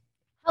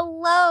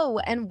Hello,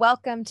 and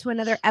welcome to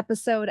another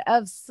episode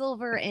of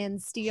Silver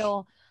and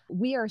Steel.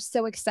 We are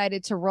so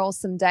excited to roll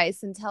some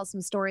dice and tell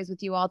some stories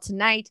with you all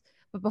tonight.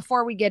 But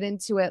before we get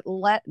into it,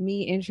 let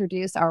me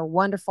introduce our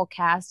wonderful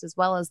cast as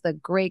well as the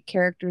great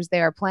characters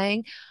they are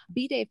playing.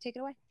 B. Dave, take it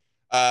away.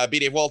 B.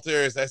 Dave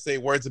Walters, I say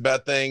words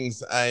about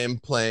things. I am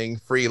playing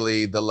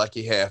Freely, the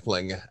lucky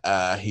halfling.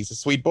 He's a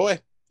sweet boy.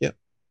 Yep.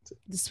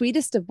 The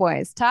sweetest of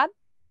boys. Todd?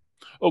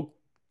 Oh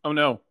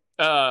no.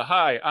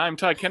 Hi, I'm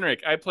Todd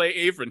Kenrick. I play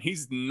Avron.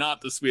 He's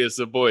not the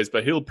sweetest of boys,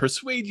 but he'll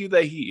persuade you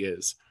that he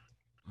is.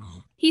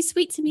 He's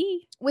sweet to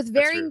me. With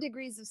varying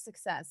degrees of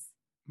success.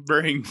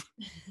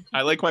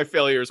 I like my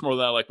failures more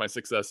than I like my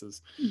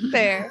successes.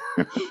 Fair.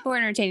 More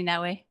entertaining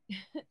that way.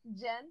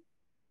 Jen?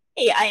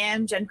 Hey, I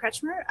am Jen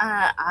Kretschmer.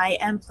 I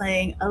am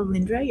playing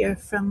Alindra, your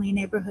friendly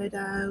neighborhood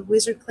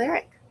wizard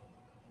cleric.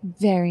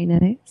 Very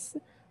nice.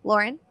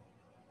 Lauren?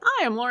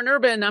 Hi, I'm Lauren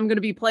Urban. I'm going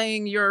to be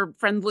playing your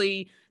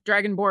friendly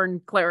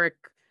Dragonborn cleric,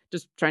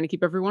 just trying to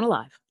keep everyone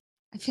alive.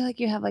 I feel like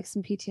you have like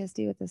some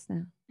PTSD with this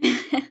now.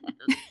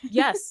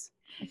 Yes.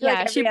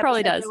 Yeah, she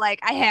probably does.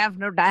 Like, I have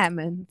no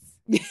diamonds.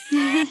 This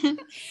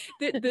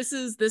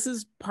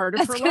is part of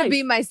That's her gonna life.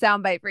 be my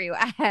soundbite for you.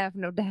 I have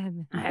no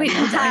diamonds. Wait,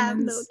 no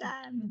diamonds. No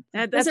diamonds.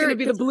 That's going to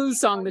be the blues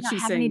song that Not she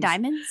have sings. any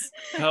diamonds?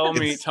 Tell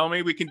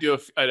me we can do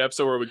an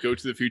episode where we go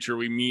to the future.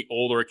 We meet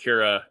old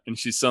Orkira, and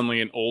she's suddenly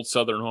an old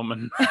Southern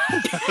woman.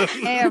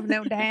 I have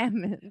no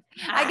diamonds.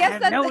 I guess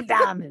have that's no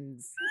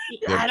diamonds.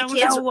 I don't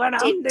Kids, know what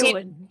I'm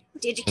doing.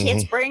 Did your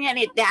kids bring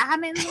any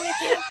diamonds with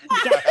you?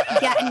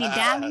 Got any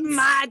diamonds?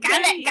 My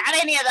got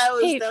any of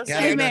those? Hey, those got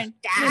hey any- man,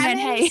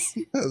 diamonds?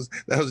 hey.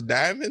 That was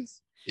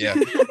diamonds? Yeah.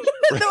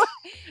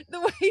 the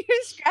way you're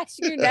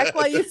scratching your neck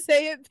while you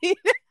say it,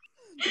 Peter.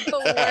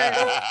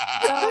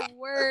 The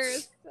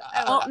worst.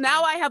 Well,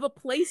 now I have a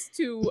place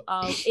to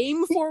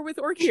aim for with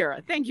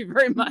Orkira. Thank you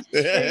very much.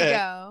 There you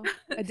go.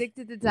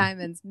 Addicted to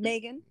diamonds.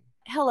 Megan?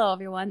 Hello,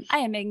 everyone. I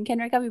am Megan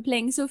Kenrick. I'll be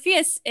playing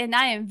Sophias, and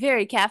I am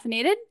very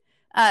caffeinated.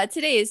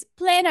 Today is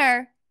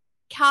Planar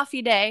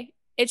Coffee Day.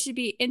 It should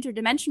be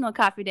Interdimensional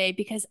Coffee Day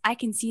because I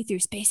can see through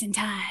space and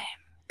time.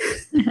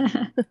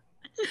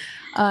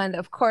 And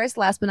of course,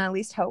 last but not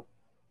least, Hope.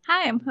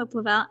 Hi, I'm Hope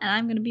Lavelle, and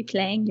I'm going to be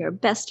playing your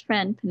best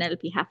friend,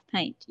 Penelope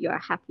Halfpint, your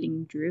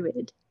halfling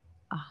druid.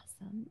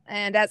 Awesome.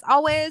 And as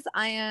always,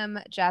 I am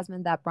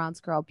Jasmine, that bronze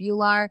girl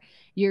Bular,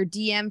 your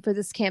DM for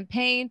this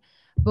campaign.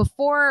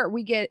 Before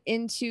we get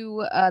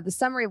into the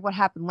summary of what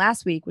happened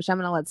last week, which I'm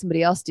going to let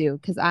somebody else do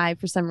because I,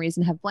 for some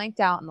reason, have blanked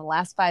out in the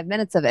last 5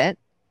 minutes of it,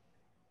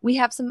 we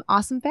have some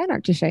awesome fan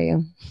art to show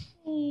you.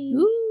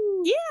 Ooh.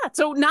 Yeah.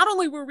 So not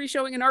only were we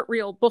showing an art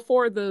reel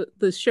before the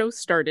show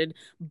started,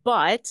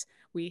 but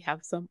we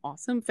have some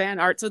awesome fan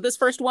art. So this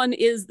first one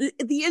is the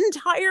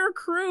entire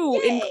crew,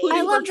 including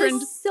I love Bertrand.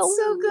 this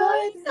so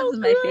good. This is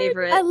my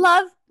favorite. I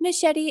love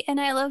Machete, and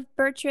I love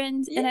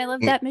Bertrand, and I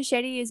love that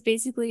Machete is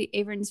basically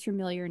Avron's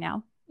familiar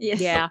now. Yes.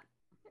 Yeah.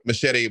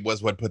 Machete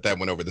was what put that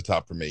one over the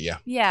top for me. Yeah.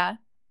 Yeah.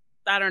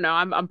 I don't know.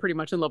 I'm pretty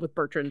much in love with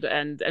Bertrand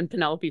and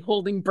Penelope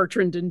holding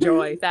Bertrand in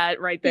joy. That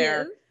right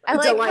there. I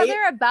like how Delight.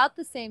 they're about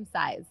the same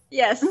size.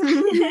 Yes.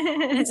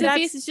 And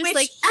Sophias is just which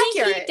like,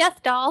 accurate. hee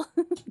death doll.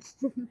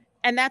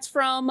 And that's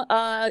from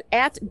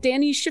at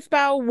Danny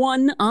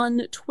Schiffbau1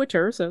 on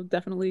Twitter. So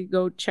definitely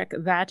go check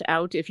that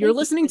out if you're Thank you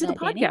listening for to the that,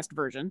 Danny. podcast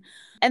version.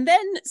 And then,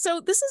 so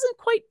this isn't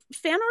quite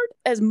fan art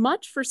as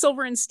much for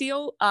Silver and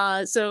Steel.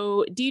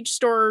 So Deej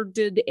Store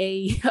did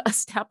a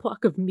stat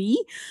block of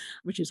me,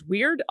 which is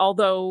weird,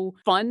 although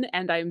fun.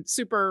 And I'm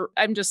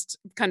just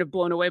kind of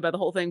blown away by the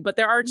whole thing. But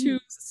there are two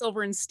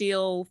Silver and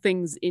Steel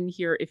things in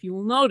here. If you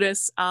will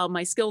notice,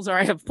 my skills are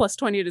I have plus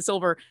 20 to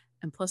Silver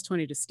and plus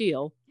 20 to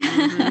Steel.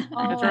 That's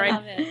Oh, right. I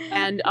love it.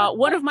 And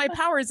one of my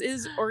powers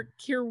is, or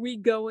here we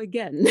go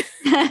again,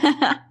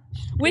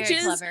 which Very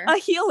is clever. a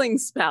healing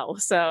spell.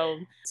 So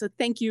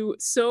thank you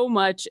so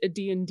much,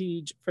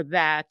 D&D, for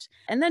that.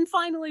 And then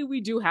finally, we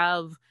do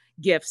have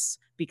gifts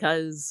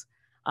because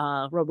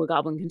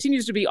RoboGoblin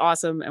continues to be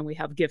awesome, and we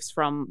have gifts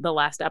from the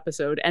last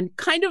episode. And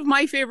kind of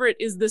my favorite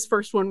is this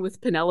first one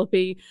with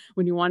Penelope.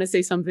 When you want to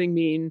say something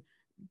mean,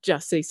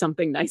 just say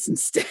something nice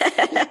instead.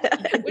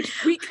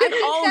 Which we I could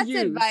think all that's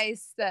use.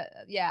 advice that,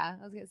 I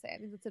was going to say, I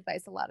think that's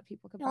advice a lot of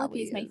people could Penelope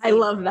probably is my use. I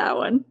love that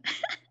one.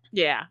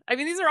 Yeah, I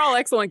mean, these are all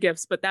excellent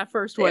gifts, but that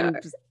first They one are.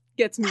 just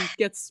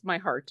gets my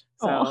heart.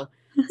 Aw.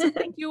 So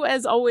thank you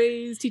as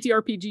always,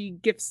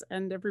 TTRPG gifts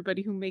and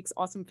everybody who makes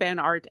awesome fan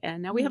art.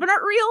 And now we have an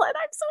art reel, and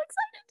I'm so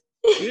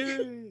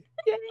excited.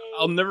 Yay.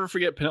 I'll never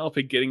forget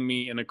Penelope getting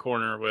me in a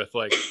corner with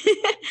like,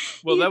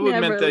 well, that would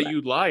meant that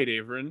you lied,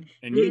 Avron,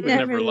 and you would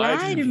never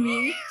lie to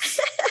me.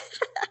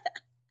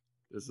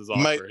 This is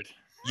Might- awkward.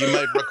 You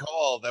might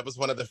recall that was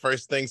one of the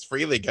first things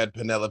Freely got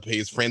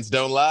Penelope's friends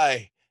don't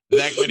lie.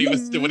 Back when he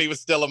was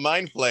still a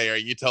mind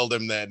flayer, you told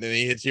him that, and then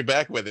he hit you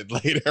back with it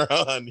later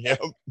on. Yep.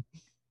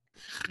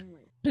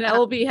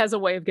 Penelope has a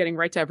way of getting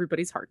right to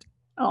everybody's heart.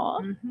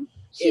 Aw.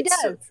 She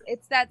It's so- does.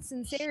 It's that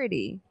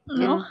sincerity.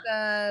 Aw.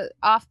 It's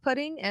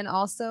off-putting and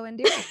also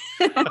endearing.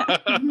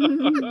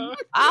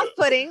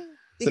 Off-putting,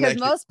 because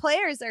most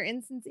players are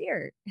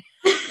insincere.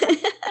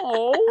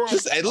 Oh,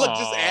 Just look,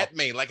 just Aw. at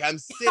me like I'm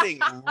sitting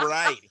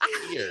right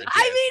here.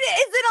 I mean,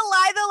 is it a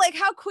lie though? Like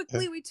how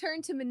quickly we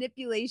turn to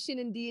manipulation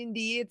in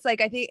D&D. It's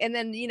like I think, and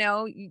then you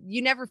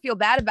never feel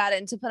bad about it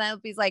until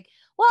Penelope's like,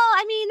 "Well,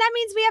 I mean, that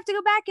means we have to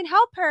go back and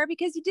help her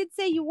because you did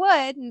say you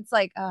would." And it's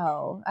like,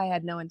 "Oh, I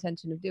had no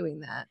intention of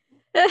doing that."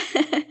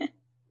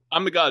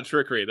 I'm the god of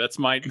trickery. That's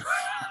my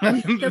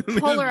The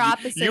polar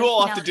opposite You of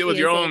all have to deal with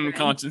your Penelope is own Averin.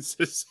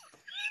 consciences.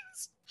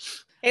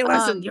 hey,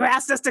 listen, Um, you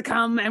asked us to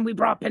come and we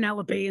brought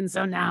Penelope, and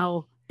so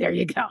now there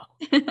you go.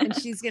 And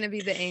she's gonna be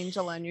the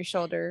angel on your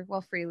shoulder,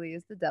 while Freely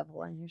is the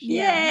devil on your shoulder.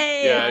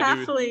 Yay, Yeah,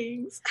 dude.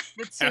 halflings.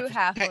 The two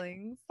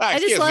halflings. I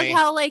just Excuse love me.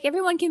 how like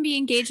everyone can be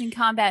engaged in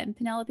combat, and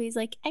Penelope's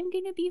like, "I'm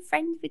gonna be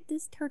friends with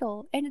this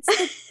turtle," and it's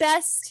the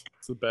best.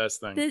 It's the best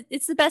thing.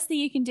 It's the best thing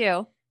you can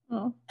do.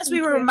 Oh, As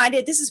we were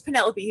reminded, this is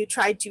Penelope who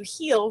tried to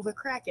heal the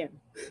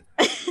Kraken.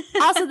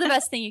 Also, the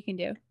best thing you can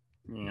do.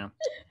 Yeah.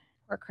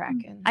 Or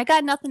Kraken. I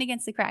got nothing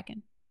against the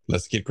Kraken.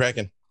 Let's get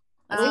cracking.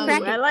 Let's Um, get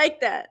Ooh, cracking. I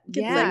like that.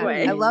 Good Yeah,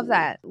 segue. I love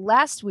that.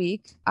 Last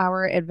week,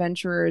 our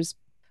adventurers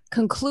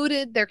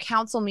concluded their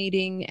council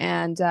meeting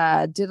and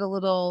did a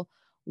little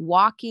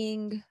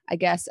walking, I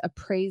guess,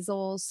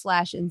 appraisal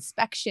 /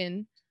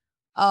 inspection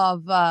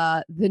of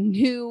the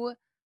new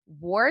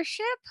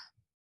warship,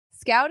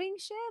 scouting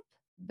ship,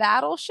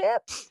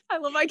 battleship. I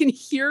love I can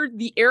hear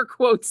the air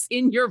quotes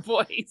in your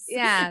voice.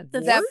 Yeah, The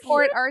that warship?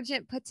 Port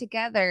Argent put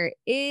together.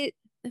 The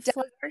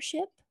flower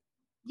ship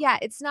Yeah,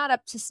 it's not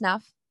up to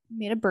snuff.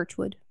 made of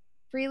birchwood,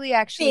 Freely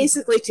actually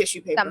Basically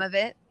tissue paper. some of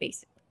it.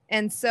 basically.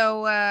 And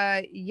so,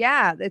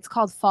 yeah, it's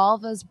called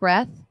Falva's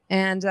Breath.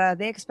 And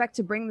they expect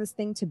to bring this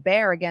thing to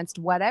bear against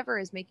whatever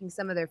is making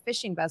some of their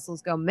fishing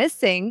vessels go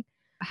missing.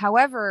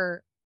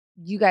 However,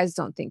 you guys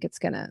don't think it's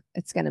gonna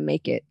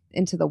make it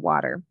into the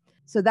water.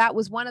 So that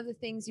was one of the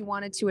things you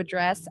wanted to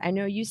address. I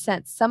know you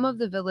sent some of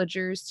the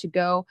villagers to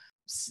go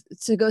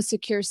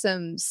secure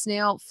some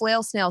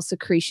flail snail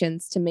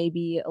secretions to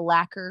maybe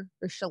lacquer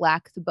or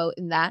shellac the boat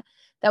in that.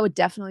 That would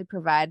definitely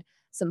provide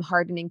some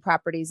hardening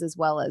properties as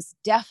well as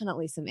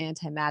definitely some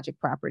anti-magic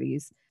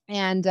properties.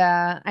 And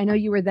I know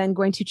you were then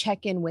going to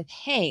check in with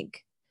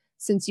Hank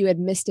since you had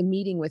missed a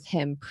meeting with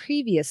him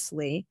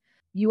previously.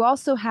 You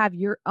also have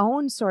your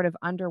own sort of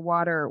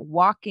underwater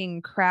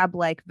walking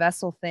crab-like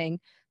vessel thing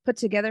put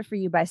together for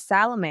you by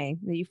Salome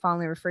that you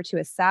fondly refer to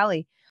as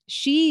Sally.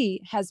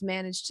 She has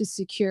managed to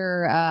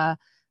secure a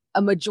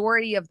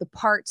majority of the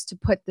parts to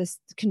put this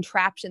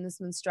contraption, this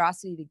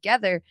monstrosity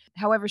together.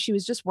 However, she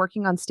was just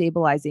working on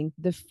stabilizing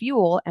the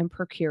fuel and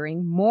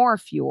procuring more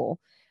fuel,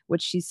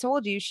 which she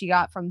told you she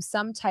got from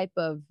some type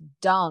of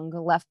dung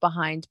left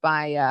behind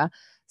by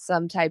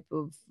some type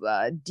of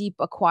deep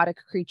aquatic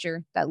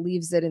creature that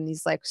leaves it in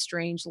these like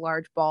strange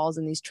large balls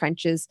in these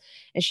trenches.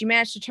 And she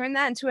managed to turn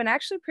that into an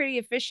actually pretty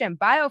efficient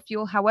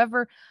biofuel.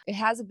 However, it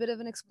has a bit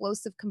of an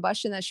explosive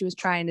combustion that she was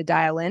trying to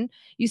dial in.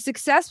 You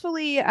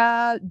successfully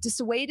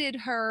dissuaded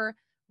her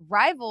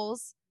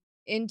rivals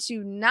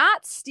into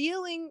not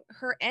stealing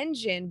her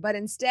engine, but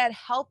instead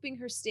helping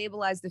her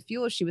stabilize the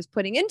fuel she was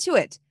putting into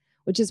it,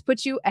 which has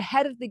put you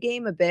ahead of the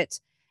game a bit.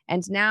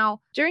 And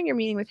now, during your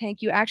meeting with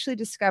Hank, you actually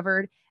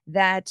discovered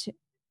that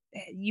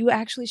you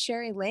actually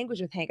share a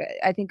language with Hank.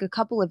 I think a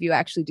couple of you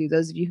actually do.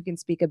 Those of you who can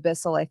speak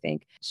Abyssal, I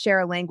think, share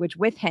a language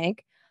with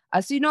Hank.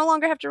 So you no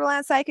longer have to rely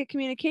on psychic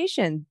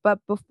communication. But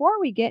before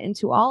we get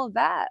into all of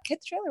that,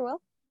 hit the trailer,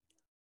 Will.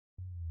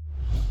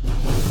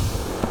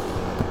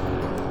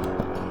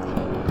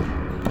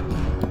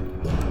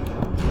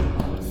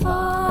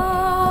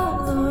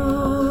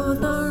 Follow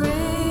the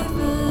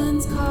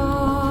raven's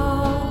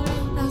call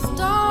as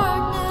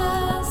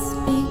darkness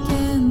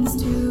begins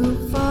to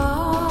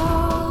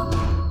fall.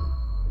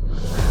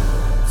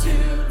 To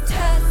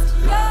test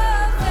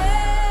your fate,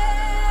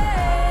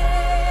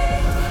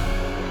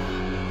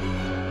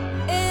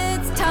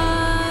 it's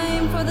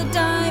time for the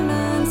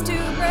diamonds to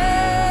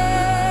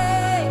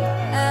break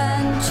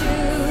and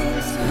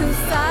choose whose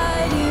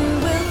side you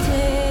will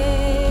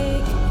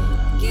take.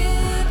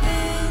 Give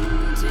in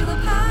to the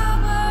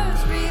powers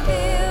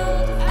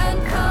revealed and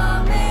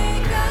come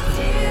make a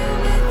deal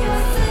with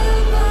your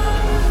silver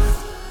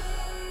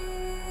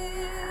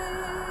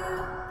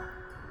steel.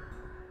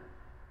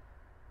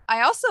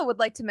 I also would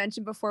like to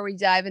mention before we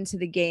dive into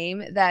the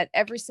game that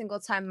every single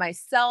time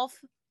myself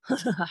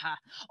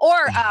or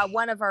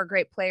one of our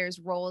great players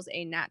rolls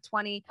a nat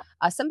 20,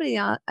 somebody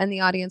in the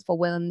audience will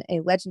win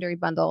a legendary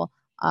bundle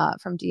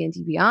from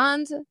D&D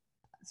Beyond.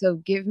 So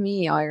give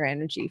me all your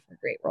energy for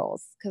great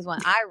rolls, because when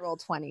I roll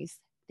 20s,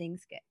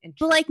 things get But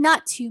interesting. like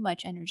not too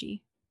much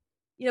energy.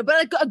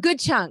 But a good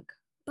chunk.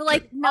 But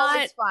like Not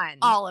not fun.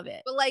 all of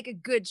it. But like a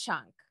good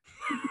chunk.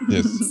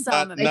 Yes.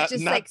 Some of it. not,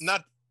 just not, like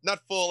not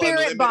full Spirit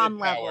unlimited bomb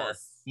power.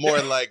 levels.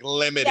 More like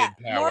limited Yeah,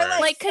 power. more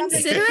Like some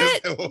consider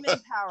it, human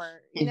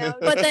power, you know?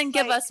 but Just then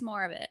give like us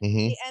more of it.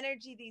 Mhm. the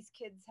energy these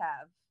kids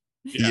have.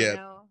 Yeah, You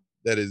know?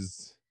 that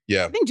is,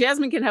 yeah, I think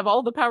Jasmine can have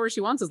all the power she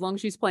wants as long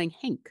as she's playing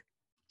Hank.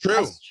 true.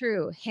 That's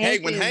true. Hey,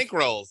 when is- Hank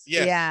rolls,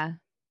 yes. Yeah.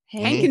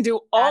 Hank can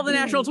do all the Absolutely.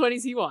 natural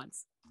 20s he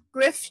wants.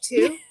 Griff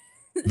too.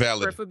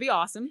 Valid. Griff would be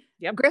awesome.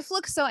 Yep. Griff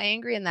looks so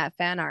angry in that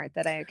fan art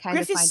that I kind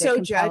of Griff find is so it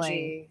compelling.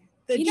 judgy.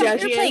 The You know,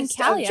 if you're playing judgiest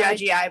of Callie,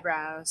 judgy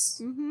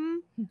eyebrows. Mm-hmm.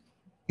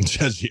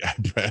 Judgy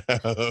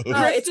eyebrows.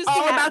 It's just all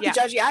to have- about yeah. the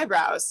judgy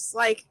eyebrows.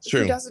 Like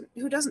True.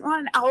 who doesn't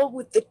want an owl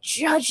with the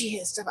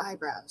judgiest of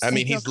eyebrows? I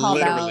mean, feel he's called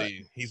out.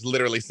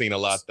 literally seen a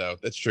lot though.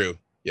 That's true.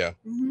 Yeah.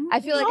 Mhm. I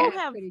feel like We I all have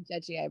have- pretty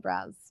judgy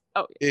eyebrows.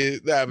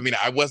 I mean,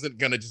 I wasn't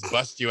gonna just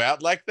bust you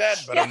out like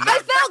that, but Yeah, I'm I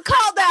not. felt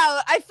called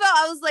out. I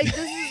was like,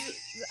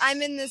 I'm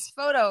in this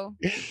photo.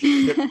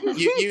 you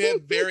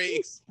have very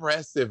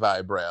expressive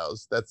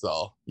eyebrows. That's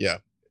all. Yeah,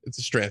 it's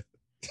a strength.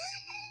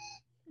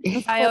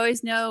 I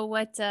always know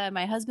what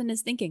my husband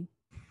is thinking.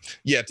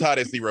 Yeah, Todd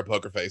is zero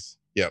poker face.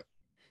 Yep.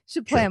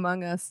 Should play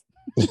Among Us.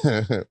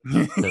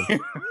 We're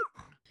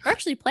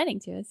actually planning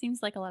to. It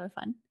seems like a lot of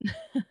fun.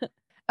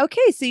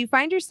 Okay, so you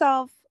find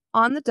yourself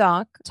on the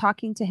dock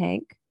talking to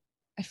Hank.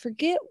 I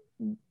forget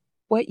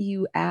what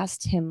you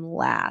asked him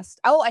last.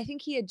 Oh, I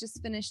think he had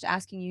just finished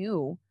asking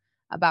you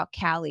about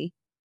Callie.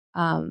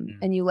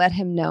 And you let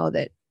him know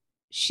that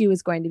she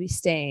was going to be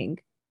staying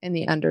in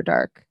the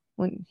Underdark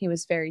when he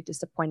was very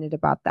disappointed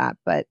about that.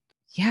 But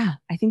yeah,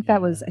 I think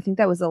that was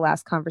the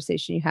last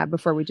conversation you had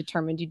before we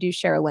determined you do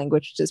share a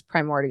language, which is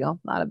primordial,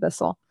 not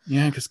abyssal.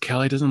 Yeah, because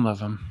Callie doesn't love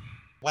him.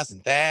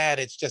 Wasn't that?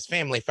 It's just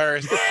family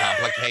first. It's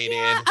complicated.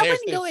 Yeah, I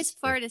wouldn't go as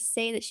far to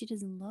say that she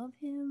doesn't love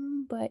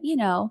him, but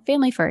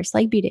family first,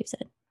 like B Dave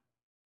said,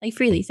 like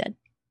Freely said.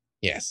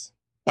 Yes,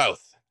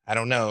 both. I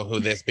don't know who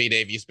this B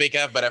Dave you speak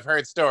of, but I've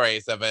heard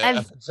stories of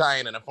a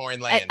giant in a foreign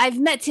land. I've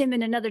met him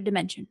in another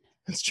dimension.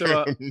 It's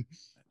So, true.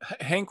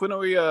 Hank, when are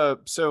we?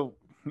 So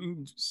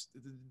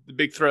the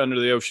big threat under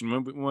the ocean.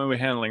 When are we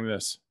handling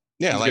this?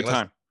 Yeah, It's a like good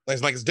time.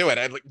 let's do it.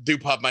 I do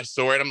pop my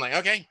sword. I'm like,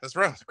 okay, let's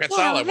roll. Yeah,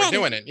 Quetzala, we're ready.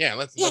 doing it. Yeah,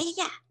 let's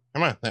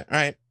come on. All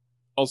right.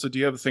 Also, do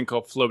you have a thing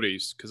called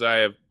floaties? Because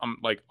I'm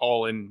like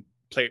all in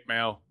plate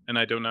mail, and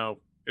I don't know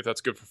if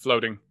that's good for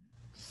floating.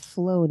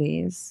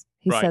 Floaties.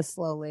 He Right. says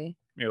slowly.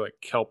 Maybe like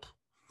kelp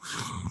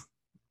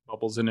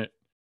bubbles in it.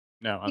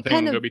 No, I He think I'm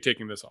kind gonna of- be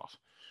taking this off.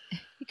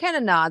 He kind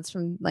of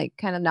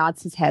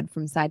nods his head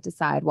from side to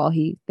side while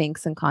he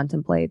thinks and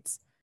contemplates.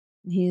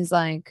 He's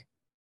like,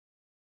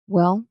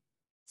 well,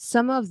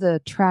 some of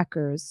the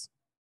trackers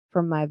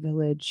from my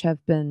village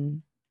have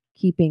been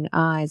keeping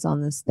eyes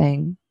on this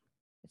thing.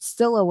 It's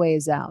still a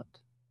ways out.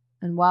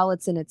 And while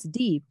it's in its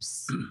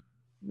deeps,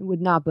 it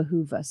would not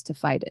behoove us to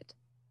fight it.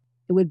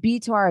 It would be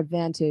to our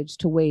advantage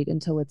to wait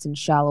until it's in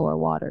shallower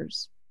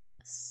waters.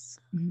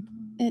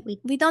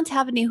 We don't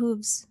have any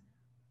hooves.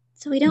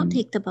 So we don't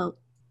take the boat.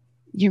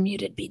 You're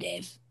muted, B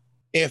Dave.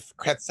 If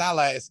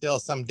Quetzala is still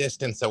some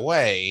distance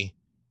away,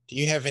 do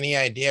you have any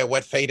idea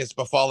what fate has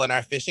befallen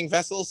our fishing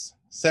vessels?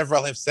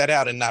 Several have set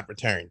out and not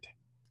returned.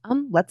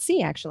 Let's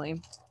see,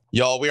 actually.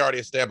 Y'all, we already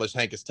established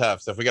Hank is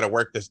tough, so if we gotta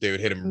work this dude,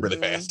 hit him really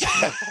fast.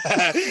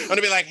 I'm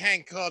gonna be like,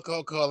 Hank,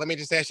 cool. Let me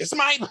just ask you,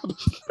 smite.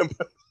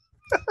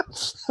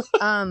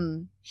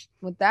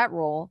 With that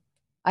roll,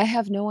 I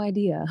have no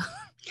idea.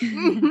 I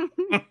know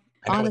what that's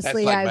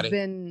Honestly, like, I've buddy.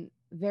 been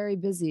very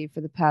busy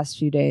for the past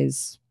few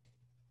days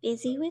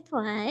Busy with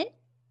what?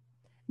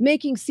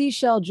 making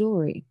seashell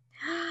jewelry.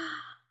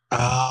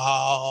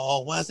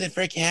 Oh, was it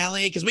for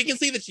Callie? Because we can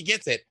see that she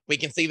gets it.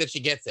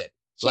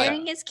 Like,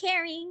 Sharing is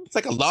caring. it's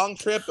like a long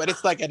trip, but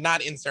it's like a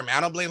not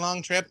insurmountably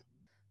long trip.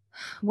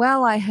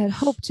 Well, I had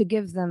hoped to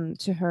give them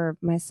to her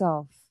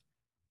myself.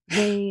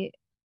 The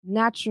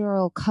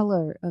natural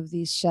color of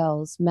these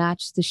shells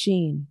matched the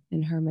sheen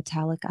in her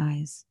metallic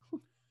eyes.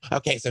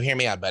 Okay, so hear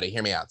me out, buddy.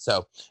 Hear me out.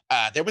 So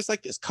there was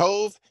like this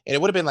cove, and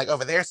it would have been like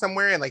over there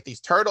somewhere, and like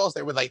these turtles,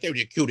 they were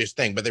the cutest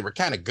thing, but they were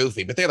kind of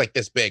goofy, but they're like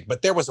this big.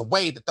 But there was a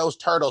way that those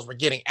turtles were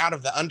getting out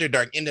of the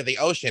Underdark into the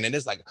ocean, and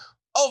it's like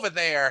over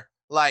there,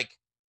 like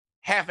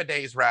half a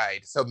day's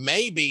ride. So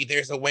maybe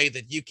there's a way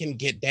that you can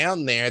get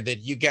down there that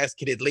you guys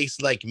could at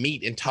least like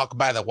meet and talk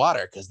by the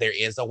water, because there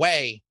is a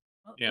way.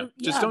 Yeah,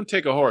 just don't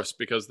take a horse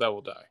because that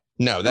will die.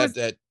 No, There was-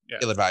 that Yeah.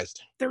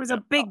 ill-advised. There was a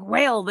big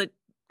whale that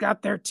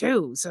got there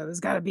too, so there's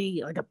got to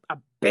be like a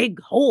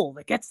big hole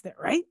that gets there,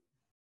 right?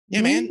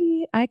 Yeah, man.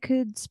 Maybe I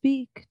could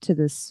speak to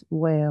this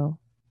whale.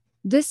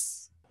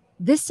 This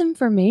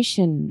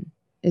information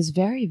is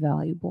very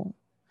valuable.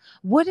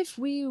 What if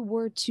we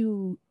were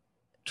to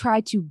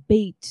try to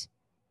bait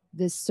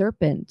this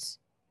serpent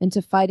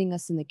into fighting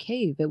us in the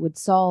cave? It would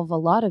solve a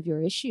lot of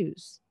your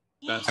issues.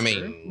 That's I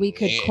true. mean, We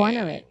could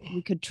corner it.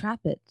 We could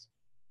trap it.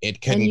 It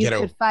And couldn't you get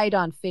could fight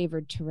on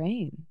favored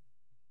terrain.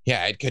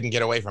 Yeah, it couldn't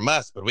get away from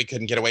us, but we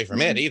couldn't get away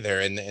from it either.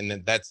 And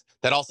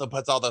that also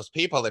puts all those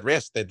people at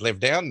risk that live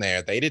down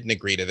there. They didn't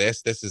agree to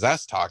this. This is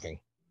us talking.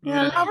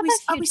 Yeah. Are we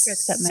huge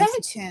risks that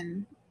might-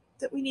 certain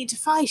that we need to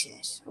fight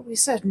it? Are we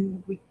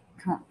certain we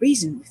can't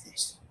reason with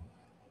it?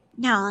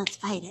 No, let's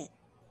fight it.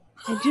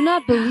 I do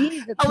not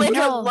believe that Alinda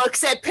people-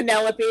 looks at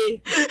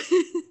Penelope.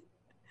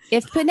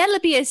 If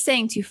Penelope is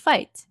saying to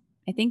fight,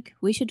 I think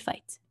we should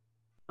fight.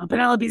 Well,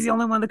 Penelope's the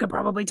only one that could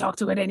probably talk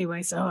to it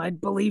anyway, so I'd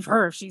believe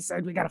her if she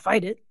said we got to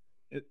fight it.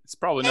 It's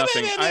probably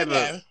nothing. I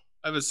have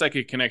I have a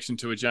psychic connection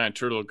to a giant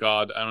turtle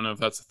god. I don't know if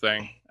that's a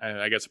thing.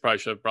 I guess I probably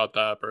should have brought that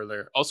up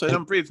earlier. Also, I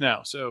don't breathe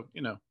now, so,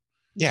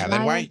 Yeah,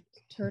 then why? Giant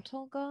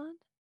turtle god?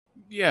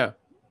 Yeah,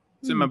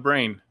 it's in my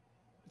brain.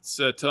 It's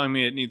telling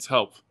me it needs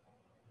help.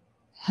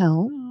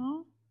 Help?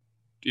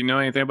 Do you know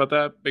anything about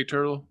that, Big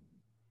Turtle?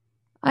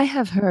 I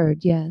have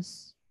heard,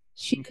 yes.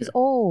 She Okay. is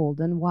old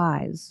and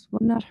wise,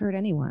 will not hurt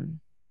anyone.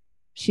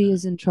 She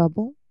is in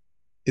trouble?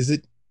 Is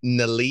it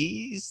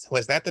Nalise?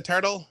 Was that the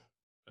turtle?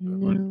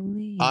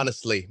 No.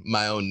 Honestly,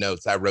 my own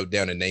notes, I wrote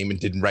down a name and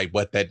didn't write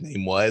what that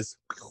name was.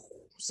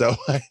 So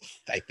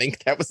I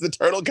think that was the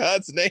turtle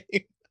god's name.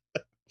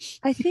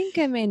 I think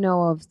I may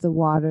know of the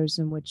waters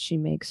in which she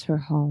makes her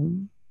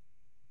home.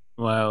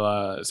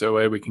 Well, is there a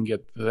way we can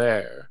get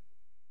there?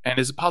 And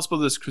is it possible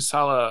this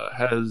Chrysala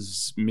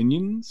has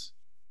minions?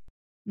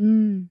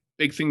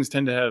 Big things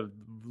tend to have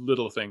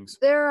little things.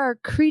 There are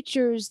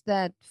creatures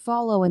that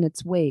follow in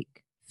its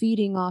wake,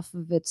 feeding off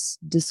of its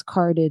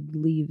discarded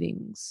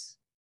leavings.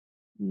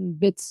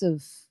 Bits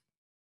of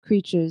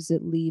creatures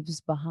it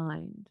leaves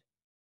behind.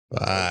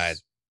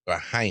 But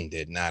behind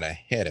it, not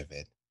ahead of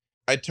it.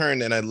 I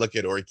turn and I look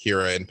at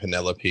Orkira and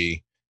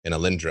Penelope and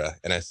Alindra,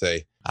 and I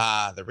say,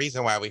 the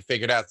reason why we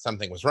figured out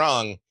something was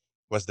wrong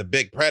was the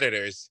big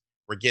predators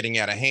were getting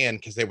out of hand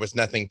because there was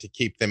nothing to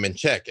keep them in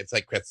check. It's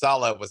like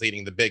Quetzala was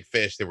eating the big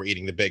fish. They were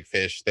eating the big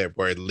fish. They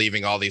were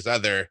leaving all these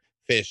other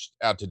fish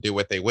out to do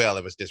what they will.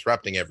 It was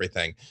disrupting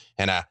everything.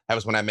 And that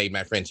was when I made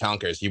my friend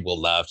Chonkers. You will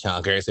love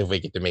Chonkers if we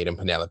get to meet him,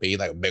 Penelope,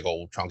 like a big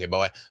old chunky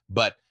boy.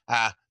 But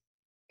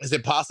is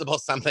it possible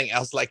something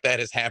else like that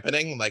is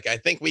happening? Like, I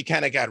think we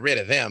kind of got rid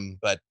of them,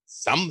 but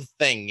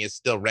something is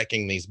still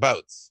wrecking these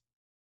boats.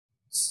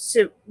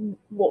 So,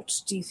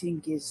 what do you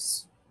think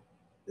is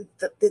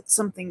that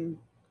something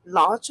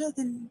larger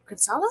than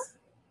Quetzala?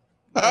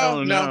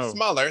 Oh, no,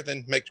 smaller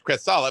than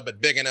Quetzala,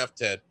 but big enough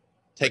to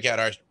take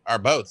out our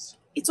boats.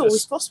 It's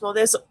always possible.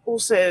 There's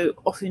also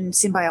often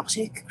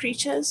symbiotic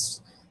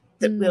creatures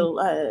that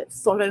will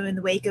follow in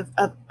the wake of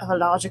a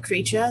larger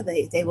creature.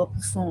 They will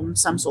perform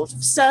some sort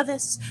of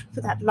service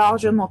for that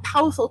larger, more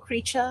powerful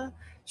creature.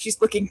 She's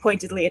looking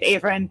pointedly at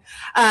Avron.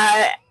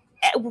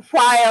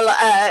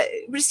 While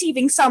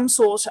receiving some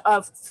sort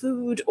of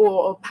food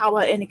or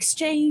power in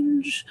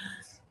exchange.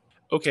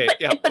 Okay,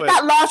 but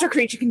that larger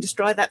creature can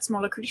destroy that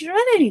smaller creature at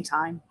any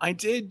time. I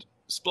did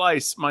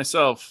splice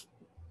myself,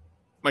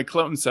 my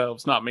clone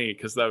selves, not me,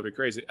 because that would be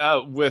crazy,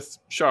 with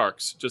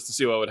sharks, just to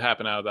see what would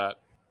happen out of that.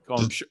 Call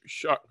them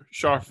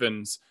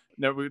sharfins.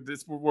 No, we're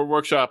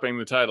workshopping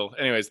the title.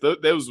 Anyways,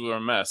 those were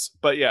a mess.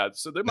 But yeah,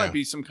 so there might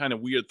be some kind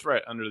of weird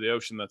threat under the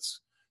ocean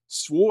that's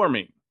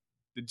swarming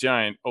the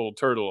giant old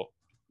turtle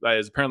that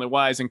is apparently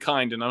wise and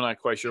kind, and I'm not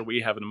quite sure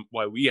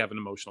why we have an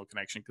emotional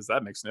connection, because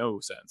that makes no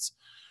sense.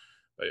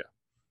 But yeah.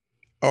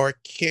 Or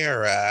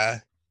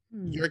Kira,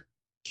 you're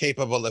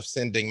capable of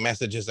sending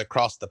messages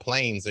across the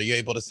planes. Are you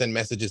able to send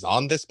messages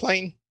on this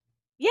plane?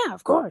 Yeah,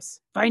 of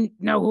course. If I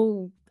know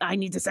who I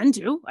need to send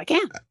to, I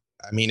can.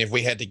 I mean, if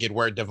we had to get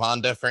word to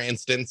Vonda, for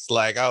instance,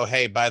 like, oh,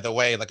 hey, by the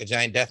way, like a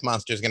giant death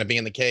monster is going to be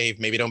in the cave.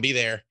 Maybe don't be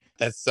there.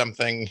 That's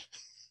something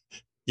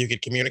you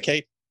could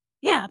communicate?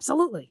 Yeah,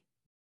 absolutely.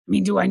 I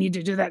mean, do I need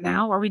to do that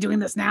now? Are we doing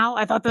this now?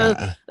 I thought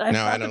the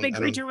big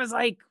creature was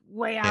like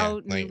way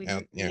out.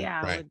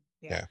 Yeah.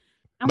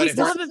 And we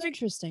still This have is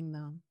interesting,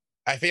 though.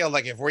 I feel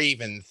like if we're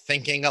even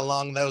thinking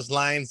along those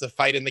lines of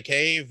fight in the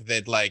cave,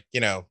 that, like,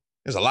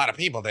 there's a lot of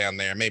people down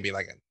there. Maybe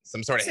like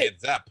some sort of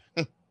heads up.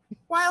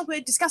 While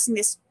we're discussing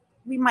this,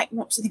 we might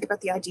want to think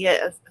about the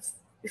idea of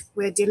if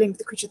we're dealing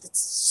with a creature that's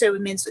so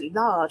immensely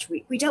large.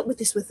 We dealt with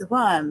this with the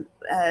worm,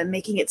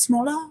 making it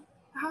smaller,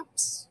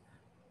 perhaps?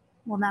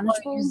 More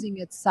manageable? Or using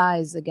its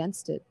size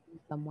against it in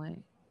some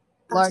way.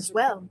 That as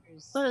well.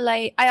 Well,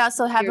 I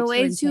also have a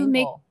way to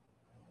make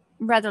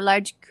rather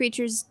large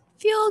creatures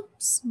feel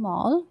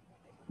small.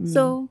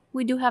 So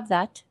we do have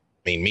that.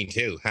 I mean, me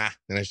too, huh?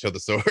 And I show the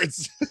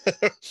swords.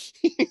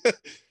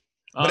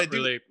 Not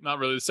really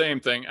the same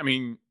thing. I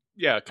mean,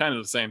 yeah, kind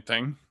of the same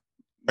thing.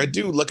 I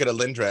do look at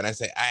Alindra and I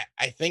say,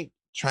 I think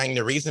trying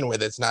to reason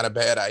with it's not a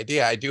bad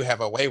idea. I do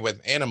have a way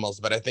with animals,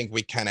 but I think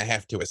we kind of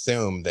have to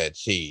assume that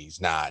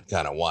she's not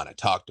gonna want to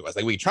talk to us.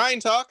 Like, we try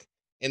and talk,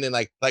 and then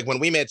like when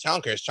we met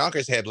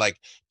Chonkers had like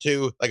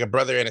two, like a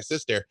brother and a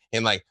sister,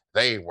 and like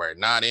they were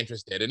not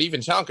interested. And even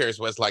Chonkers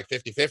was like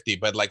 50-50,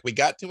 but like we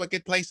got to a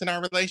good place in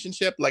our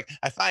relationship. Like,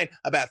 I find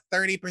about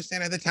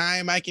 30% of the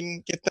time I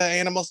can get the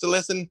animals to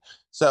listen.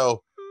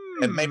 So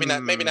and maybe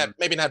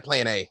not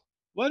plan A.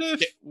 What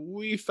if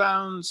we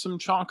found some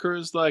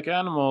Chonkers like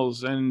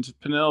animals and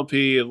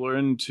Penelope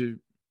learned to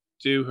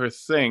do her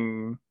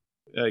thing?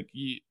 Like,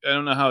 I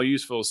don't know how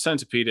useful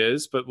Centipede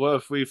is, but what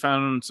if we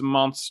found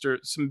some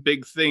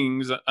big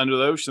things under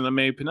the ocean that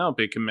maybe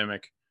Penelope can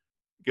mimic?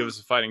 Give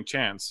us a fighting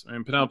chance. I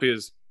mean, Penelope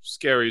is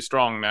scary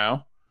strong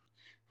now.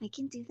 I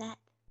can do that.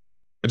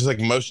 I just like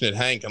motion at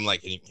Hank. I'm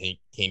like, can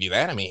you do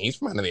that? I mean, he's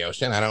from under the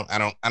ocean. I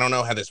don't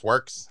know how this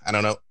works. I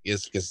don't know.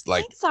 It's just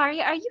like, I'm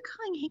sorry, are you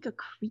calling Hank a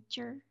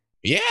creature?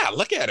 yeah,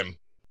 look at him.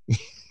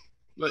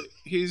 But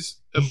he's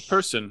a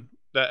person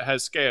that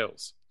has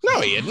scales.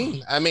 No, he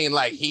didn't. I mean,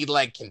 like, he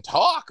like can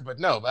talk, but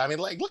no. But I mean,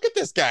 like, look at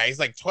this guy. He's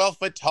like 12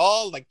 foot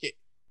tall. Like,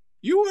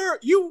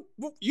 You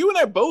and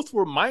I both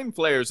were mind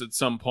flayers at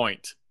some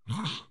point.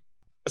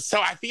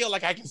 so I feel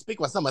like I can speak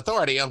with some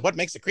authority on what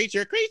makes a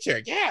creature a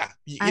creature. Yeah.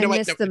 You I know what?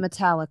 missed the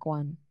metallic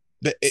one.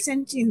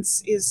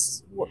 Sentience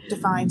is what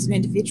defines an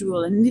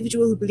individual. An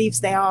individual who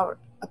believes they are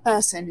a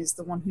person is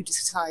the one who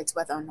decides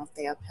whether or not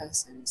they are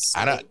persons.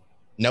 I don't.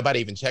 Nobody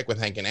even checked with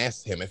Hank and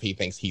asked him if he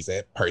thinks he's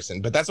a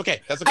person, but that's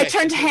okay. That's okay. I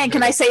turn to Hank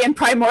and I say in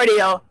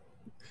primordial,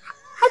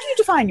 how do you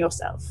define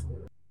yourself?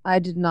 I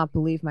did not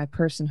believe my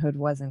personhood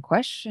was in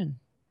question.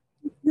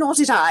 Nor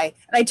did I.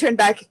 And I turn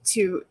back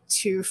to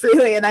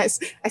Freely and I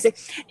say,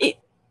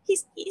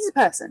 he's a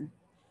person.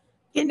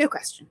 Yeah, no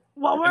question.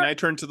 And I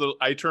turn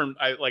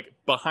like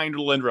behind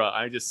Lindra.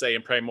 I just say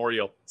in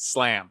primordial,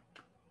 slam.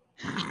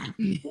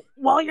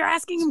 While you're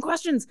asking him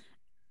questions,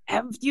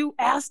 have you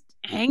asked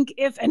Hank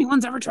if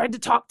anyone's ever tried to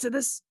talk to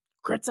this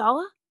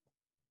Kritzala?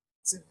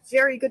 It's a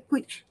very good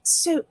point.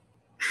 So,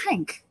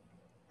 Hank,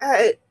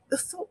 the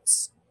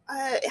thoughts,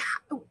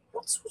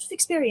 what sort of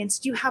experience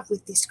do you have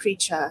with this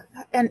creature?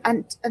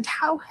 And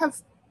how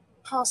have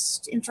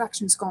past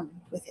interactions gone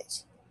with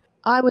it?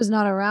 I was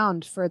not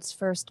around for its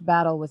first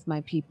battle with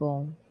my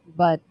people,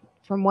 but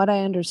from what I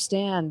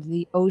understand,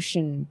 the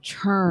ocean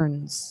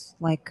churns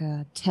like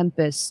a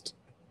tempest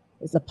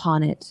is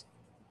upon it.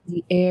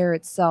 The air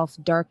itself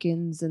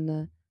darkens and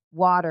the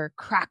water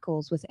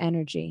crackles with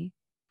energy.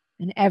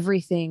 And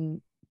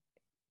everything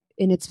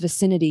in its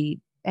vicinity,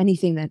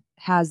 anything that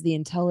has the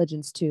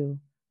intelligence to,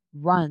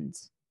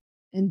 runs.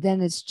 And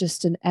then it's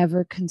just an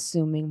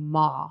ever-consuming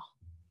maw.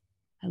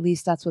 At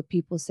least that's what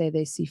people say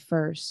they see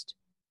first.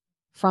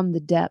 From the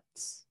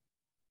depths,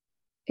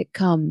 it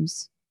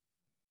comes,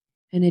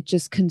 and it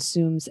just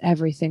consumes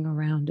everything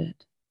around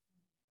it.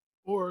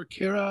 Or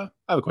Kira,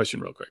 I have a question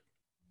real quick.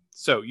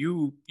 So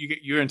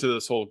you're into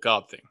this whole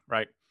god thing,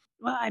 right?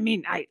 Well, I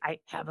mean, I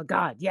have a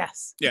god,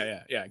 yes.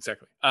 Yeah,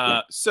 exactly.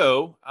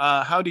 So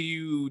how do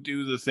you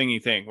do the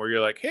thingy thing where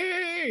you're like,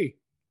 hey,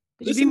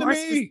 listen to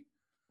me?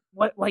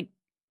 What, like,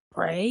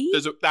 pray?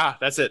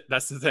 That's it.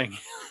 That's the thing.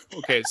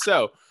 Okay,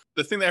 so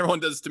the thing that everyone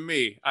does to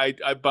me,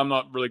 I'm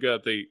not really good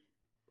at the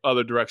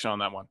other direction on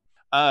that one.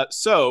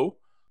 So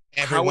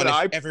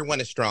everyone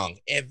is strong.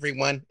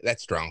 Everyone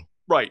that's strong.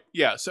 Right.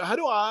 Yeah. So how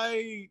do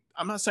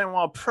I'm not saying I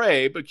want to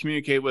pray, but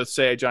communicate with,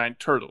 say, a giant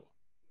turtle?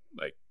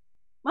 Like,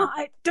 well,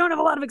 I don't have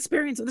a lot of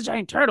experience with a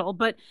giant turtle,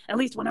 but at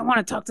least when I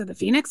want to talk to the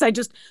Phoenix, I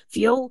just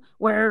feel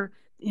where,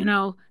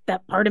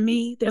 that part of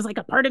me, there's like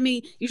a part of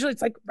me, usually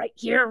it's like right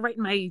here, right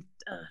in my,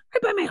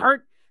 right by my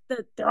heart,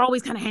 that they're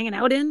always kind of hanging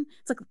out in.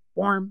 It's like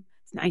warm,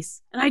 it's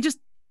nice. And I just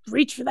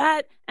reach for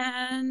that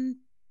and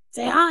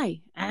say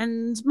hi.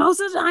 And most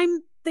of the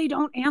time they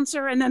don't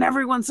answer. And then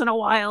every once in a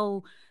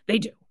while they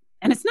do.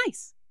 And it's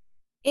nice.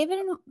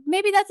 Even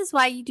maybe that is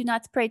why you do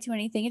not pray to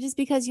anything. It is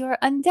because you're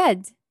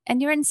undead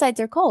and your insides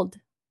are cold.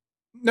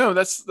 No,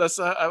 that's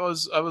I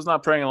was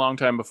not praying a long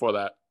time before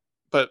that,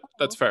 but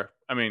that's fair.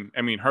 I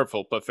mean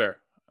hurtful, but fair.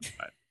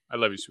 I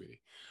love you, sweetie.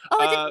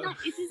 Oh,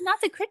 it is not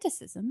a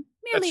criticism,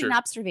 merely an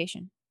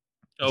observation.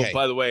 Oh, okay.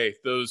 By the way,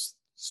 those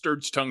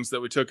sturge tongues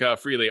that we took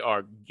out freely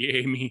are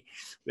gamey.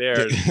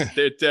 They're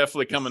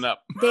definitely coming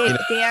up.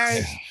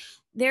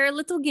 They're a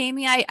little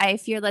gamey. I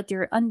fear that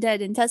your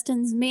undead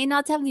intestines may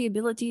not have the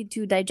ability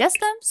to digest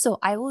them, so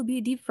I will be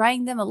deep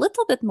frying them a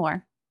little bit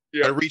more.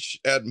 Yeah. I reach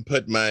out and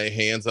put my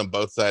hands on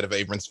both sides of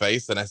Avron's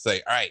face, and I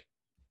say, all right,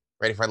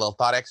 ready for a little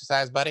thought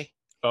exercise, buddy?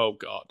 Oh,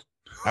 God.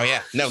 Oh,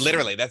 yeah. No,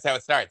 literally, that's how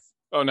it starts.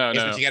 Oh, no,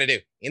 Here's what you got to do.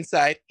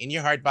 Inside, in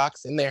your heart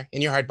box, in there,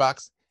 in your heart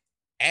box,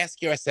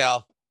 ask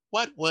yourself,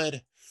 what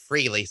would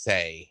Freely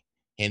say?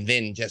 And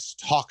then just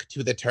talk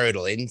to the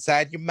turtle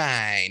inside your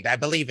mind. I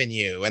believe in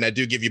you. And I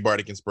do give you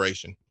bardic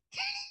inspiration.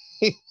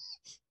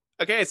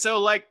 Okay,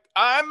 so,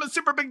 I'm a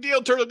super big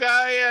deal turtle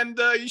guy, and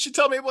you should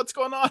tell me what's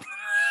going on.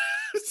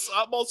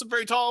 I'm also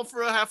very tall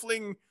for a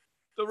halfling,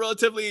 so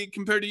relatively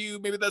compared to you,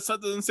 maybe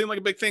doesn't seem like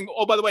a big thing.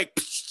 Oh, by the way...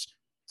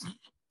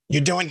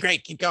 You're doing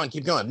great. Keep going.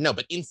 No,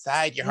 but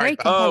inside your heart.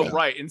 Oh,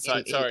 right.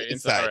 Inside. Sorry.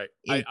 Inside.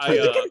 Right.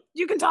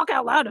 You can talk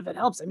out loud if it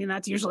helps. I mean,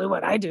 that's usually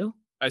what I do.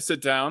 I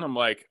sit down. I'm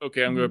like,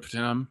 okay, I'm going to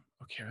pretend I'm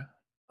Okira.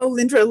 Oh,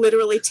 Lindra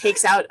literally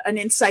takes out an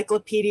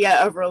encyclopedia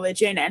of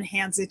religion and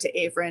hands it to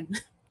Avron.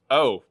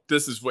 Oh,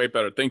 this is way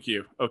better. Thank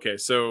you. Okay,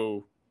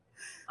 so...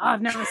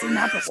 I've never seen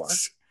that before.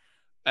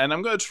 And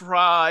I'm going to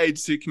try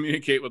to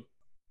communicate with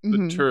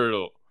the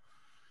turtle.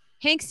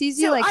 Hank sees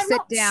you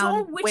sit down. I'm not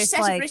sure which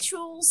set of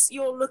rituals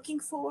you're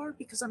looking for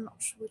because I'm not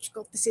sure which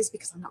god this is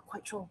because I'm not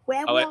quite sure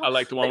where. I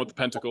like the one with the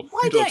pentacle.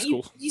 Why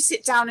don't you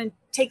sit down and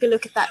take a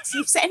look at that? See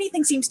if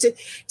anything seems to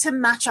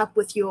match up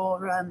with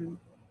your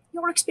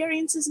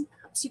experiences, and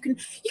perhaps you can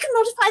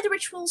modify the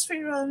rituals for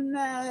your own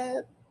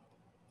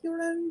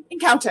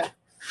encounter.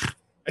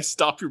 I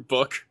stop your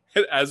book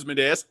at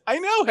Asmodeus. I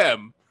know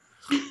him.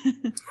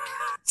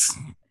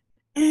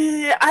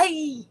 Yeah.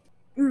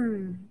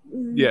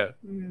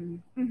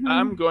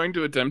 I'm going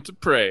to attempt to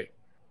pray.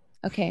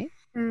 Okay.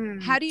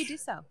 How do you do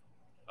so?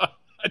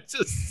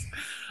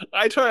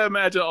 I try to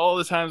imagine all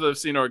the times I've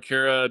seen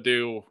Orkira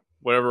do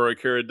whatever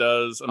Orkira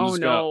does. I'm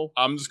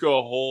just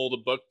gonna hold a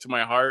book to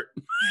my heart.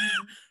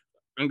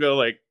 I'm gonna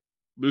like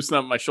loosen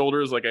up my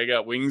shoulders like I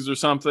got wings or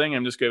something.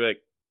 I'm just gonna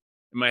like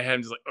in my head,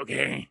 I'm just like,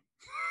 okay,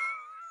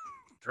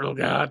 Turtle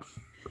God,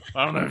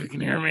 I don't know if you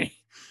can hear me,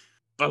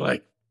 but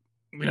like,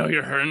 we know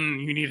you're hurting,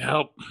 you need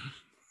help.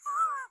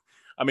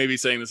 I may be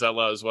saying this out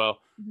loud as well.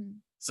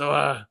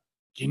 So,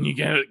 can you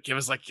give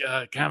us like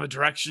kind of a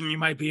direction you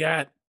might be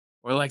at,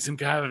 or like some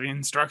kind of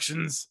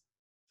instructions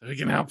so we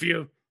can help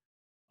you?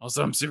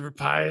 Also, I'm super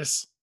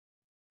pious.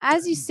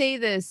 As you say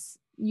this,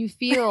 you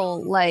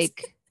feel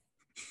like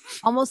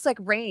almost like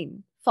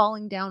rain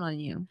falling down on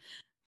you.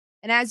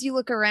 And as you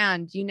look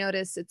around, you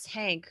notice it's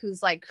Hank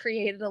who's like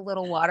created a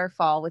little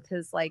waterfall with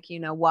his like,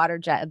 water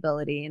jet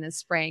ability and is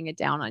spraying it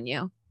down on you.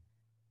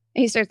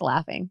 And he starts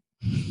laughing.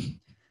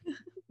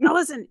 Now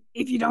listen,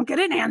 if you don't get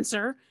an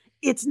answer,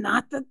 it's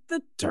not that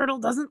the turtle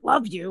doesn't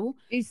love you.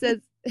 He says,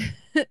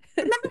 Remember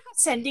how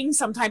sending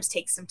sometimes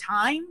takes some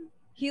time?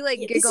 he like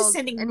This giggles. is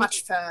sending and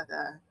much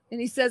further.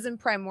 And he says in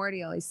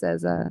Primordial, he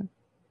says, are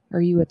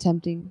you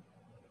attempting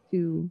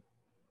to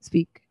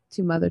speak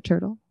to Mother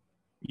Turtle?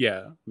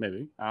 Yeah,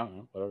 maybe. I don't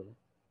know. Whatever.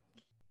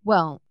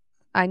 Well,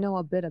 I know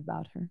a bit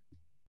about her.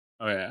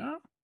 Oh yeah.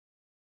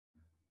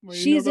 What do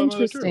you She know is about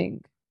Mother Turtle?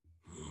 interesting.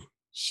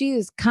 She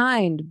is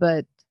kind,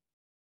 but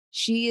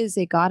she is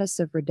a goddess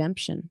of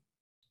redemption.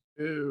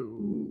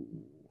 Ew.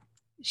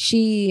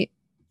 She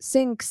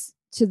sinks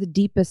to the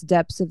deepest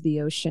depths of the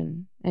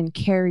ocean and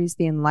carries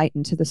the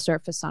enlightened to the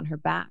surface on her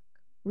back,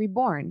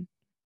 reborn.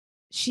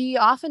 She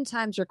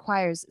oftentimes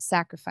requires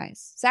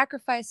sacrifice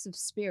of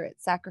spirit,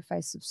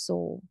 sacrifice of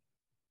soul.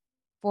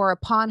 For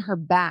upon her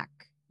back,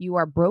 you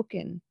are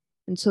broken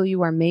until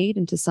you are made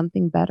into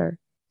something better,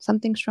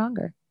 something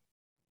stronger.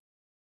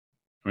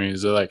 I mean,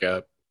 is it like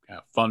a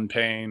fun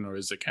pain, or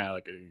is it kind of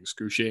like an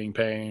excruciating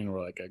pain,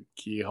 or like a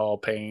keyhole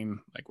pain?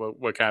 Like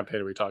what kind of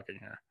pain are we talking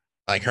here?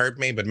 Like hurt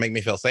me, but make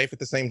me feel safe at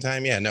the same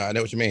time. Yeah, no, I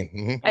know what you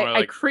mean. Or I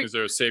like, creep- is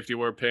there a safety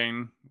word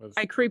pain?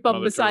 I creep up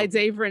Mother beside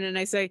Turtle? Averin and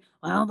I say,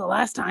 Well, the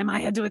last time I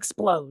had to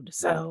explode,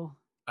 so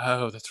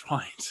Oh, that's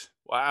right.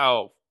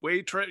 Wow.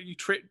 Wait,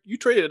 you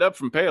traded up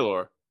from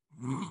Palor.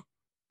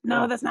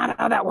 no, that's not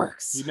how that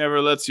works. He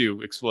never lets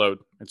you explode.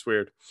 It's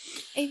weird.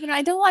 Even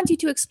I don't want you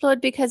to explode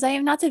because I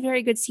am not a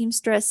very good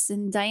seamstress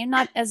and I am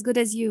not as good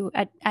as you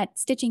at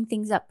stitching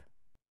things up.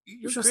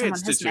 You're I'm sure great at someone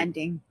has stitching.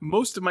 mending.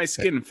 Most of my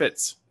skin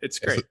fits. It's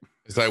great.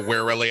 It's like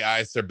wearily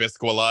I Sir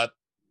Bisquelot.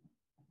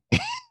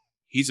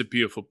 He's a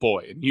beautiful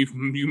boy, and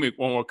you make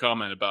one more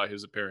comment about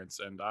his appearance,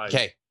 and I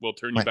Okay. will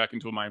turn you back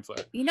into a mind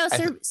flayer. You know,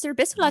 I Sir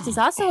Biscolot is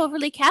also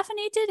overly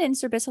caffeinated, and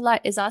Sir Biscolot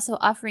is also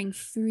offering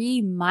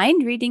free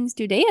mind readings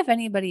today if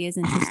anybody is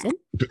interested.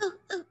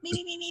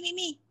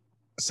 Me.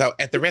 So,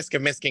 at the risk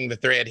of missing the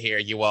thread here,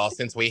 you all,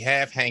 since we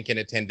have Hank in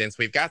attendance,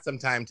 we've got some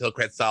time till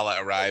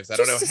Kretsala arrives. I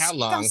don't know Just how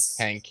long, discuss-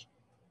 Hank.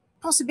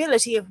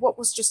 Possibility of what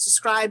was just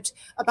described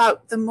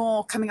about the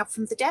Maw coming up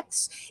from the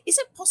depths. Is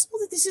it possible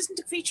that this isn't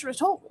a creature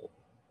at all?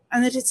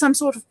 And that it's some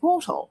sort of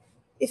portal?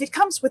 If it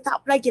comes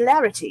without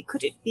regularity,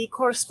 could it be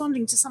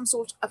corresponding to some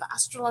sort of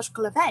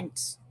astrological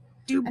event?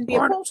 Do, And be a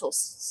port- portal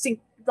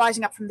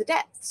rising up from the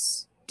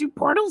depths? do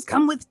portals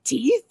come with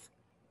teeth?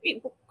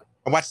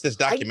 I watched this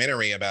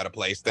documentary about a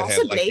place that had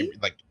Possibly.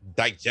 like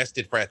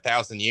digested for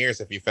 1,000 years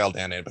if you fell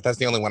down in it, but that's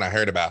the only one I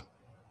heard about.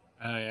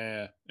 Oh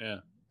yeah.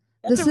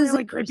 That's This a is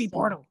really creepy interesting.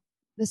 portal.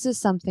 This is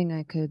something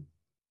I could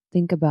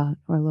think about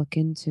or look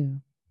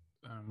into.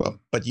 Well,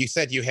 but you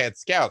said you had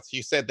scouts.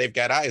 You said they've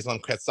got eyes on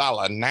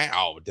Kretsala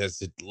now.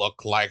 Does it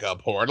look like a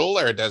portal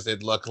or does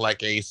it look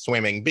like a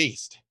swimming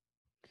beast?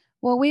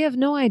 Well, we have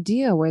no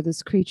idea where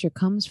this creature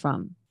comes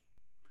from.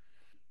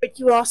 But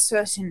you are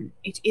certain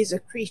it is a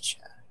creature.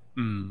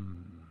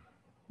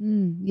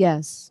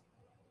 Yes,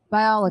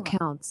 by all Huh.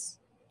 accounts.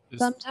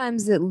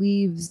 Sometimes it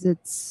leaves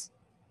its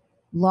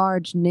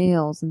large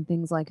nails and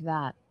things like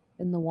that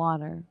in the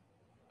water.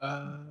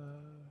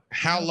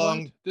 How you know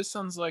long- what? This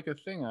sounds like a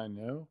thing I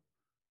know.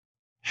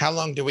 How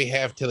long do we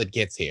have till it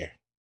gets here?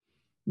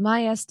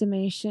 My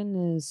estimation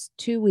is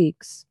 2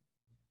 weeks.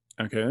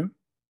 Okay.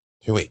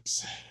 2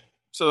 weeks.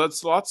 So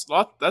that's lots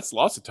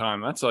of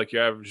time. That's like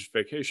your average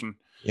vacation.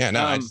 Yeah,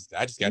 no, I Um, just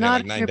got here Not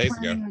like if 9 you're days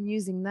planning ago. on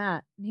using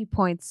that. And he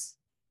points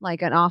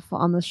like an off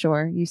on the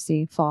shore. You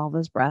see fall of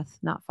his breath,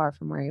 not far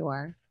from where you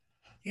are.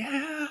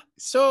 Yeah.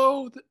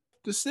 So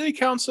the city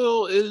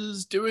council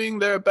is doing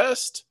their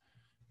best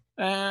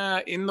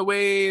in the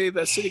way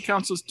that city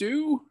councils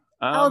do.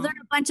 Oh, they're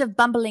a bunch of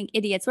bumbling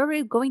idiots. What are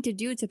we going to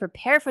do to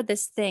prepare for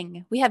this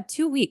thing? We have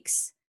 2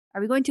 weeks.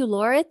 Are we going to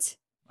lure it?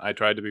 I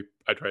tried to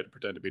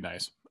pretend to be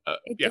nice.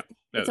 It's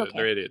They're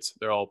okay. idiots.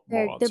 They're all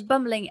They're morons.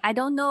 bumbling. I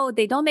don't know.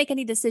 They don't make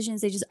any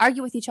decisions. They just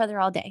argue with each other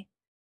all day.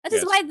 That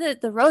is Yes. why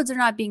the roads are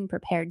not being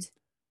prepared.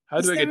 How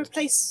Is do I there get? a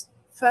place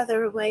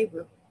further away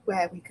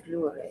where we could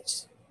lure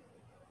it?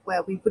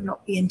 Where we would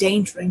not be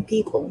endangering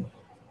people?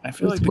 I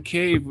feel like the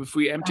cave. If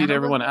we emptied Wow.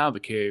 everyone out of the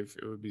cave,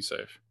 it would be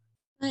safe.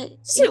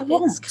 But Does it if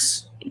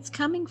want? it's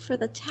coming for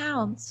the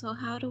town, so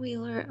how do we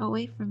lure it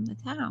away from the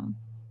town?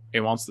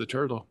 It wants the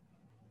turtle.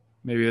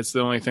 Maybe that's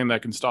the only thing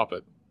that can stop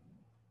it.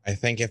 I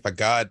think if a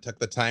god took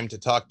the time to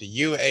talk to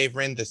you,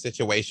 Averin, the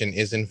situation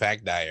is in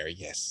fact dire,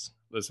 yes.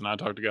 Listen, I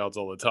talk to gods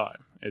all the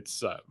time.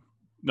 It's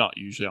not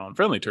usually on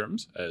friendly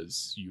terms,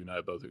 as you and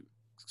I both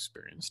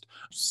experienced.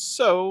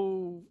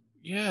 So,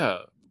 yeah,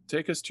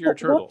 take us to your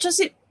turtle. What does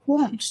it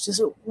want? Does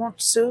it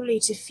want solely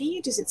to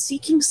feed? Is it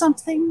seeking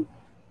something?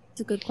 It's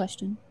a good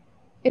question.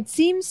 It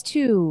seems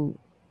to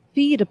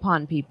feed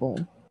upon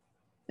people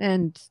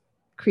and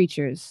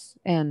creatures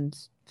and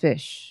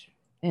fish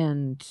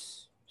and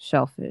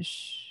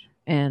shellfish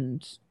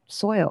and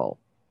soil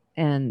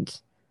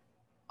and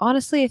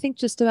honestly, I think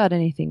just about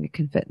anything that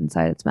can fit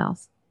inside its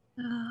mouth.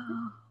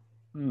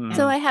 Oh.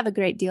 So I have a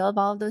great deal of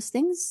all of those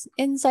things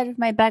inside of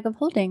my bag of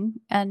holding,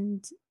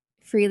 and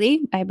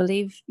freely, I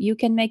believe you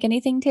can make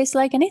anything taste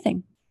like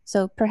anything.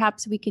 So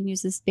perhaps we can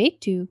use this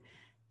bait to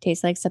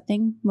taste like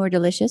something more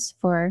delicious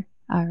for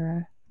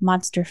our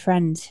monster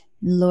friend.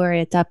 Lure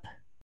it up.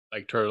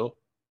 Like turtle?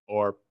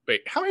 Or,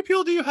 wait, how many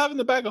people do you have in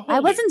the bag of holding? I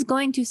wasn't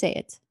going to say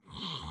it.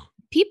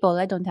 People,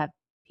 I don't have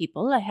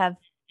people. I have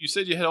You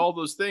said you had all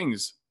those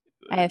things.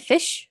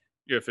 fish.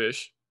 You have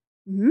fish.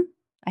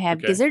 I have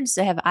Okay. gizzards.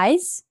 I have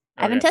eyes.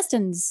 I have Okay.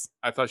 intestines.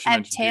 I thought she I have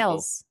mentioned people.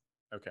 tails.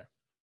 Okay.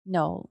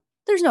 No,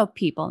 there's no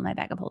people in my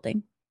bag of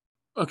holding.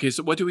 Okay,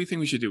 so what do we think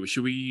we should do?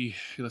 Should we?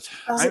 Does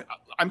it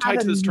I'm tied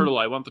to this have a- turtle.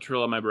 I want the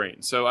turtle on my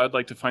brain, so I'd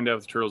like to find out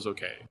if the turtle's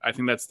okay. I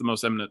think that's the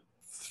most imminent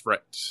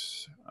threat.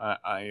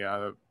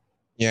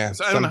 Yeah.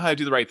 So I don't know how to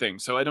do the right thing,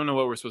 so I don't know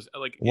what we're supposed to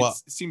like. Well,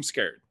 it seems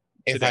scared.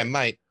 If I today.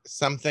 might,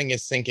 something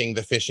is sinking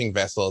the fishing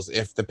vessels.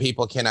 If the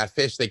people cannot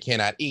fish, they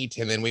cannot eat,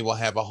 and then we will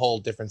have a whole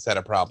different set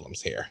of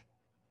problems here.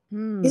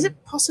 Is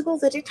it possible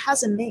that it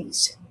has a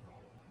mate?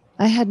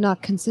 I had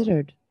not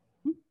considered.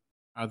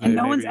 Are they And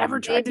no one's maybe- ever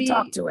tried to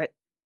talk to it.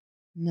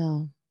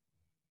 No.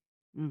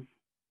 Mm.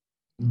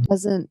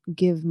 Doesn't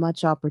give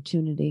much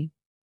opportunity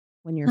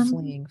when you're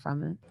fleeing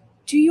from it.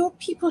 Do your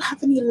people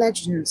have any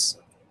legends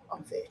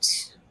of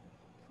it?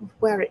 Of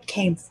where it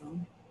came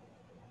from?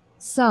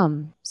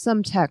 Some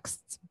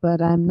texts, but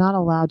I'm not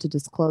allowed to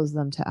disclose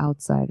them to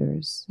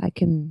outsiders. I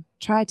can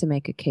try to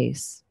make a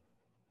case.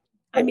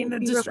 I mean, the Would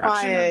be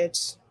destruction. required.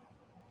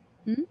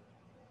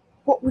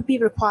 What would be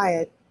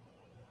required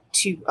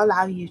to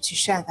allow you to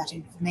share that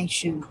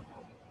information?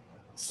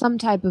 Some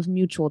type of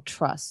mutual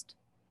trust,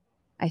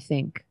 I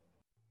think.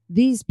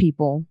 These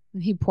people,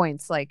 and he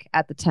points like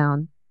at the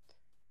town,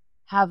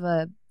 have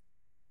a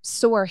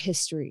sore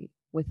history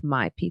with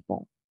my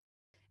people.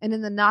 And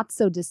in the not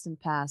so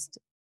distant past,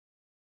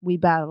 we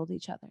battled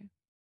each other.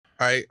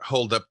 I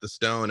hold up the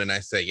stone and I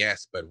say,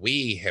 yes, but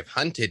we have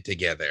hunted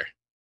together.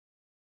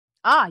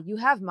 Ah, you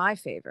have my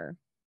favor.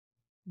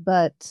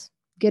 But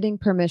getting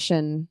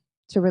permission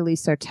to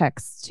release our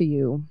texts to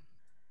you,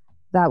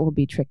 that will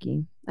be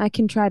tricky. I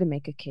can try to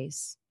make a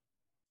case.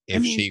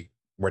 If she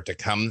were to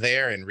come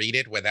there and read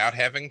it without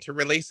having to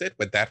release it,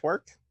 would that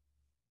work?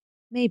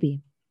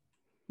 Maybe.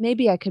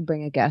 Maybe I could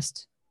bring a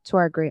guest to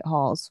our great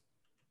halls.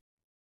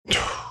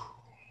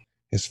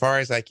 As far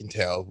as I can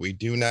tell, we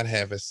do not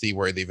have a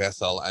seaworthy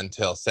vessel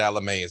until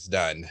Salome is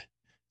done.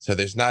 So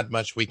there's not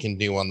much we can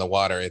do on the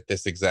water at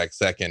this exact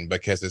second,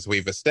 because as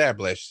we've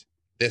established,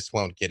 this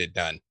won't get it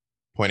done.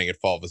 Pointing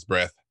at Fulva's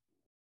breath.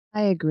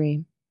 I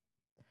agree.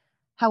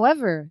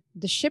 However,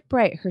 the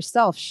shipwright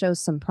herself shows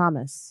some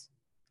promise.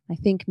 I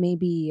think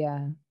maybe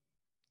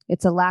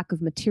it's a lack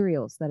of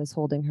materials that is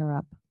holding her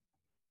up.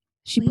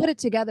 She put it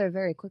together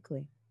very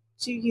quickly.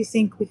 Do you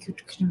think we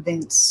could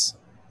convince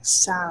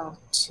Sal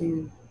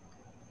to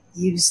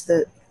use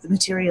the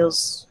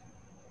materials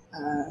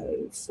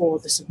for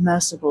the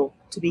submersible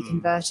to be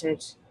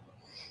converted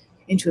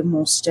into a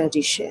more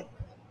sturdy ship?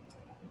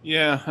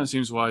 Yeah, that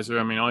seems wiser.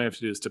 I mean, all you have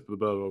to do is tip the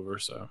boat over.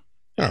 So.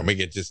 Or we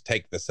could just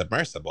take the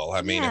submersible.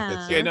 I mean, if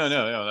it's Yeah, no.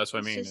 That's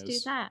what I mean. Let's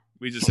just do that.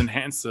 We just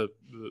enhance the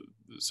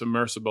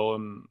submersible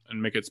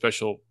and make it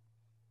special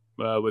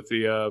with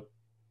the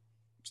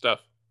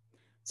stuff.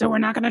 So we're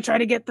not going to try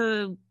to get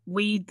the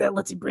weed that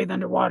lets you breathe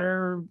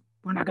underwater.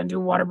 We're not going to do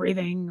water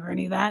breathing or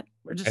any of that.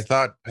 We're just. I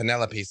thought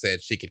Penelope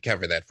said she could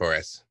cover that for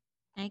us.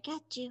 I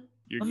got you.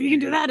 Well, if you can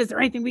do that, is there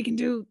anything we can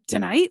do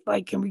tonight?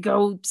 Like, can we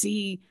go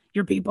see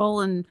your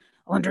people and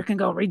Alindra can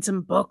go read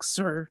some books,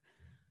 or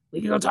we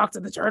can go talk to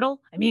the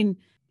turtle? I mean,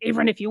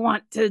 Averin, if you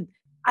want to,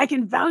 I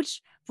can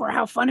vouch for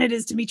how fun it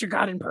is to meet your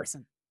god in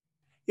person.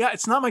 Yeah,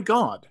 it's not my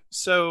god.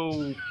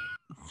 So.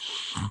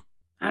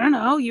 I don't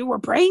know. You were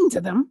praying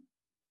to them.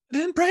 I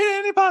didn't pray to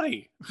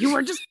anybody. You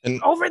were just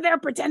And- over there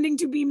pretending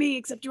to be me,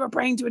 except you were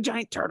praying to a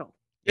giant turtle.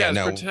 Yeah,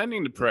 Yeah, I was no.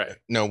 pretending to pray.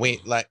 No,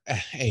 wait, like,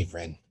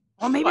 Averin.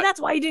 Well, maybe What?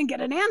 that's why you didn't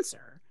get an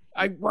answer.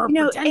 You were You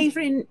know, pretending.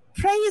 Averin,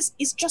 pray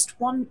is just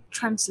one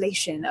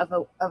translation of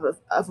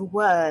a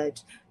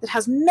word that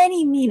has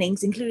many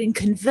meanings, including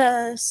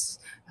converse,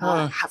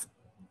 have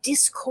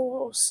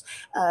discourse,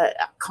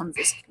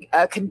 converse.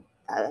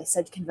 I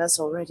said converse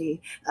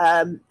already.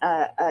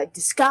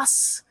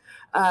 Discuss,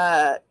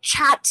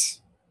 chat.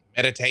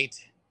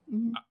 Meditate.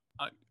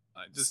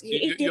 Just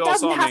It you all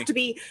doesn't saw have me. to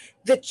be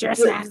the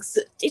Just ask.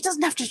 it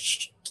doesn't have to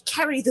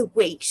carry the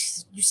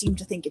weight you seem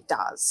to think it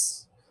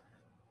does.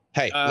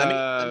 Hey,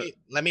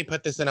 let me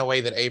put this in a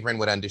way that Averin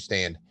would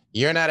understand.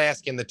 You're not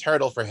asking the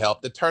turtle for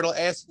help. The turtle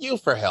asks you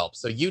for help.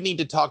 So you need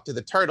to talk to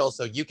the turtle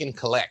so you can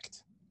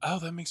collect. Oh,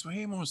 that makes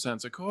way more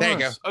sense. Of course. There you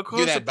go. Of Do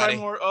course, that, a buddy.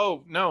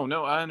 Oh,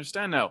 no, I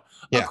understand now.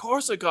 Yeah. Of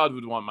course a god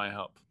would want my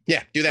help.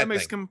 Yeah, do that That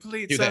makes thing.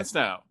 complete Do that. sense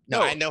now.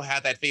 No, I know how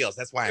that feels.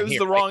 That's why It I'm was here.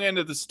 the right? wrong end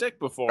of the stick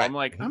before. Right. I'm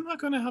like, Mhm. I'm not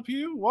going to help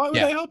you. Why would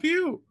Yeah. I help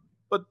you?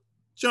 But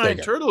There giant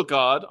you go. turtle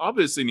god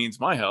obviously needs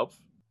my help.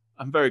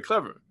 I'm very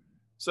clever.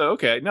 So,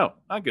 okay, no,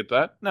 I get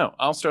that. No,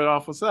 I'll start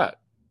off with that.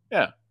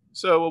 Yeah.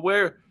 So,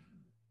 where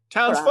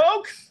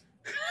townsfolk?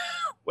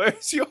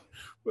 Where's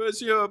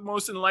your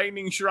most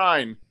enlightening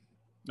shrine?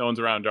 No one's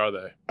around, are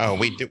they? Oh,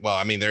 we do. Well,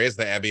 I mean, there is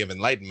the Abbey of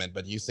Enlightenment,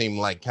 but you seem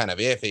like kind of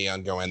iffy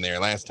on going there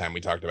last time we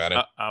talked about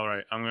it. All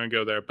right, I'm gonna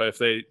go there. But if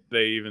they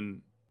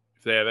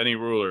have any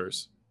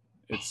rulers,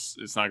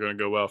 it's not gonna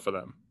go well for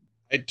them.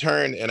 I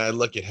turn and I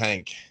look at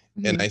Hank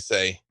and I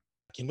say,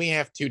 can we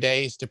have 2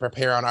 days to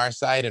prepare on our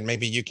side and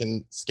maybe you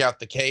can scout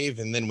the cave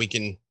and then we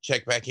can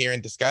check back here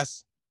and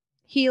discuss?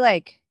 He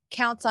like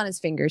counts on his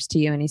fingers to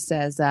you and he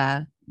says,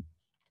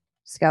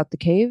 scout the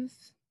cave,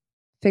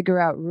 figure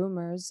out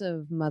rumors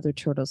of Mother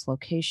Turtle's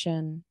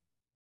location,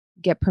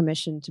 get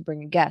permission to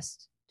bring a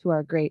guest to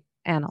our great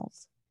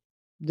annals.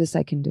 This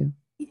I can do.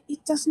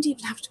 It doesn't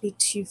even have to be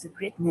to the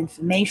written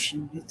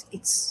information.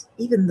 It's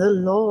even the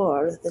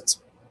lore that's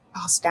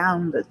passed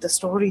down, the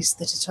stories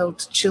that are told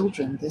to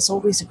children. There's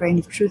always a grain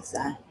of truth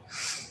there.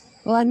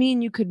 Well, I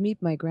mean, you could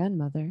meet my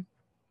grandmother.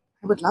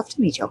 I would love to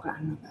meet your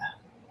grandmother.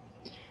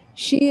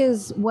 She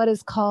is what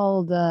is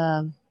called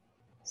a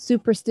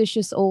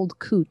superstitious old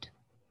coot.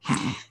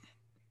 I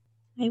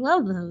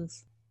love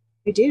those.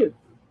 I do.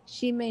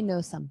 She may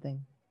know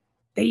something.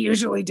 They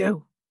usually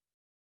do.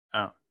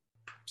 Oh,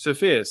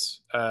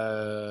 Sophia's,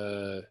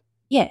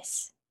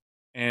 Yes.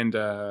 and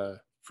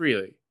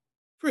Freely,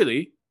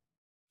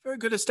 very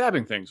good at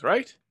stabbing things,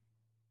 right?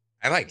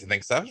 I like to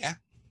think so, yeah.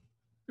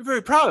 You're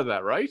very proud of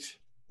that, right?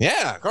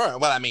 Yeah, of course.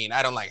 Well, I mean,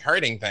 I don't like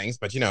hurting things,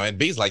 but it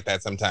bees like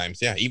that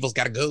sometimes. Yeah, evil's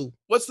got to go.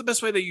 What's the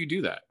best way that you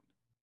do that?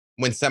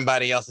 When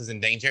somebody else is in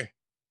danger?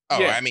 Oh,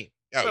 Yeah. I mean,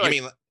 oh, Like-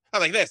 you mean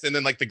like this? And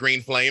then like the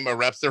green flame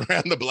erupts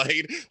around the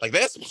blade like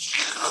this?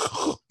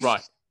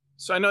 Right.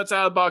 So I know it's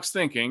out of the box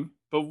thinking,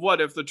 but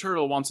what if the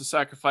turtle wants a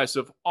sacrifice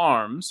of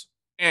arms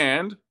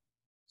and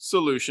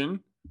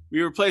solution?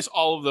 We replace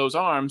all of those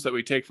arms that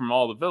we take from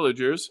all the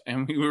villagers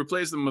and we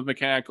replace them with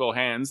mechanical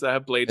hands that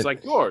have blades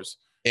like yours.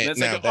 Yeah, And it's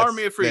no, like an that's-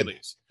 army of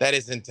Freelies. That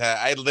isn't.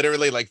 I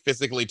literally like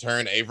physically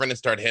turn Averin and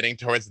start heading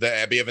towards the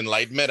Abbey of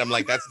Enlightenment. I'm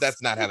like,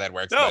 that's not how that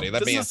works, No, buddy.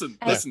 Let just me listen.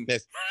 no, Listen.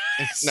 this-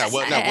 no,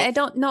 well, no. I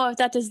don't know if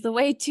that is the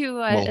way to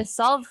Well-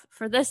 solve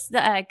for this,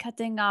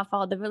 cutting off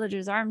all the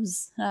villagers'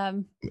 arms.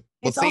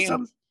 It's see,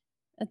 also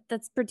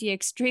That's pretty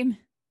extreme.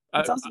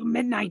 it's also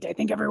midnight. I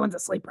think everyone's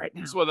asleep right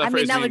now. That's what that I mean,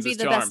 phrase that would means be is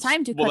the to best arms.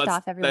 time to Well, cut that's-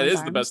 off everyone's That is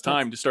arms. the best but-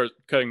 time to start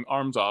cutting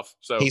arms off.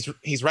 So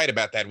He's right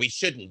about that. We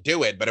shouldn't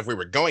do it, but if we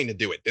were going to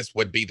do it, this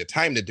would be the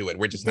time to do it.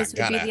 We're just This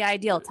not would be gonna. the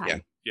ideal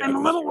time. yeah. I'm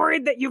a little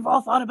worried that you've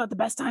all thought about the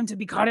best time to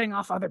be cutting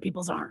off other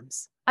people's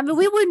arms. I mean,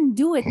 we wouldn't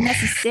do it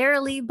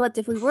necessarily, but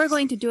if we were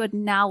going to do it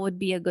now, would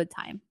be a good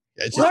time.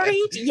 It's just-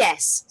 Worried?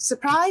 Yes.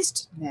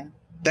 Surprised? No.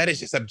 that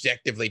is just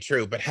objectively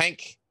true. But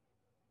Hank,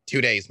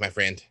 2 days, my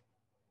friend.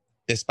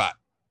 This spot.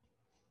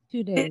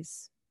 2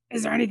 days.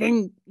 Is there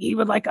anything you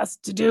would like us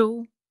to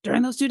do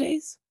during those 2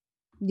 days?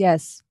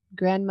 Yes,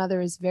 grandmother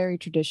is very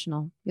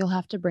traditional. You'll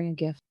have to bring a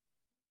gift.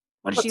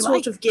 What is What she sort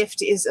like? of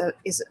gift is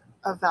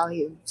a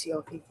value to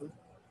your people?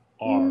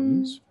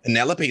 Arms.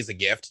 Penelope's a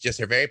gift, just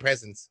her very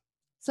presence.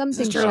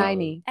 Something true.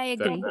 shiny. I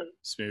agree.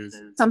 Smooth.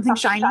 Something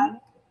shiny?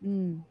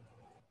 Mm.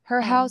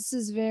 Her house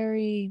is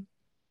very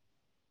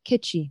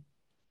kitschy.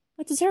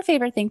 What is her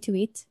favorite thing to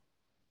eat?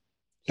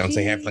 Don't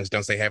say She- halflings,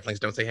 don't say halflings,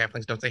 don't say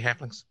halflings, don't say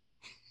halflings.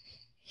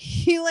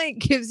 He like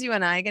gives you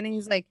an eye again and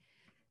he's like,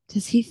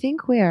 does he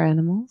think we are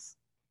animals?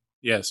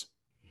 Yes.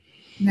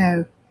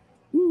 No.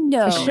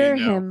 No. Assure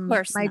no. him Of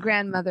course my not.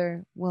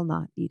 grandmother will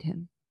not eat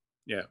him.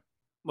 Yeah.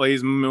 Well,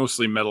 he's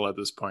mostly metal at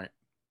this point.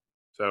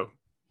 So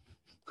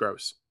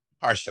gross.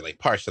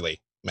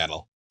 Partially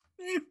metal.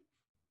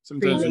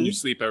 Sometimes when you Really?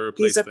 sleep, I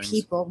replace These are things.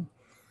 people.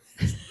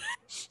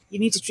 You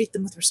need to treat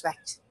them with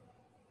respect.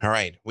 All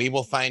right, we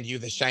will find you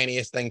the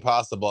shiniest thing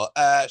possible.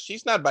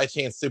 She's not by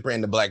chance super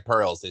into black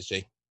pearls, is she?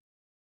 I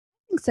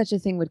think such a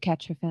thing would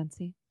catch her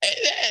fancy.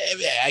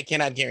 I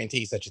cannot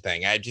guarantee such a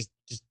thing. I just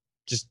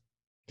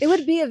It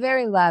would be a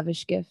very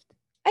lavish gift.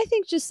 I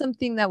think just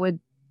something that would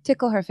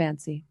tickle her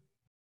fancy,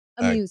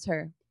 amuse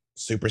her,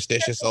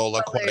 superstitious old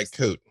aquatic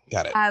coot.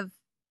 Got it. have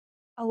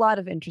a lot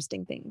of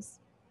interesting things.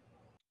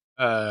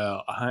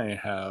 I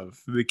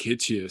have the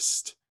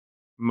kitschiest,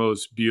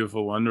 most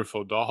beautiful,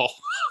 wonderful doll.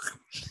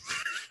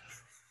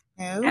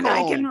 No. And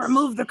I can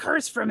remove the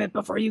curse from it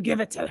before you give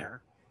it to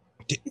her.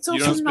 It's You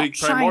also don't not speak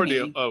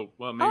primordial. shiny. Oh,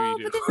 well, maybe Oh,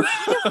 you but do.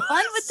 it's kind of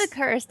fun with the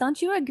curse.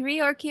 Don't you agree,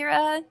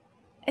 Orkira?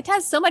 It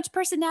has so much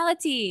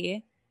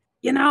personality.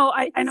 You know,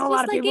 I know a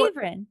lot just of like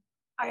people. Averin.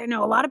 I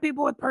know a lot of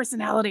people with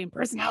personality, and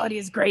personality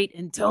is great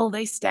until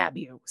they stab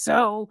you.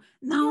 So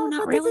no, Yeah, not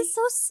but really. this is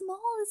so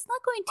small. It's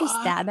not going to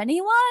Uh, stab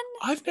anyone.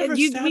 I've never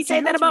We stabbed say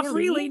you. that about Really?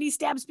 Freely, and he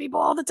stabs people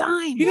all the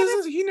time. He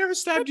doesn't. He never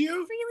stabbed But you.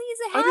 Freely is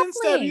a halfling. I didn't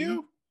stab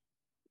you.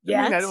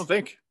 I mean, I don't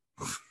think.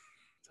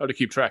 It's hard to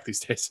keep track these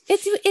days.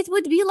 It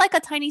would be like a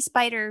tiny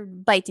spider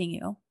biting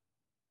you.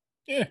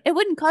 Yeah. It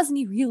wouldn't cause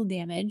any real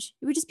damage.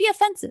 It would just be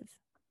offensive.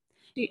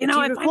 Do You know,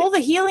 you I find recall the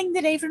healing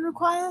that Avon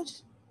required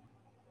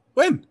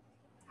When?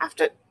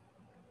 after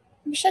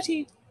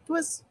Machete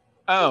was?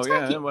 Oh yeah.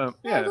 Attacking. Well,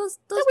 No, yeah. those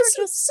That were was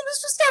just some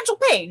substantial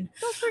pain.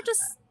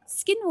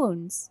 skin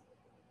wounds.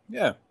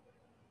 Yeah.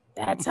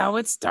 That's how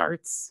it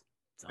starts.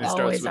 It's It starts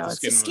always with how the it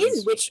skin The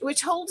starts. skin,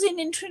 which holds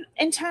in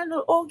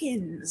internal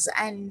organs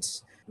and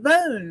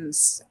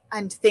bones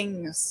and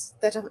things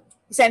that are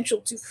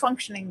essential to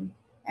functioning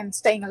and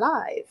staying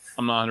alive.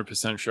 I'm not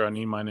 100% sure I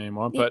need mine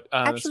anymore, Yeah, but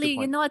that's a actually, good you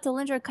point. know what?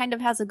 Talinder kind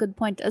of has a good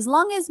point. As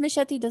long as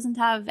Machete doesn't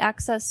have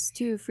access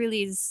to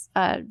Freely's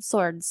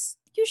swords,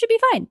 you should be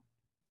fine.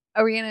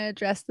 Are we gonna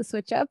address the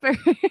switch up? Or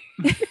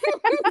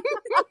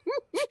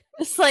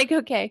It's like,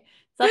 okay,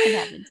 something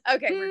happened.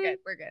 okay, we're good.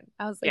 We're good.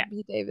 I was like, Yeah.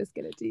 B Dave is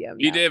gonna DM.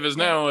 E. now. Dave is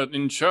now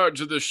in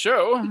charge of the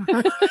show.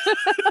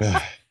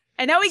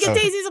 And now we get So-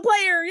 Daisy as a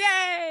player.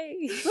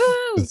 Yay!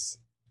 Woo! It's-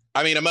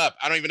 I mean, I'm up.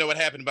 I don't even know what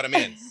happened, but I'm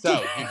in. So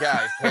you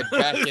guys head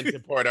back into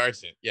Port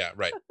Argent. Yeah,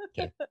 right.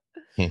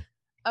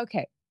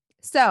 Okay,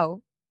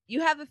 so you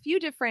have a few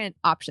different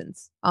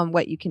options on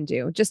what you can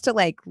do, just to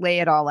like lay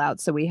it all out.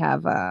 So we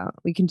have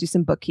we can do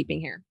some bookkeeping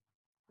here.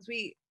 'Cause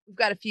we've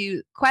got a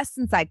few quests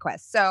and side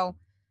quests. So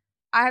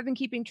I have been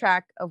keeping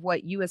track of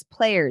what you as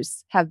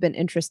players have been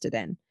interested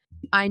in.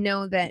 I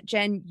know that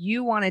Jen,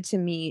 you wanted to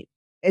meet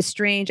a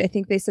strange. I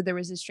think they said there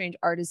was a strange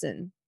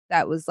artisan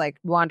that was like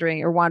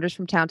wanders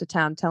from town to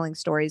town telling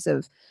stories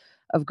of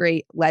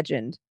great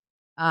legend.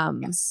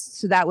 Yes.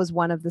 So that was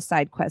one of the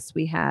side quests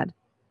we had.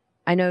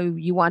 I know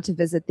you want to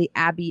visit the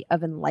Abbey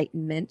of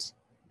Enlightenment.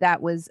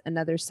 That was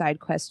another side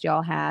quest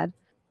y'all had.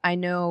 I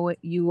know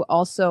you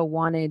also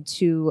wanted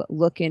to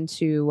look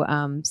into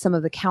some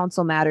of the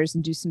council matters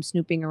and do some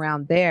snooping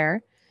around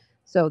there.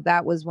 So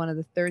that was one of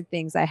the third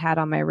things I had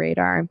on my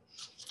radar.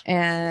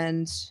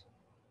 And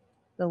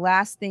the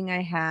last thing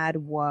I had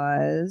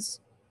was,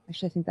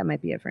 actually, I think that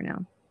might be it for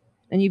now.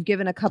 And you've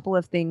given a couple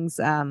of things.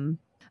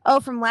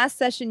 From last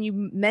session, you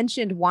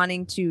mentioned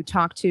wanting to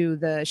talk to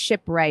the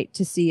shipwright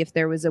to see if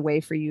there was a way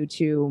for you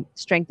to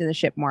strengthen the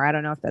ship more. I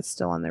don't know if that's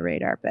still on the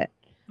radar, but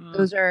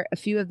those are a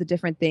few of the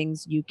different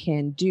things you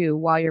can do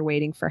while you're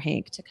waiting for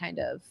Hank to kind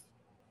of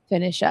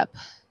finish up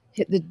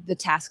the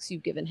tasks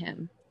you've given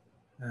him.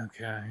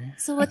 Okay.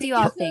 So what do you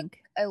all think?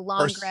 A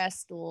long First-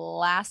 rest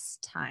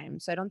last time,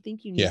 so I don't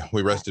think you need Yeah, to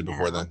we do rested that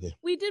before now. then. Yeah.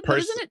 We did, but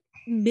isn't it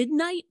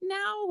midnight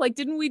now? Like,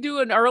 didn't we do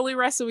an early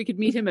rest so we could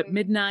meet him at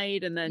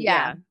midnight and then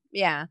Yeah.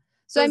 Yeah.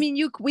 So I Those-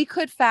 mean, we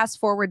could fast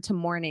forward to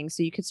morning,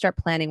 so you could start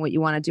planning what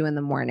you want to do in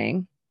the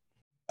morning.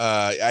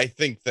 I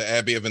think the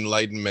Abbey of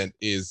Enlightenment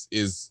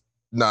is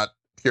not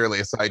purely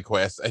a side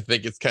quest. I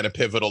think it's kind of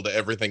pivotal to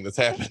everything that's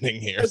happening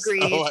here.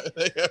 Agreed. So I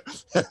think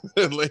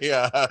definitely,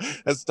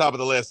 that's the top of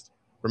the list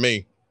for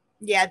me.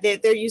 Yeah,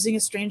 they're using a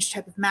strange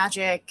type of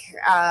magic,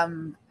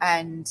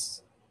 and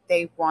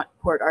they want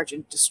Port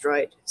Argent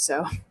destroyed.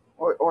 So,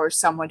 or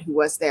someone who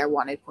was there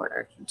wanted Port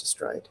Argent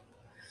destroyed.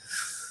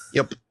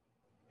 Yep.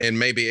 And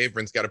maybe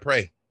Averin's got to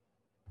pray.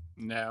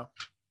 No.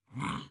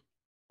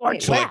 Or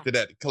Wait, Collect the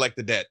debt. Collect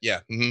the debt. Yeah.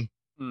 hmm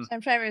So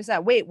I'm trying to figure this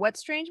out. Wait, what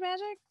strange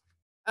magic?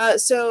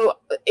 So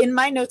in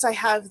my notes, I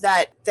have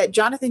that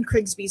Jonathan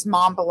Krigsby's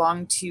mom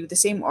belonged to the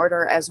same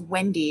order as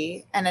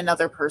Wendy and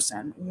another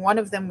person. One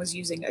of them was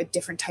using a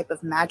different type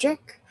of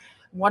magic.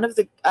 One of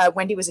the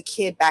Wendy was a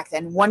kid back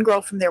then. One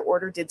girl from their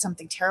order did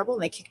something terrible,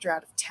 and they kicked her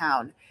out of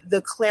town.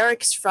 The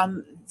clerics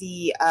from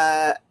the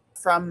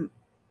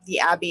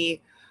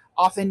abbey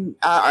often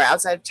are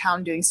outside of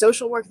town doing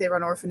social work. They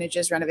run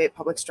orphanages, renovate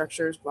public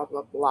structures, blah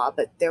blah blah.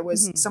 But there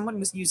was someone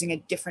was using a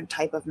different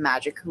type of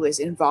magic who was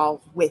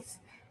involved with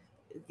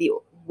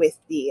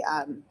the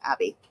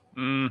abbey.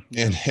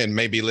 And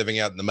maybe living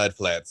out in the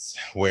mudflats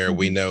where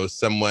we know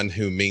someone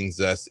who means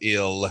us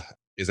ill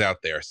is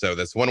out there. So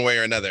that's one way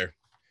or another.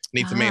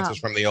 Need some Ah. answers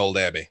from the old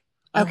abbey.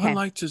 I Okay. would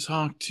like to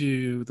talk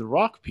to the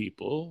rock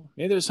people.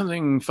 Maybe there's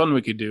something fun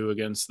we could do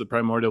against the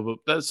primordial, but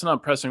that's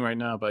not pressing right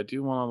now. But I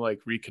do want to like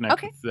reconnect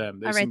Okay. with them.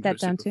 They I'll write seem that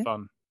down super too.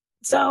 fun.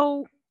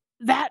 So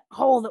that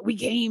hole that we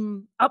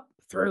came up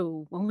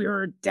through when we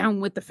were down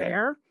with the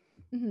fair,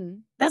 Mm-hmm.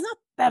 that's not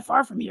that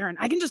far from here, and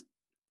I can just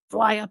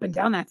fly up and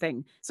down that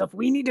thing. So if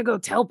we need to go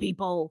tell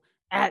people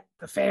at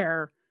the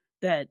fair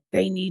that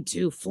they need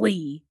to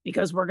flee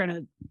because we're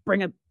gonna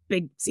bring a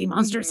big sea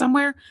monster Mhm.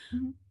 somewhere,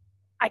 Mhm.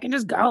 I can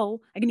just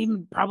go. I can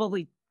even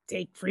probably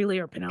take Freely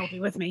or Penelope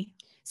with me.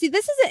 See,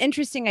 this is an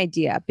interesting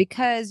idea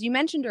because you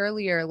mentioned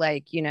earlier,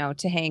 like, you know,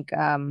 to Hank,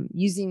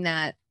 using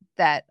that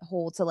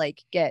hole to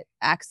like get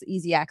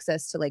easy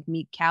access to like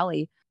meet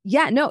Callie.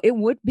 Yeah, no, it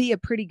would be a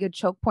pretty good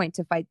choke point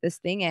to fight this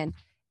thing in.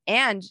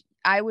 And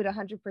I would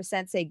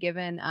 100% say,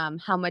 given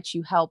how much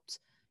you helped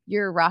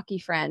your Rocky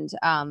friend,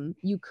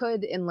 you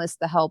could enlist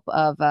the help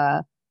of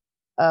the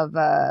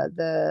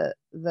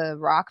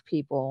rock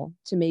people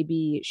to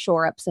maybe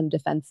shore up some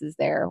defenses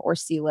there or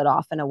seal it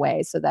off in a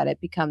way so that it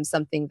becomes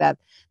something that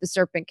the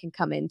serpent can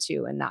come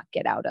into and not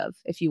get out of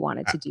if you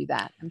wanted to do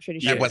that. I'm pretty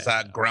sure. That was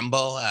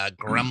Grumble.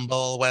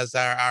 Grumble was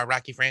our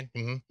Rocky friend.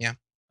 Yeah.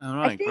 All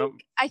right.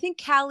 I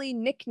think Callie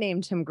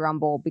nicknamed him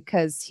Grumble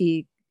because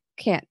he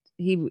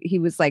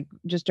was like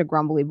just a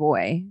grumbly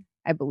boy,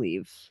 I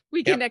believe.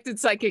 We connected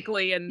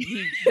psychically, and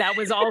that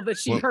was all that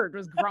she heard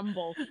was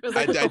grumble. It was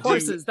like with the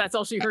horses. That's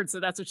all she heard, so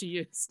that's what she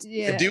used.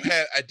 Yeah.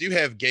 I do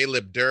have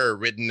Galeb Durr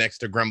written next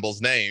to Grumble's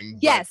name.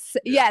 Yes,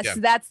 but, yes,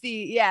 that's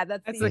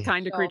the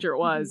kind of creature it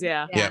was.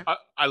 Yeah.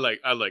 I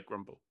like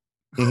Grumble.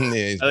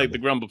 Yeah, I like the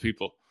Grumble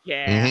people.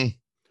 Yeah.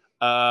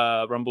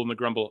 Rumble and the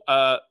Grumble.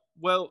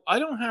 Well, I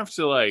don't think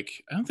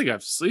I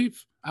have to sleep.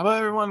 How about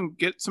everyone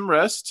get some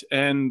rest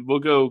and we'll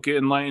go get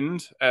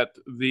enlightened at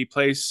the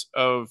place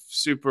of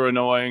super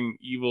annoying,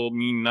 evil,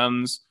 mean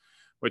nuns,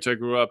 which I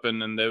grew up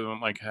in, and they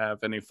don't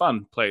have any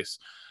fun place.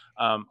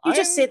 You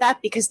just say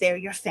that because they're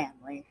your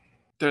family.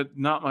 They're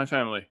not my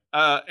family.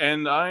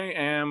 And I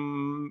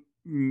am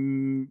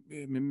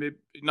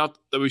not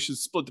that we should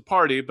split the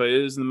party, but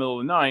it is in the middle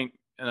of the night,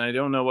 and I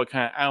don't know what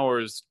kind of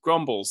hours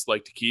Grumbles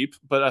like to keep,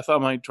 but I thought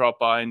I might drop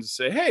by and just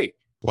say, hey.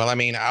 Well, I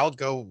mean,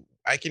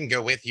 I can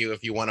go with you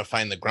if you want to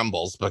find the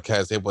Grumbles,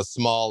 because it was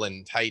small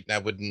and tight,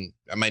 and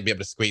I might be able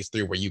to squeeze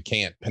through where you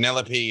can't.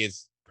 Penelope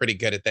is pretty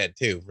good at that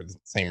too, for the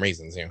same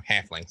reasons,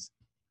 halflings.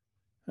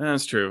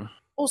 That's true.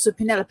 Also,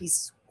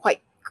 Penelope's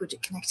quite good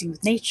at connecting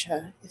with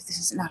nature, if this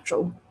is a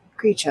natural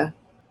creature.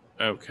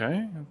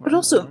 Okay. But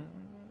also,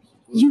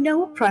 you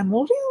know a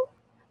primordial?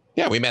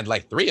 Yeah, we met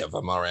like 3 of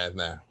them already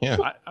now. Yeah.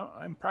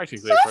 I'm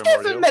practically So a I've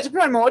primordial. never met a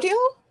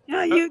primordial.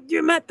 Yeah,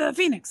 you met the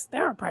Phoenix.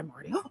 They're a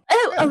primordial.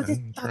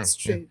 That's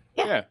true.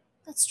 Yeah,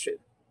 that's true.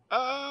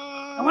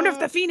 I wonder if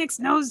the Phoenix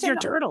knows your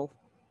turtle.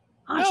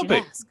 I should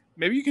ask.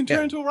 Maybe you can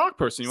turn into a rock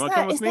person. You want to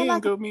come with me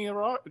and go meet a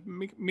rock?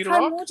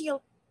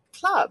 Primordial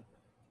club.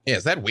 Yeah,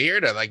 is that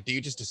weird? Or do you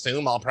just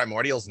assume all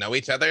primordials know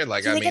each other? Is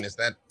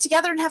that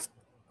together and have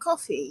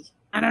coffee?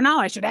 I don't know.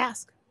 I should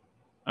ask.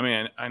 I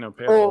mean, I know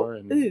Pedro Or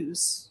and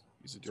ooze.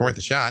 It's worth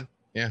a shot.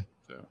 Yeah.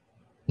 So.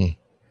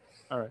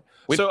 All right.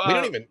 We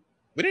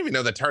don't even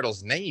know the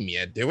turtle's name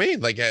yet, do we?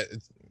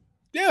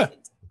 Yeah.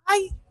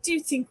 I do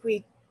think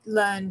we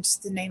learned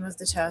the name of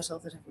the turtle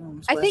that everyone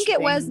was I think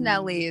it was worshipping.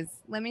 Nellie's.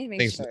 Let me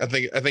make sure. I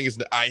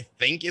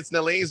think it's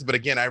Nellie's, but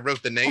again, I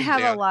wrote the name I have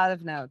down a lot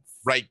of notes.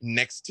 right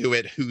next to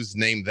it whose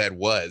name that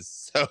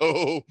was.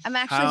 So I'm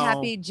actually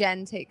happy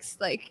Jen takes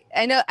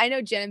I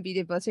know Jen and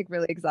BD both take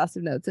really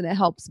exhaustive notes, and it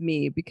helps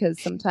me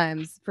because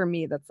sometimes for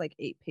me that's like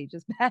 8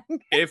 pages back.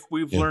 If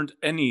we've learned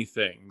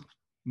anything,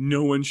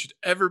 no one should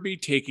ever be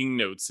taking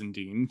notes in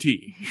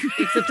D&D.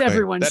 Except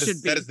everyone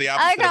should be. That is the I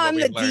opposite. like how I'm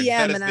the of what we learned. DM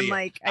That is and I'm the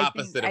like, I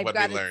opposite think of I've what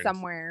got we it learned.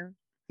 somewhere.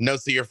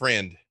 Notes to your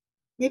friend.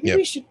 Maybe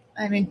we should.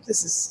 I mean,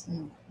 this is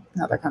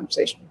another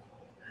conversation.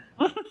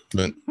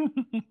 But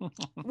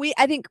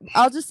I think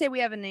I'll just say we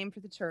have a name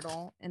for the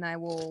turtle, and I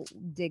will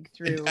dig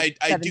through I do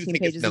 17 think it's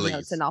pages of Nellie's.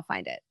 notes, and I'll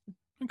find it.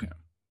 Okay.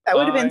 That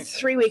would have been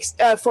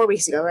 4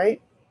 weeks ago, right?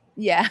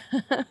 Yeah,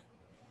 I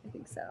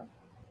think so.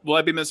 Will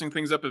I be messing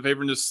things up if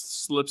Avon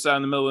just slips out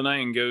in the middle of the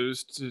night and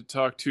goes to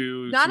talk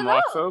to Not some at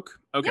rock all. folk?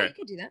 Okay. Yeah, you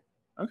could do that.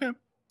 Okay.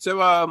 So,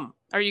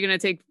 Are you going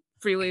to take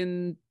Freely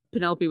and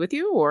Penelope with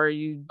you, or are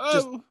you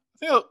just...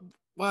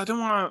 I don't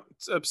want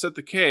to upset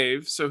the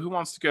cave, so who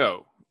wants to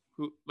go?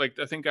 I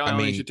think I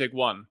only should take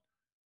one.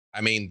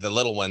 I mean, the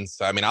little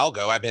ones. I'll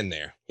go. I've been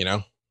there,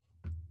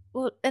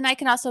 Well, and I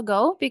can also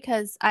go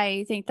because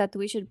I think that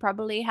we should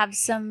probably have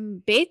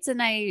some baits,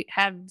 and I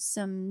have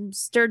some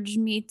sturge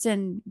meat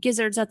and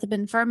gizzards that have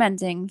been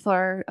fermenting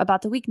for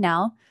about a week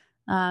now.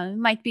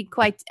 Might be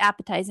quite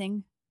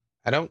appetizing.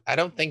 I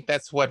don't think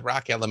that's what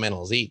rock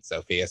elementals eat,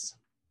 Sophias.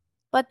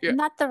 But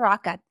not the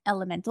rock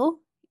elemental.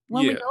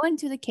 When we Yeah. go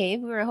into the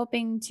cave, we were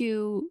hoping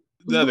to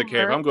The other cave.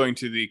 lure- I'm going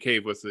to the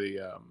cave with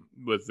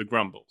the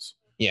grumbles.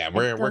 Yeah,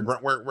 we're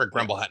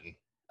grumble hunting.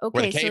 We're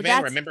Okay, the so cave in.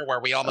 that's Remember where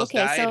we almost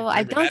okay. died? So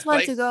I Remember don't that want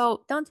to place?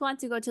 go. Don't want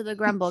to go to the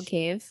Grumble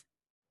Cave.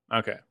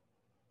 Okay.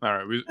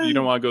 All right. You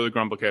don't want to go to the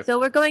grumble cave. So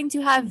we're going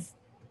to have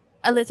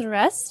a little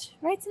rest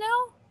right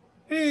now.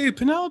 Hey,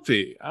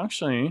 Penelope.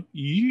 Actually,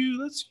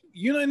 you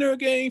and I never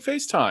get any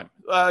FaceTime.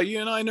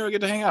 You and I never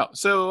get to hang out.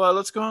 So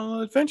let's go on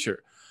an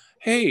adventure.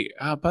 Hey,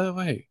 by the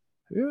way,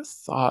 have you ever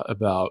thought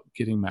about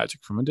getting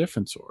magic from a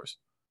different source?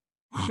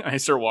 I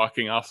start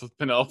walking off with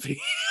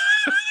Penelope.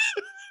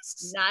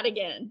 Not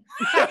again.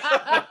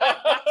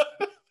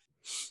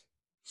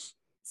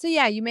 So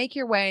yeah, you make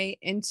your way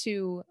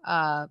into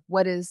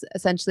what is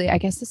essentially, I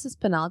guess this is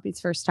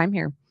Penelope's first time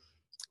here.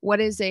 What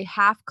is a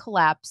half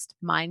collapsed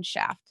mine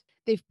shaft.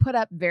 They've put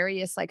up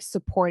various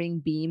supporting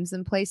beams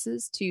in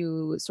places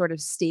to sort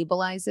of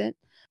stabilize it.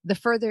 The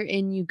further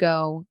in you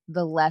go,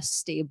 the less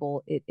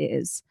stable it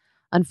is.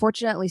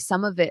 Unfortunately,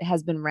 some of it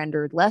has been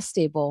rendered less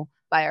stable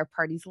by our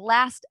party's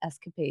last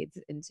escapades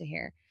into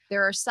here.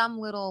 There are some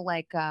little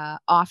like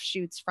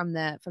offshoots from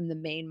the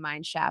main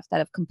mine shaft that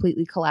have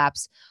completely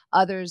collapsed.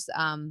 Others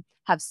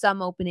have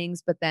some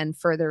openings, but then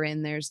further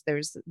in there's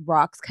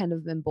rocks kind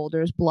of and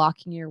boulders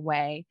blocking your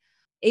way.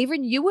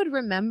 Avon, you would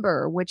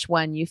remember which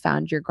one you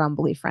found your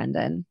grumbly friend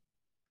in.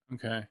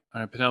 Okay.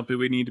 All right, Penelope,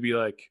 we need to be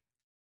like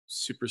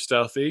super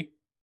stealthy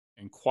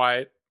and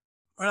quiet.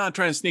 We're not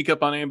trying to sneak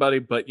up on anybody,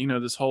 but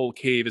this whole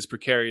cave is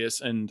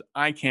precarious, and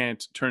I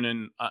can't turn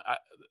in.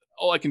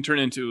 All I can turn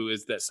into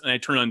is this, and I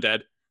turn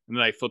undead, and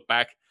then I flip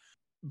back.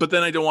 But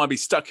then I don't want to be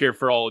stuck here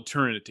for all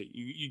eternity.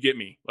 You get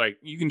me? Like,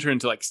 you can turn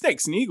into like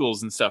snakes and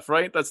eagles and stuff,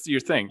 right? That's your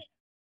thing.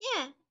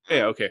 Yeah.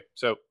 Yeah. Okay.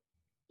 So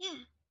Yeah.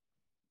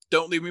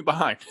 don't leave me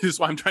behind. Is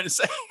what I'm trying to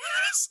say.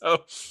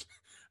 So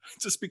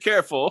just be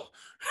careful,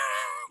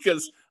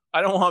 because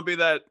I don't want to be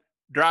that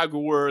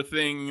Dragor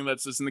thing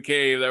that's just in the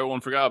cave that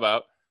everyone forgot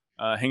about,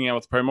 hanging out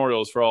with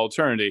primordials for all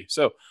eternity.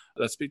 So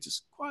let's be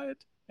just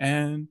quiet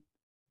and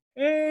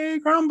hey,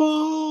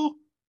 Grumble.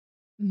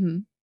 Mm-hmm.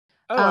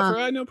 Oh, I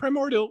forgot no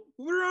primordial.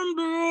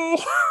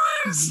 Grumble.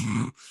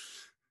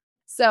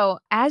 So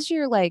as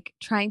you're like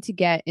trying to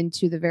get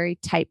into the very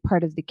tight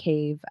part of the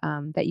cave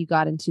that you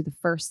got into the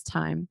first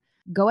time,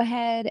 go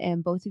ahead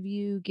and both of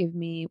you give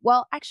me.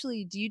 Well,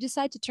 actually, do you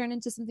decide to turn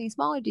into something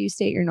small, or do you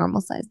stay at your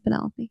normal size,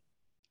 Penelope?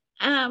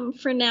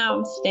 For now,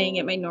 I'm staying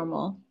at my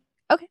normal.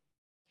 Okay.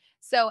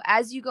 So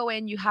as you go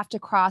in, you have to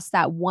cross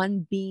that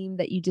one beam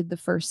that you did the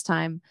first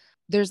time.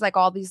 There's like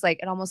all these like,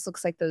 it almost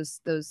looks like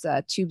those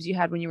tubes you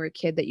had when you were a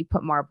kid that you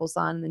put marbles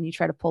on and then you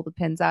try to pull the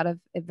pins out of.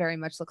 It very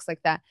much looks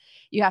like that.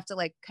 You have to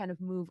like kind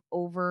of move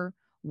over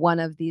one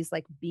of these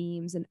like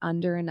beams and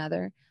under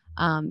another.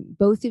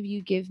 Both of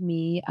you give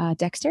me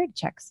dexterity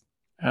checks.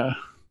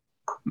 All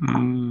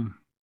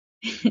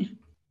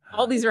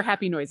these are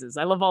happy noises.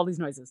 I love all these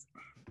noises.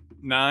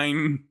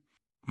 9.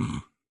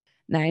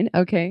 9.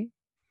 Okay.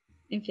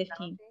 And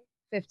 15.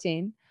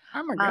 15.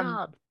 Oh my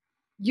god.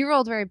 You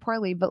rolled very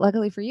poorly, but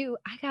luckily for you,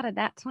 I got a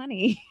nat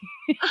 20.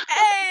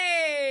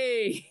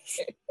 Hey!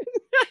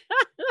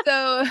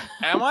 So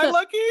am I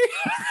lucky?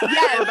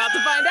 Yes. We're about to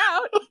find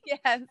out.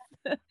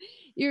 Yes.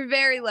 You're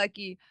very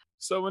lucky.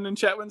 Someone in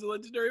chat wins a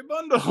legendary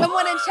bundle.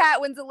 Someone in chat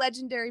wins a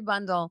legendary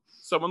bundle.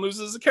 Someone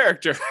loses a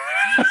character.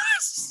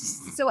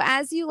 So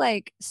as you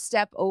like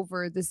step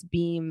over this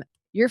beam,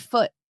 your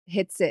foot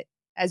hits it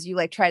as you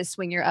like try to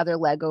swing your other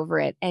leg over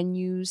it, and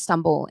you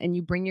stumble and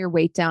you bring your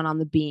weight down on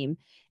the beam.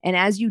 And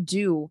as you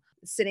do,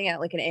 sitting at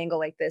like an angle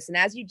like this, and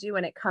as you do,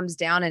 and it comes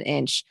down an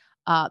inch,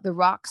 the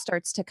rock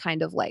starts to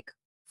kind of like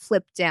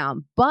flip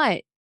down.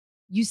 But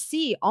you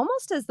see,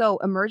 almost as though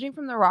emerging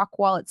from the rock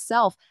wall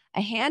itself,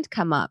 a hand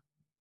come up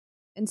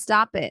and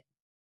stop it.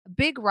 A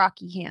big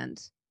rocky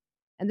hand.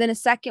 And then a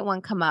second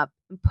one come up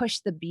and push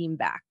the beam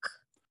back.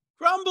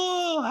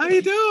 Grumble, how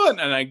you doing?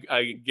 And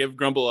I give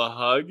Grumble a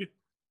hug.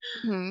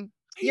 Mm-hmm.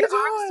 How Your you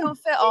arms doing? don't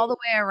fit all the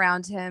way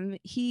around him.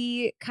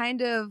 He kind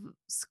of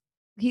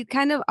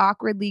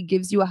awkwardly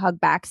gives you a hug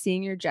back,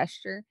 seeing your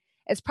gesture.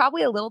 It's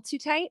probably a little too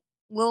tight,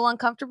 a little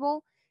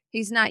uncomfortable.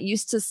 He's not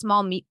used to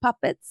small meat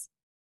puppets.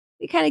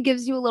 He kind of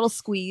gives you a little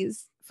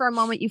squeeze. For a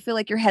moment, you feel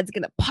like your head's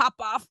gonna pop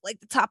off like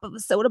the top of a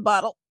soda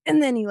bottle,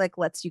 and then he like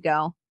lets you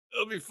go.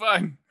 It'll be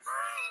fine.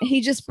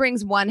 He just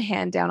brings one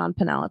hand down on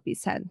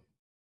Penelope's head.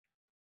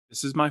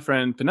 This is my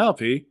friend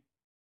Penelope.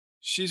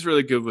 She's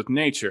really good with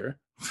nature.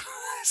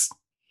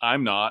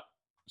 I'm not,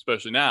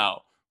 especially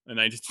now. And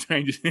I just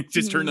turned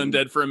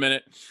undead for a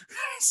minute.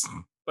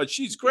 But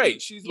she's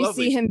great. She's You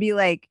lovely. see him be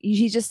like,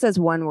 he just says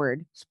one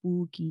word,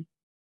 spooky.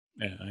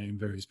 Yeah, I am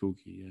very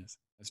spooky. Yes,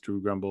 that's true,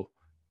 Grumble.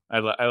 I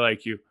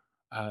like you.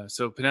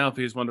 So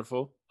Penelope is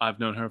wonderful. I've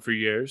known her for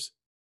years.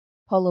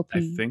 Penelope.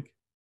 I think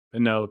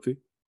Penelope.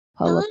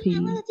 Penelope. Do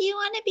you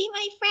want to be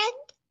my friend?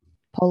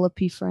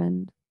 Penelope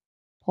friend.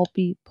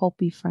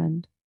 Pulpy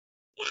friend.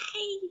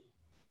 Yay!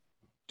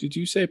 Did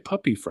you say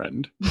puppy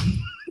friend?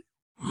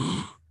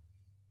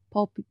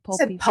 Pulpy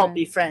Said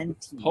pulpy friend.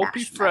 Pulpy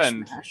Mash,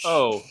 friend. mash.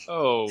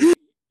 Oh.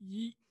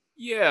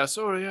 Yeah,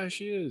 sorry, yeah,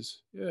 she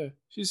is. Yeah.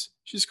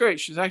 She's great.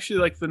 She's actually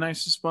like one of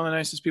the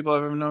nicest people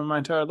I've ever known in my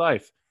entire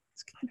life.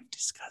 It's kind of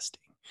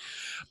disgusting.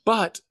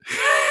 But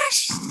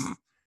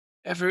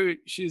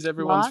she's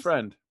everyone's Lost?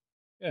 friend.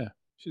 Yeah.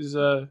 She's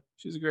a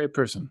great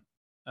person.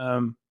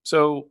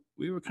 So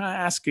we were kind of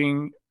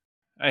asking,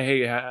 I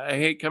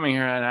hate coming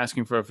here and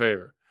asking for a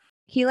favor.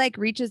 He like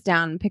reaches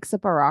down and picks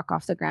up a rock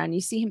off the ground.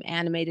 You see him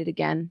animated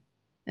again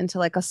into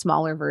like a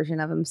smaller version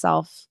of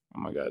himself. Oh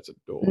my god, it's And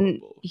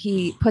adorable.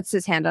 he puts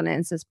his hand on it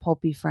and says,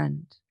 "Pulpy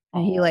friend,"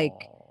 and he like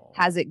Aw.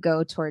 has it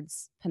go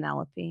towards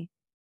Penelope.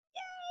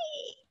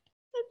 Yay!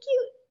 So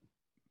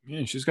cute.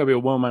 Yeah, she's gonna be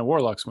one of my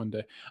warlocks one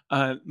day.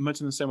 Much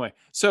in the same way.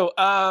 So,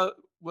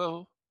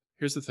 well,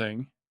 here's the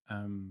thing.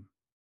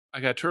 I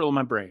got a turtle in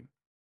my brain,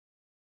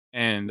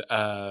 and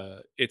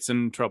it's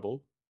in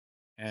trouble,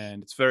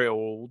 and it's very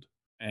old,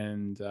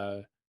 and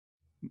I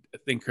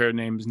think her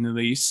name's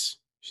Nelise.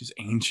 She's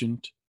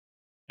ancient,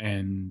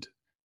 and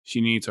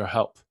she needs our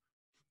help.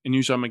 And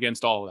usually I'm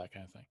against all of that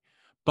kind of thing.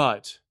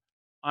 But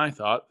I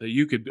thought that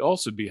you could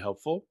also be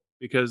helpful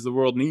because the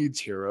world needs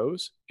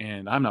heroes,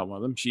 and I'm not one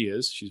of them. She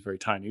is. She's very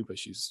tiny, but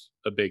she's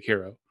a big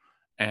hero.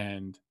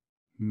 And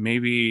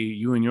maybe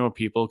you and your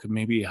people could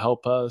maybe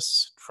help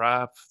us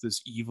trap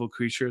this evil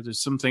creature.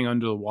 There's something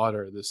under the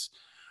water, this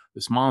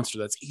monster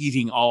that's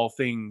eating all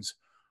things,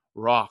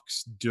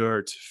 rocks,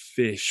 dirt,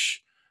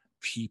 fish,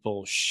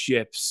 people,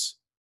 ships,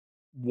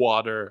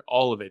 water,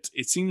 all of it.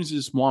 It seems to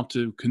just want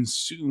to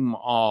consume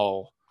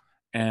all,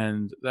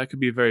 and that could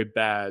be very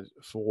bad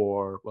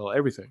for, well,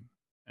 everything.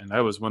 And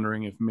I was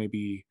wondering if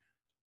maybe,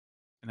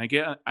 and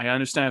I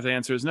understand if the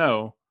answer is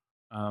no,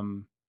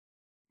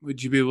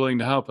 would you be willing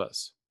to help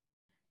us?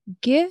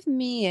 Give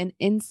me an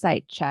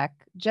insight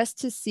check just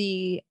to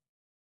see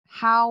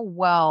how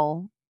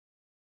well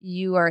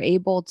you are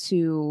able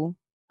to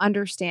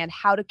understand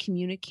how to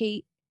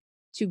communicate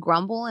to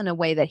Grumble in a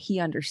way that he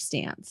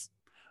understands.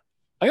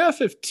 I got a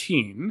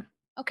 15.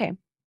 Okay.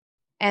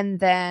 And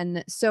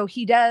then, so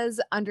he does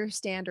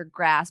understand or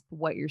grasp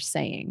what you're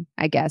saying,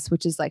 I guess,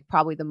 which is like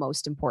probably the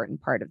most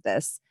important part of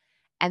this.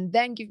 And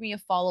then give me a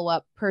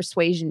follow-up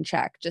persuasion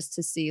check just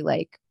to see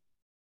like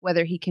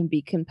whether he can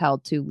be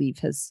compelled to leave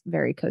his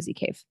very cozy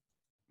cave.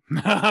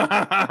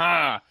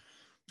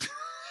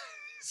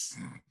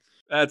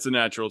 That's a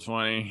natural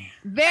 20.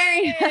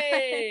 Very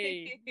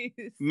Yay!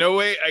 nice. No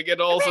way, I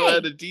get also Hooray!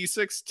 add a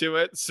d6 to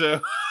it.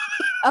 So,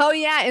 Oh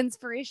yeah,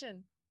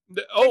 inspiration.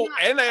 oh,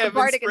 not- and I have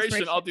bardic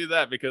inspiration. I'll do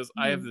that because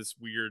I have this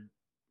weird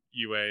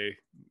UA.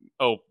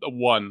 Oh, a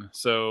 1.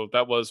 So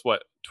that was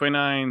what?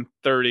 29,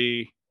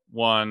 30,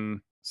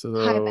 1. So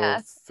High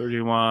math.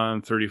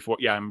 31, 34.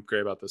 Yeah, I'm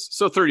great about this.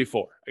 So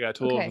 34. I got a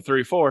total Okay. of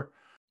 34.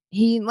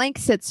 He like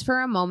sits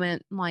for a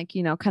moment, like,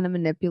 you know, kind of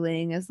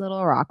manipulating his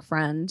little rock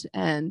friend.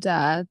 And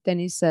then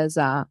he says,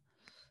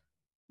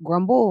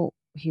 Grumble,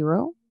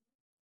 hero?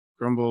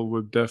 Grumble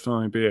would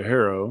definitely be a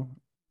hero,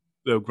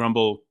 though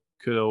Grumble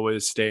could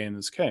always stay in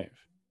this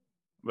cave.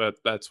 But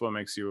that's what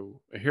makes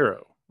you a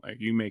hero. Like,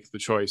 you make the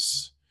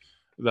choice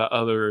that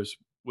others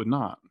would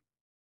not.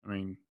 I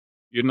mean,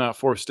 you're not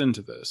forced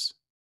into this.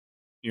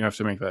 You have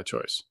to make that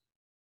choice.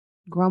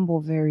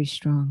 Grumble very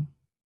strong.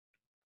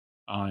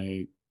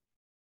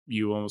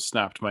 You almost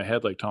snapped my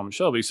head like Tom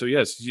Shelby. So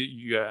yes,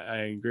 I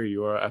agree.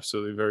 You are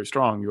absolutely very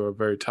strong. You are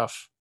very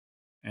tough.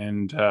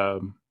 And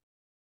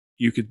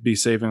you could be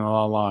saving a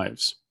lot of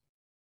lives.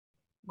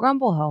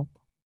 Grumble help.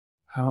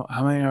 How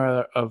many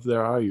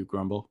there are you,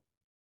 Grumble?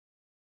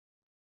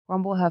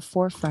 Grumble have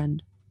 4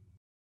 friend.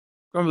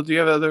 Grumble, do you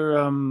have other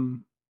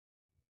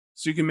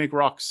so you can make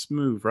rocks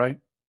move, right?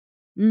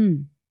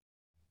 Mm.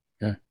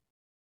 Okay.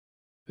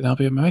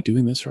 Penelope, am I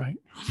doing this right?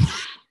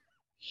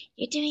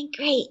 You're doing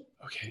great.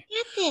 Okay.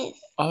 You got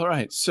this. All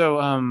right. So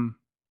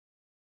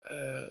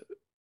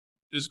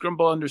does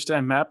Grumble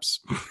understand maps?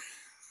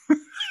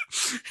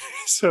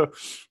 So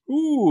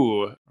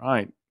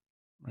right.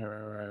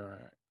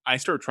 I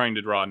start trying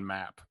to draw a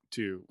map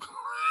to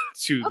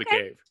the Okay.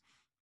 cave.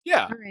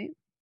 Yeah. All right.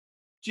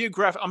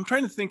 I'm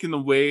trying to think in the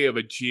way of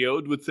a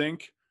geode would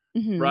think,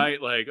 Mhm. right?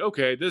 Like,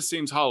 okay, this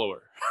seems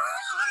hollower.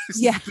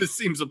 Yeah. This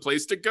seems a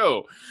place to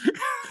go.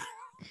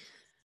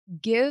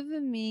 Give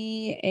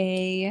me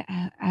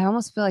I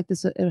almost feel like it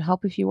would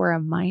help if you were a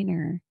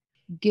miner.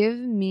 Give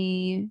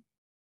me,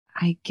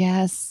 I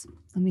guess,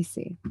 let me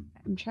see.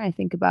 I'm trying to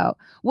think about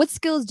what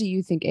skills do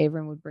you think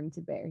Avram would bring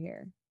to bear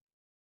here?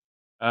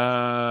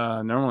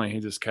 Normally he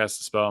just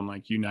casts a spell and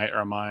like unite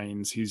our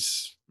minds.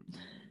 He's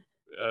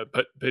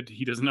but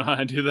he doesn't know how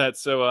to do that.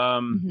 So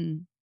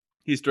Mhm.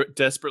 he's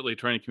desperately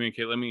trying to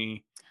communicate. I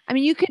mean,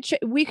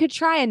 we could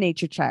try a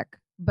nature check,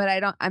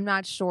 but I'm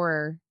not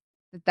sure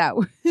that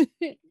would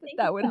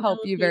that would help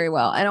you very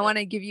well. I don't want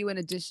to give you an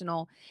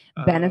additional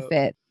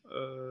benefit.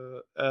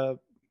 You know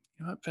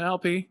what,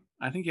 Penelope?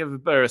 I think you have a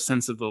better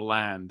sense of the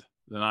land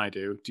than I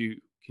do.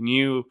 Can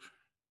you?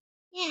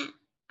 Yeah.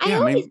 I Yeah,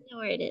 always maybe- know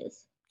where it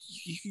is.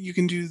 You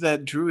can do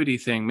that druidy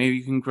thing. Maybe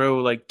you can grow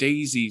like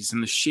daisies in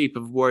the shape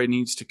of where it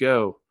needs to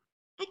go.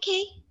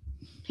 Okay.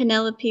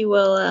 Penelope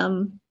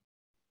will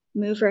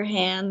move her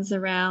hands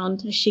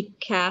around as she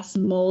casts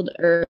mold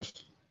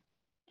earth.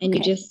 And you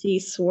Okay. just see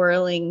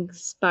swirling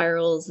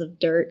spirals of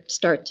dirt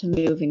start to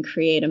move and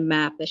create a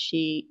map as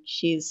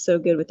she's so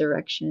good with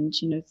direction.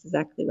 She knows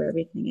exactly where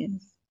everything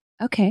is.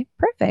 Okay,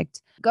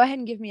 perfect. Go ahead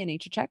and give me a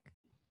nature check.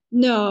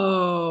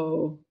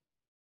 No.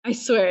 I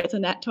swear it's a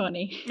nat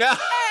 20.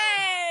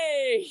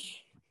 Hey!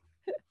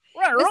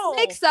 We're on a This roll.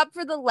 makes up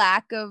for the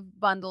lack of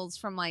bundles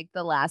from like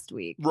the last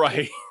week.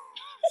 Right.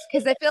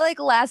 Because I feel like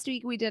last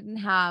week we didn't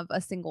have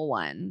a single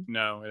one.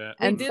 No.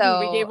 We And didn't. so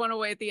We gave one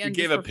away at the We end.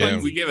 gave just a for pity.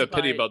 funsies, We gave a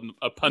pity but- bundle.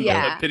 A pity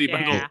Yeah.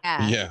 bundle.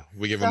 Yeah. Yeah,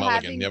 we give So them all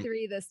having again. Yep.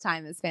 3 this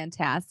time is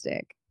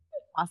fantastic.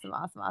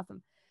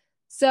 Awesome.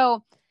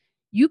 So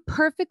you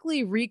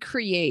perfectly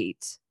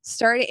recreate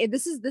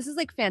this is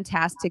like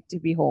fantastic to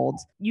behold.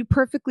 You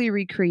perfectly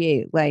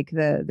recreate like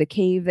the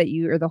cave that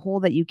you, or the hole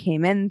that you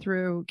came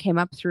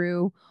up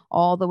through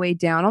all the way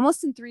down,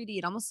 almost in 3D.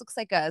 It almost looks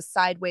like a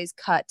sideways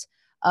cut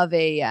of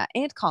a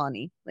ant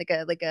colony, like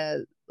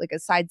a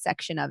side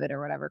section of it or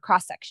whatever,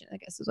 cross section, I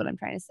guess is what I'm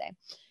trying to say.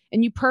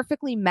 and you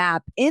perfectly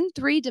map in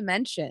 3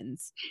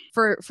 dimensions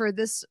for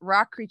this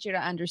rock creature to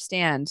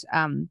understand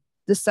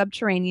the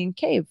subterranean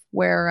cave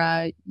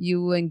where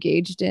you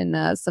engaged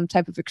in some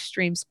type of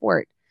extreme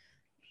sport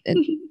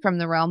from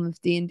the realm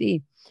of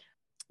D&D.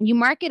 You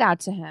mark it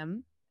out to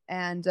him,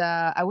 and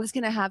I was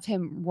going to have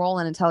him roll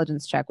an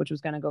intelligence check, which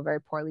was going to go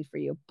very poorly for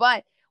you.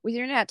 But with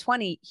your nat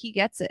 20, he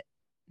gets it.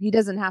 He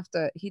doesn't have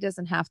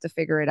to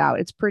figure it out.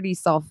 It's pretty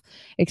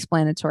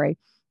self-explanatory.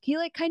 He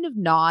like kind of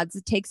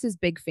nods, takes his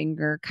big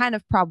finger, kind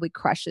of probably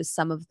crushes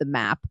some of the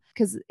map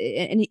because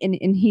and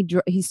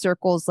he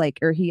circles like,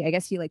 or I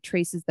guess he like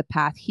traces the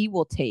path he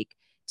will take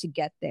to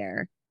get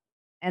there,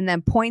 and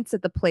then points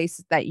at the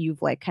place that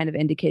you've like kind of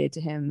indicated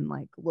to him and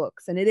like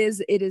looks, and it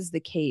is the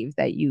cave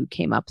that you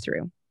came up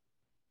through. And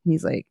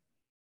he's like,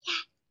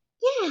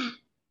 Yeah.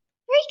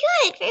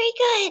 Very good. Very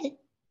good.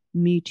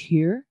 meet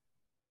here?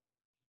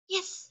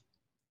 Yes.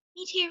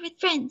 Meet here with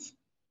friends.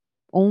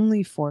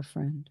 Only for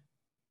friend.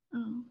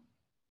 Oh.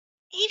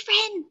 Hey,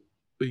 friend.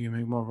 But you can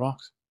make more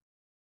rocks.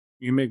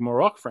 You can make more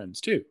rock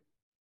friends too.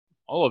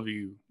 All of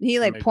you. He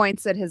can like make-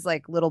 points at his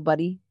like little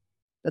buddy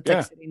that's Yeah.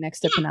 like sitting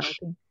next to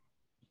Penelope.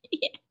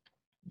 Yeah.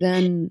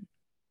 Then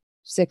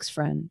 6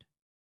 friend.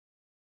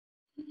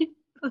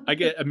 I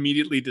get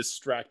immediately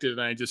distracted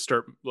and I just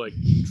start like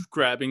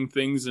grabbing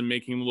things and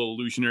making little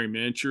illusionary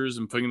miniatures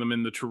and putting them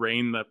in the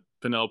terrain that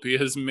Penelope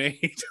has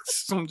made.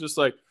 So I'm just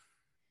like,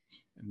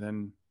 and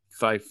then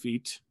 5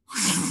 feet,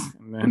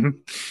 and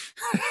then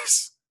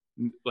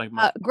like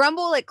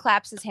Grumble like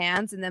claps his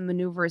hands and then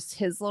maneuvers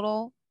his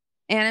little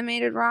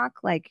animated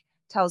rock, like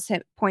tells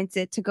him, points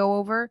it to go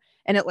over,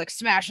 and it like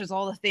smashes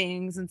all the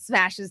things and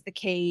smashes the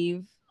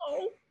cave.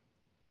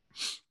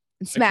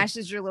 And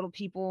smashes your little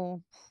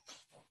people.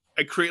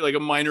 I create like a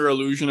minor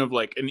illusion of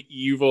like an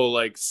evil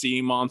like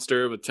sea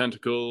monster with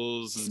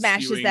tentacles and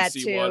Smashes spewing that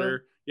sea too.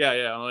 water.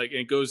 Yeah, like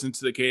it goes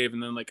into the cave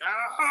and then like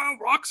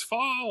rocks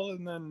fall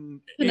and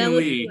then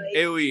Penelope,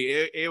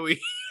 AoE.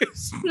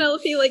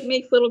 Penelope like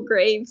makes little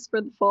graves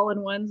for the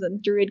fallen ones,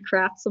 and Druid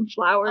crafts some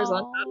flowers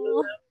on top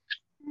of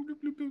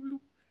them.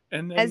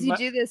 And then As you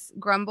do this,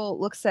 Grumble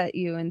looks at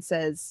you and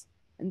says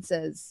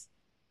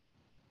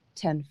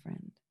 10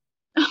 friend.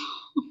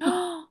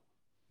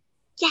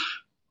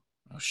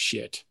 Oh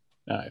shit.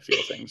 Now I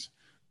feel things.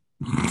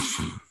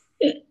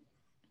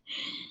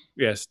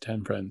 Yes,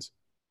 10 friends.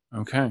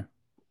 Okay.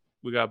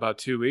 We got about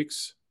 2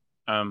 weeks.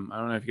 I don't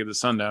know if you get the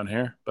sun down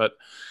here, but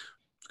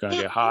it's gonna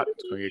get hot,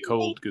 it's gonna get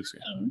cold.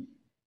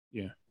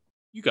 Yeah.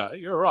 You got it.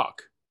 You're a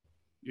rock.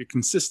 You're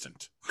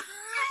consistent.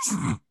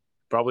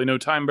 Probably know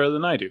time better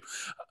than I do.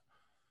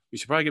 We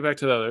should probably get back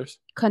to the others.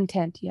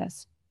 Content,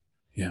 yes.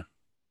 Yeah.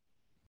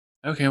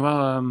 Okay,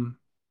 well, enjoy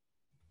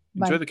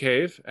Bye. the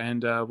cave,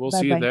 and we'll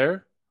see you Bye-bye.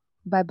 there.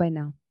 Bye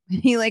now.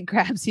 He like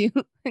grabs you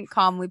and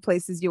calmly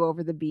places you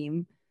over the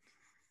beam.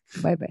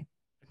 Bye. I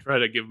try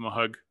to give him a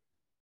hug.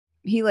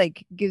 He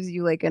like gives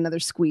you like another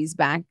squeeze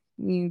back.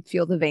 You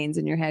feel the veins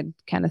in your head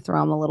kind of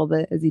throw him a little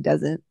bit as he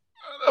does it.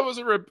 That was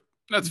a rip.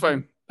 That's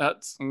fine. I'm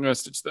gonna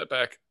stitch that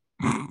back.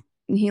 And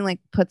he like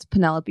puts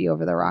Penelope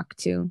over the rock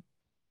too.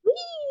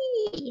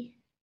 Whee!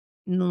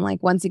 And then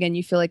like once again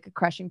you feel like a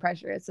crushing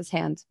pressure. It's his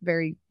hand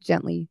very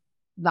gently,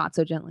 not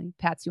so gently,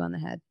 pats you on the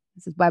head.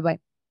 He says, bye.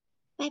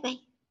 Bye-bye.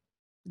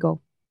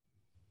 Go.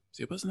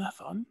 See, wasn't that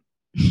fun?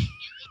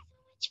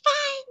 It's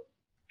fun.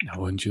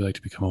 Now, wouldn't you like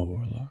to become a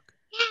warlock?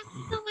 Yeah,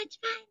 so much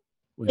fun.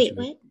 Wouldn't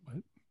Wait, you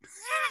what?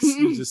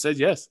 You just said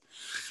yes.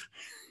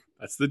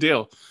 That's the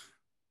deal.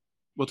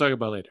 We'll talk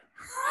about it later.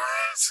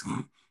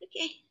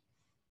 Okay.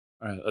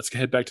 All right, let's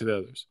head back to the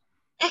others.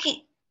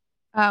 Okay.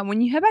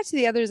 When you head back to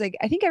the others, like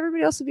I think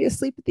everybody else will be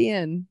asleep at the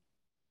inn,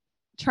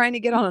 trying to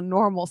get on a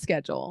normal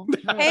schedule.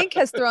 Hank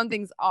has thrown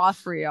things off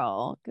for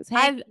y'all because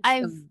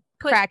I've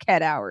put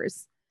crackhead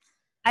hours.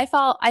 I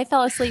fell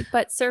asleep,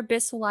 but Sir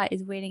Biswala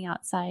is waiting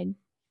outside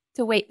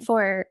to wait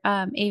for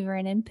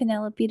Averin and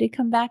Penelope to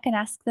come back and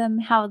ask them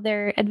how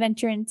their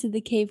adventure into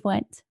the cave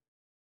went,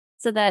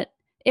 so that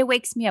it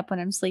wakes me up when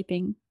I'm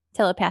sleeping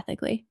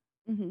telepathically.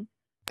 Mm-hmm.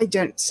 I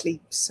don't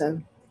sleep,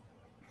 so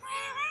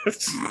I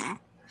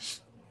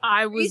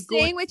Are you was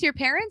staying with your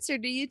parents, or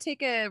do you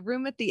take a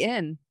room at the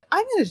inn?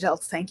 I'm an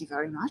adult. Thank you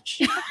very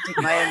much. I can take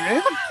my own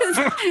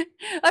room.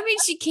 I mean,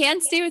 she can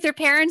stay with her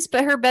parents,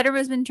 but her bedroom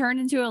has been turned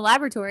into a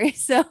laboratory.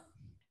 So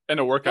And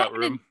a workout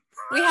room.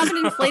 we have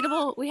an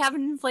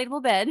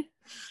inflatable bed,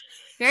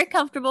 very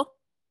comfortable.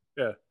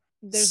 Yeah.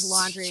 There's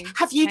laundry.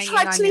 Have you hanging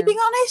tried on sleeping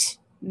your on it?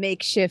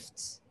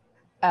 makeshift,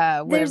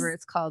 whatever There's-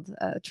 it's called,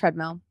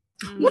 treadmill?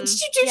 What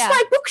did you do yeah. to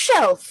my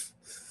bookshelf?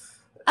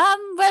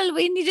 Well,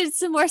 we needed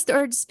some more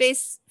storage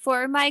space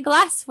for my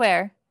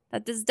glassware.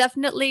 That is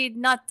definitely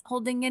not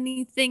holding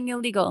anything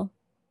illegal.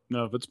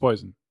 No, if it's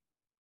poison.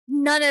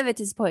 None of it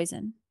is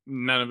poison.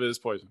 None of it is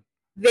poison.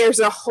 There's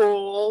a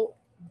hole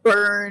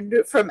burned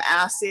from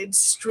acid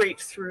straight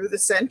through the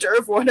center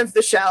of one of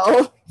the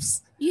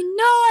shelves. You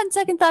know, on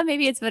second thought,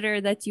 maybe it's better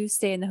that you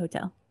stay in the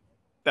hotel.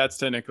 That's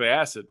technically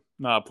acid,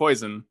 not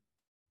poison.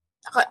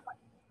 What?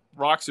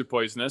 Rocks are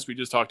poisonous. We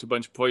just talked to a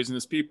bunch of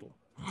poisonous people.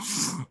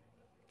 Just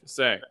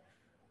saying.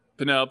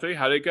 Penelope,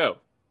 how'd it go?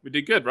 We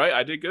did good, right?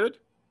 I did good?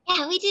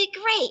 Yeah, we did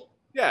great.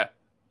 Yeah.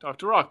 Talk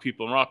to rock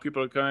people, and rock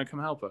people are going to come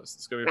help us.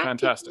 It's going to be Rock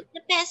people fantastic. are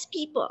the best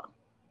people.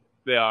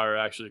 They are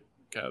actually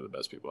kind of the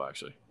best people,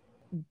 actually.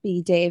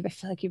 B. Dave, I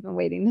feel like you've been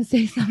waiting to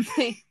say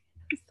something.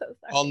 I'm so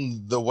sorry.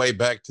 On the way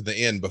back to the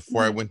inn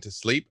before I went to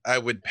sleep, I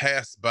would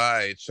pass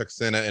by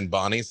Chucksena and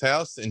Bonnie's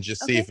house and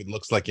just see if it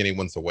looks like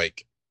anyone's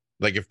awake.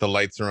 Like if the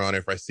lights are on,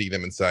 if I see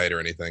them inside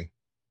or anything.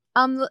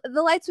 The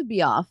lights would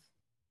be off.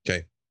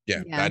 Okay.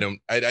 Yeah. Yeah.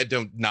 I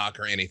don't knock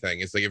or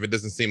anything. It's like if it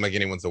doesn't seem like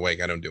anyone's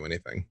awake, I don't do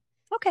anything.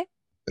 Okay.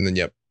 And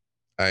then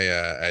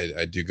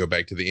I do go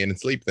back to the inn and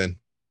sleep then.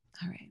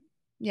 All right.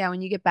 Yeah,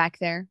 when you get back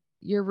there,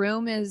 your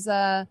room is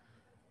I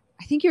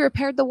think you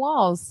repaired the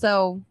walls,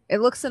 so it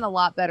looks in a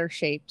lot better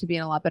shape, to be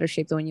in a lot better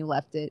shape than when you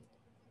left it.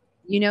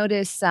 You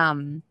notice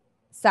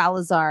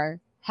Salazar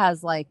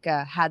has like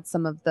had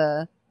some of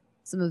the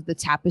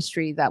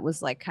tapestry that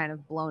was like kind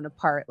of blown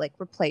apart, like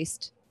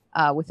replaced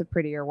with a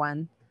prettier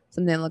one,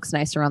 something that looks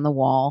nicer on the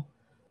wall,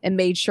 and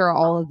made sure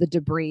all of the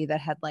debris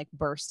that had like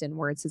burst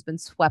inwards has been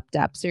swept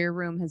up. So your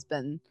room has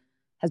been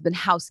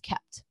house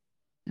kept.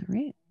 All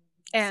right.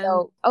 And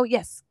So, oh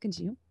yes,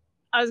 continue.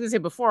 I was going to say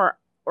before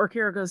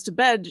Orkira goes to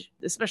bed,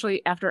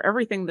 especially after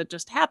everything that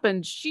just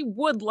happened, she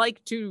would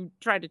like to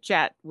try to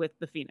chat with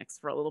the Phoenix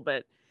for a little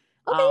bit.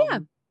 Okay, yeah.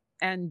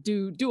 And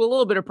do a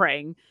little bit of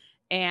praying.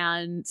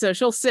 And so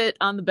she'll sit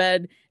on the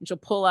bed and she'll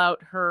pull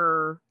out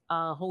her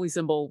holy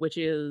symbol, which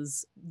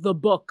is the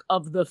book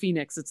of the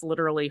Phoenix. It's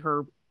literally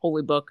her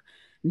holy book.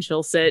 And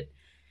she'll sit.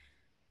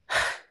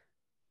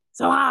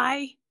 So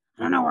I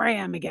don't know where I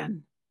am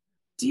again.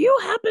 Do you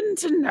happen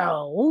to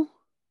know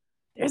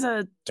there's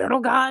a turtle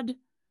god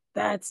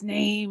that's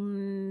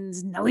named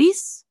Nelise?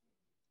 Is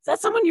that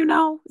someone you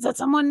know? Is that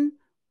someone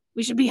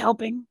we should be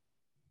helping?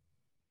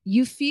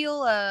 You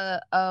feel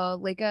a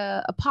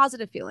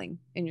positive feeling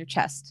in your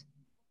chest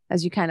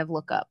as you kind of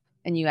look up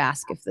and you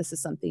ask if this is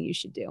something you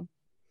should do.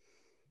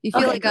 You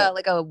feel Okay,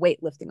 like a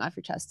weight lifting off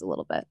your chest a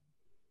little bit.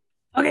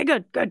 Okay,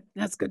 good.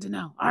 That's good to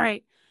know. All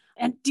right.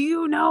 And do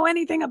you know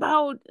anything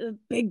about a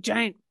big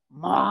giant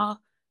maw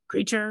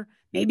creature?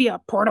 Maybe a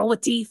portal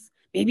with teeth?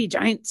 Maybe a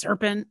giant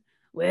serpent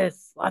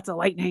with lots of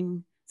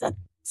lightning? Does that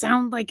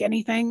sound like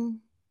anything?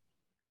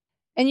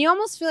 And you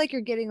almost feel like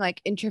you're getting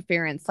like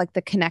interference, like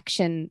the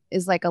connection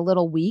is like a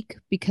little weak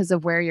because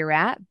of where you're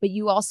at, but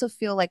you also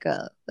feel like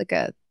a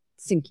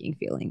sinking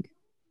feeling.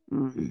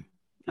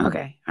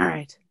 Okay. All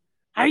right.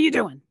 How are you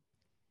doing?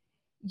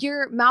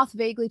 Your mouth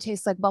vaguely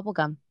tastes like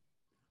bubblegum.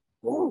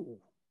 Ooh.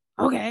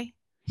 Okay.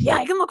 Yeah,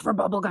 I can look for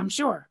bubblegum,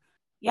 sure.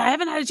 Yeah, I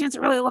haven't had a chance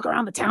to really look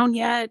around the town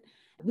yet.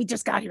 We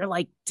just got here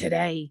like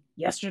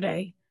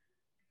yesterday.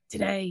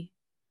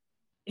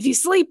 If you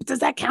sleep, does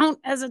that count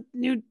as a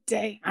new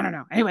day? I don't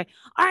know. Anyway,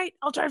 all right,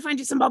 I'll try to find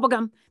you some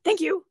bubblegum. Thank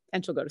you.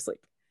 and she'll go to sleep.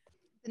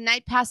 The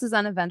night passes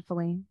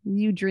uneventfully.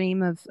 You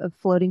dream of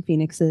floating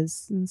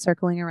phoenixes and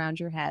circling around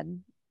your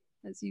head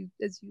as you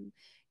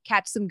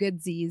catch some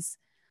good Z's.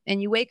 And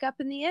you wake up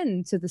in the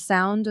inn to the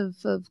sound of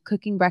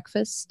cooking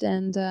breakfast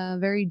and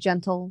very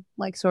gentle,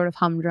 like sort of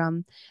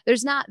humdrum.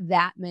 There's not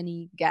that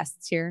many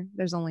guests here.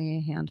 There's only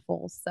a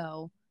handful.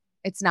 So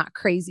it's not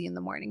crazy in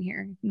the morning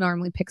here. It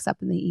normally picks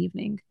up in the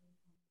evening.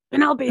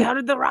 Penelope, how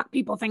did the rock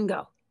people thing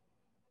go?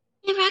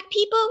 The rock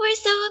people were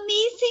so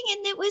amazing,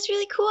 and it was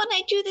really cool. And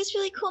I drew this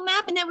really cool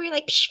map, and then we were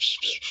like, pew,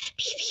 pew, pew,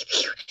 pew, pew,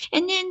 pew.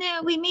 And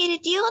then we made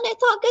a deal, and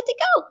it's all good to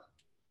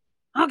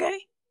go. Okay,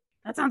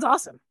 that sounds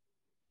awesome.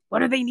 What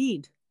do they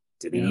need?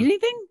 Do they need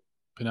anything?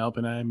 Penelope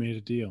and I made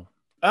a deal.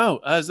 Oh,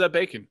 is that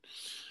bacon?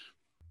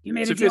 You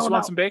made a Sophia, deal about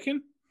want some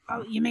bacon?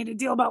 Oh, you made a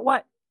deal about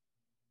what?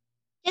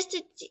 Just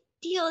a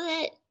deal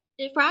that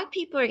the rock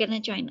people are going to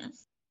join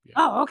us.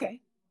 Oh,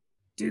 okay.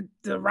 Do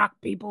the rock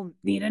people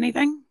need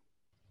anything?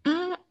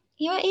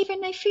 You know,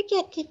 Avon, I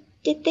forget.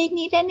 Did they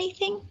need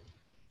anything?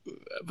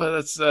 But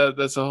that's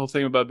the whole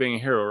thing about being a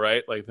hero,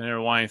 right? Like they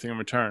never want anything in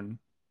return.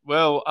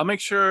 Well, I'll make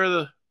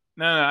sure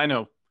No, I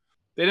know.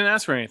 They didn't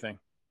ask for anything.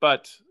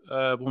 But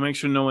we'll make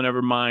sure no one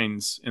ever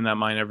mines in that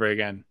mine ever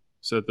again,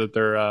 so that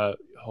their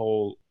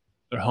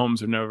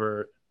homes are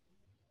never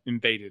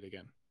invaded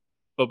again.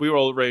 But we were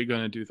already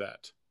going to do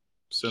that,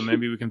 so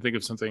maybe we can think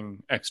of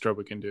something extra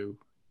we can do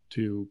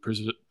to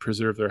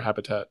preserve their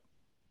habitat.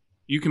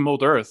 You can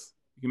mold Earth.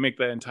 You can make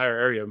that entire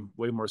area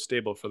way more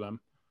stable for them.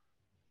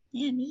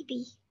 Yeah,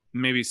 maybe.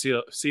 Maybe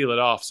seal it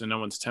off so no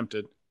one's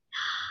tempted.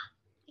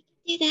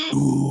 Do that.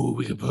 Ooh,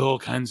 we could put all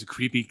kinds of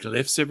creepy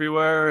glyphs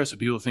everywhere so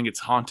people think it's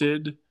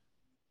haunted.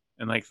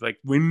 And like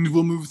wind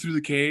will move through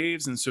the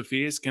caves, and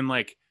Sophia's can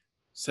like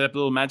set up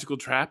little magical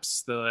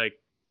traps that like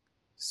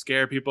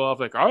scare people off,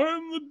 like,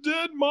 I'm the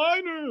dead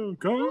miner,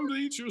 come to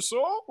eat your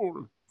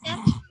soul.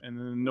 And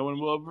then no one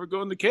will ever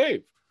go in the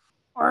cave.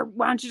 Or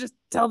why don't you just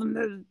tell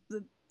them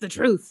the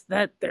truth,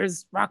 that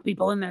there's rock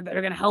people in there that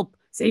are going to help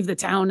save the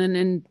town, and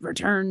in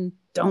return,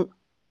 don't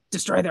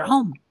destroy their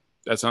home.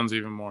 That sounds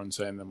even more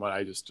insane than what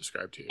I just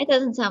described to you. It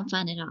doesn't sound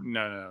fun at all.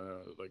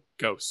 No. Like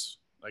ghosts.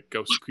 Like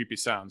ghost creepy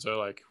sounds. They're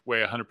like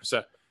way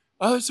 100%.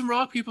 Oh, there's some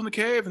rock people in the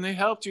cave and they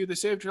helped you. They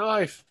saved your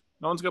life.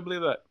 No one's going to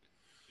believe that.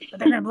 But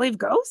they're gonna believe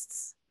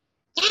ghosts?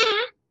 Yeah.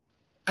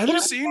 Have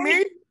you seen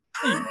me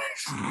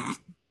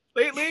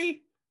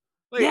lately?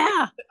 Like,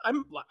 Yeah.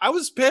 I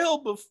was pale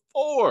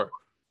before.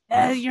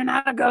 You're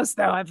not a ghost,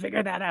 though. I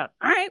figured that out.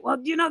 All right. Well,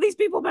 you know these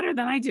people better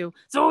than I do.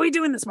 So what are we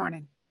doing this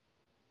morning?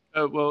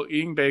 Well,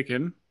 eating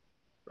bacon,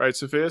 right,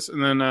 Sophias?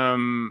 And then,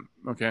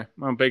 okay,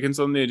 well, bacon's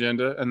on the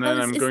agenda, and then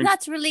Well, I'm it's going.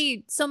 not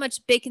really so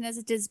much bacon as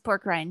it is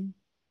pork rind.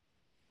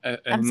 I'm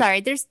and- sorry.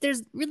 There's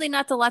really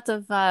not a lot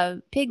of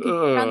pig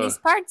around these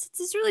parts.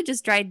 It's really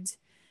just dried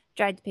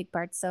pig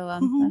parts.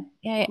 So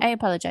yeah, I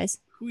apologize.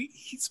 Who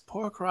eats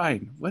pork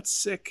rind? What's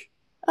sick?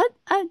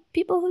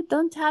 People who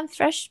don't have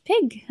fresh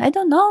pig. I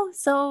don't know.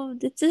 So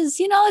it is,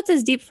 it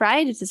is deep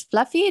fried. It is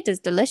fluffy. It is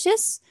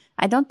delicious.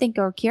 I don't think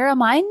Kira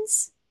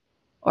minds,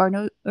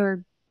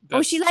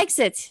 she likes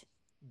it.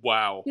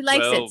 Wow. She likes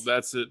well, it.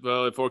 that's it.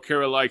 Well, if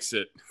Orkira likes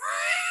it.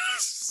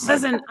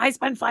 Listen, I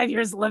spent 5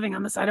 years living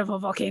on the side of a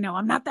volcano.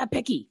 I'm not that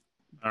picky.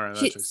 All right,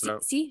 that checks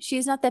out. See, she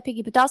is not that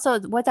picky, but also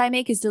what I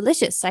make is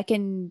delicious. I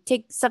can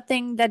take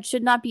something that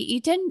should not be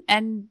eaten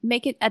and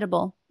make it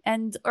edible.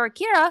 And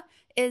Orkira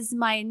is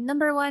my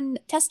number one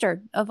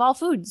tester of all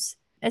foods.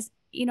 As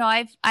you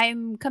know,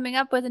 I'm coming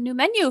up with a new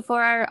menu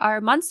for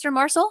our monster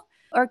morsel.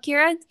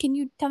 Orkira, can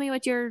you tell me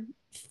what your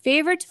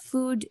favorite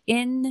food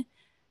in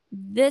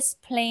this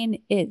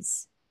plane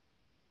is?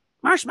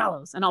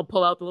 Marshmallows. And I'll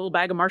pull out the little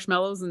bag of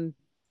marshmallows and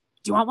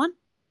do you want one?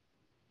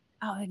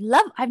 Oh,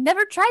 I've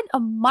never tried a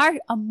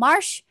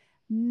marsh.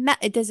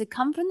 Does it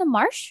come from the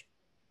marsh?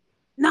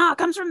 No, it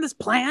comes from this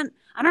plant.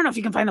 I don't know if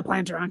you can find the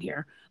plant around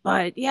here,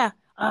 but yeah,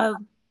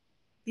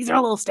 these are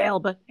a little stale,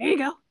 but here you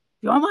go.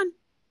 You want one?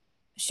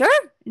 Sure.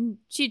 And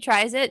she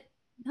tries it.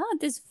 Oh,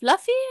 it is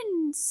fluffy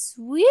and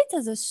sweet.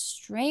 Has a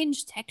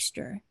strange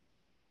texture.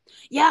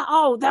 Yeah.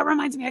 Oh, that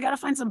reminds me. I gotta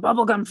find some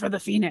bubble gum for the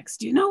Phoenix.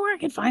 Do you know where I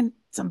can find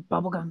some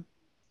bubble gum?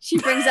 She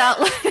brings out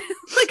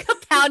like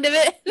a pound of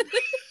it.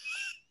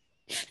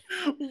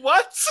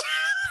 What?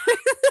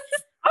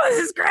 Oh, this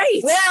is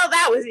great. Well,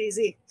 that was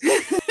easy.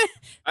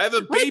 I have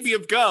a baby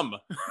of gum.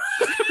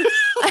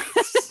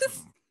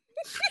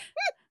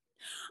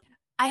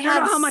 I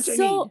don't know how much I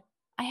need.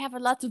 I have a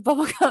lot of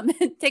bubble gum.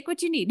 Take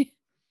what you need.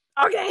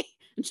 Okay.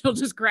 And she'll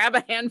just grab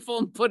a handful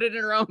and put it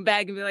in her own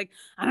bag and be like,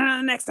 I don't know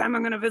the next time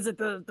I'm gonna visit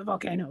the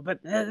volcano,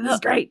 but this is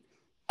great.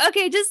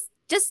 Okay, just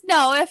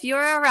know if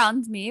you're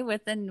around me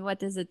within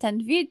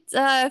 10 feet,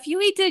 if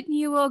you eat it,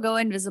 you will go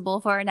invisible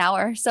for an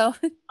hour. So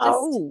just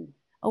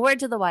a word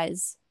to the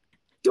wise.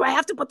 Do I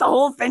have to put the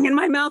whole thing in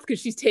my mouth? because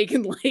she's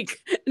taken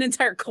like an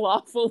entire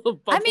claw full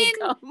of bubble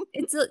gum.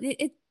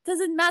 It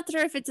doesn't matter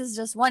if it is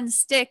just one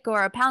stick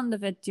or a pound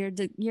of it.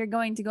 You're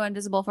going to go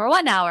invisible for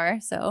 1 hour.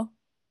 So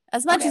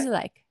as much as you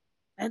like.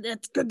 And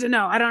it's good to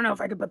know. I don't know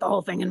if I could put the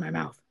whole thing in my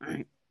mouth. All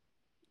right.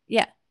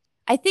 Yeah.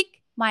 I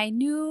think my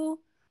new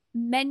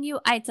menu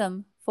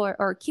item for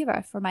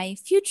Orkira for my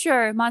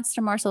future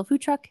Monster Morsel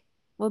food truck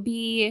will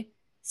be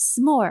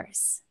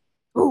s'mores.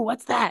 Ooh,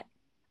 what's that?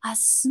 A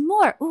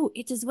s'more. Ooh,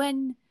 it is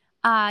when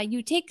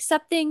you take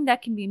something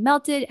that can be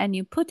melted and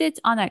you put it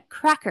on a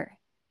cracker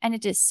and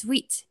it is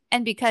sweet.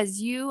 And because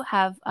you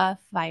have a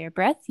fire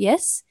breath,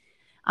 yes,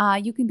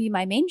 you can be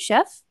my main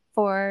chef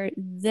for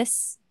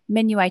this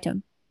menu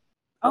item.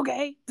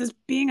 Okay. Does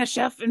being a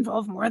chef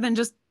involve more than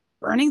just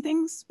burning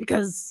things?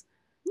 Because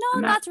No,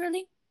 not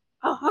really.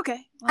 Oh,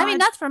 okay. I mean,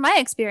 not from my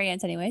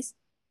experience anyways.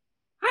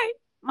 All right.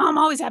 Well, I'm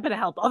always happy to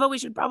help. Although we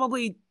should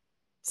probably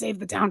save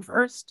the town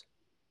first.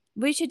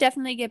 We should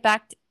definitely get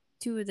back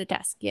to the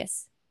task,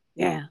 yes.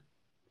 Yeah.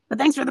 But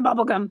thanks for the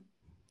bubble gum.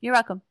 You're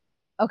welcome.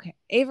 Okay,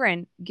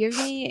 Averin, give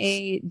me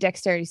a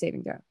dexterity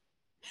saving throw.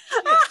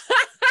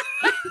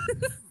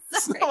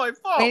 It's not my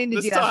fault. Waiting to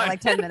this do that for time.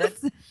 like 10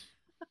 minutes.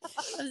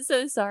 I'm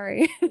so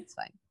sorry. It's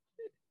fine.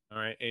 All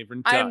right,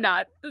 Averin. I'm done.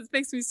 not. This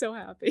makes me so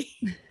happy.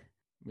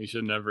 We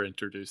should never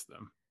introduce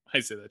them.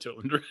 I say that to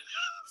Andrea.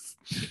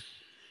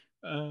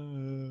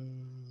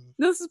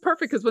 This is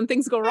perfect because when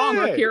things go wrong,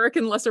 Hey. Orkira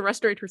can lesser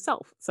restaurate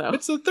herself. So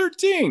It's a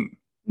 13.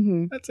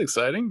 Mm-hmm. That's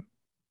exciting.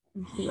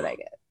 Let's see what I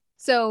get.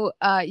 So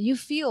you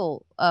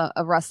feel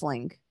a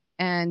rustling,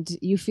 and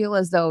you feel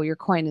as though your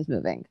coin is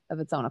moving of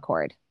its own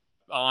accord.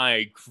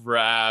 I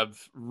grab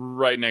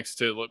right next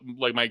to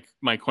like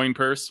my coin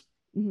purse.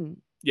 Mm-hmm.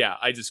 Yeah,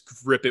 I just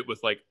grip it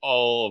with like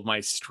all of my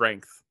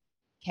strength.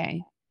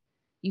 Okay.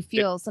 You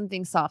feel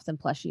something soft and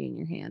plushy in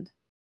your hand.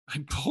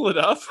 I pull it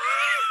up.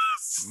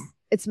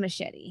 It's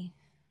machete.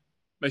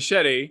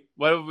 Machete,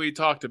 what have we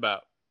talked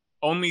about?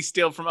 Only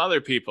steal from other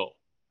people.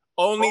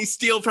 Only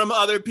steal from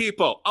other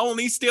people.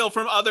 Only steal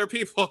from other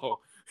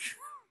people.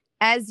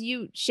 As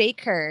you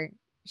shake her,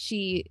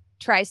 she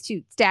tries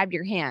to stab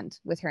your hand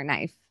with her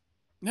knife.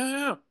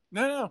 No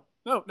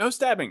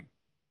stabbing.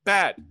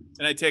 Bad.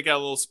 And I take out a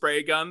little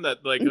spray gun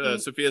that like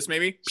Sophia's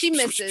maybe. She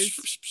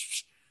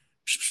misses.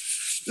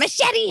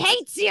 Machete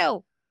hates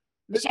you.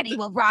 Machete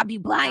will rob you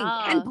blind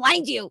and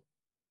blind you.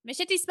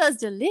 Machete smells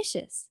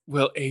delicious.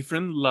 Well,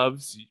 Averin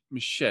loves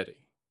machete.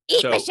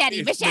 Eat So, machete.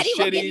 if Machete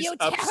will give Machete's you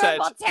upset,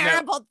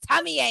 terrible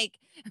tummy ache.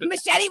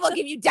 Machete will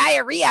give you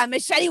diarrhea.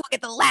 Machete will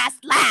get the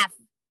last laugh.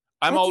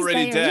 I'm What is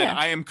already dead. diarrhea?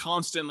 I am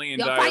constantly in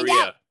You'll find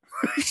diarrhea.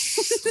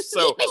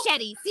 So Eat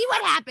Machete. See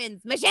what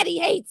happens. Machete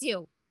hates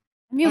you.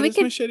 I mean, what we does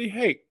could. Machete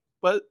hate?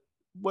 What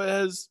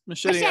has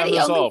Machete Machete only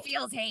unresolved?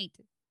 feels hate.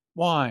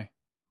 Why?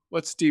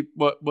 What's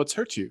what's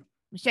hurt you?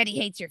 Machete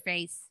hates your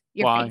face.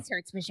 Your Why? face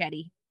hurts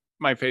Machete.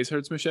 My face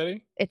hurts,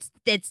 Machete?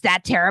 It's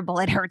that terrible.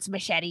 It hurts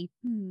Machete.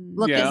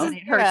 Look, Yeah. doesn't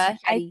it hurt I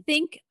Machete?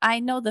 think I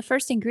know the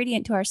first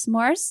ingredient to our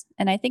s'mores,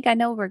 and I think I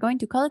know we're going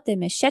to call it the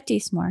machete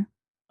s'more.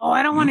 Oh,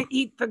 I don't want to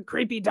eat the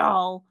creepy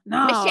doll.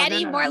 No,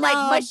 Machete, no. more No.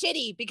 like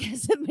Machete,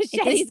 because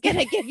Machete's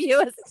gonna give you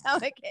a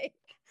stomachache.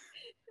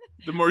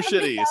 The more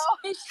shitties.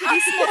 I'm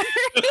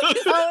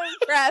so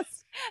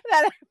impressed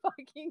that I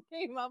fucking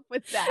came up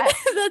with that.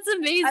 That's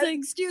amazing.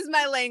 Excuse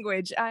my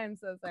language. I am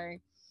so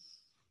sorry.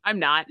 I'm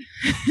not.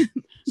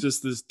 It's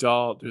just this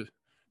doll.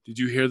 Did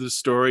you hear the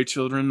story,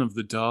 children, of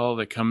the doll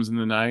that comes in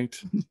the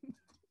night?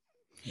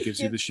 It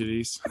gives you the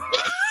shitties.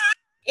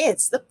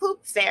 It's the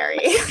poop fairy.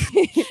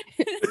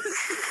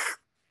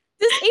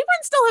 Does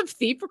Avon still have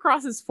thief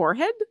across his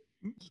forehead?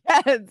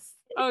 Yes.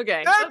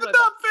 Okay. That's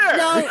not fair.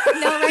 No,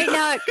 right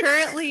now,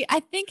 currently, I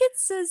think it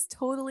says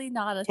totally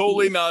not a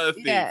Totally thief. not a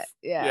thief.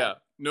 Yeah.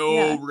 No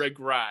Yeah.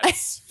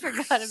 regrets.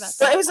 Forgot about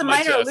So that. it was a On my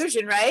minor chest.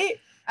 illusion, right?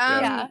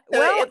 Yeah. So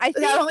Well, it, I think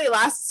that only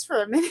lasts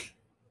for a minute,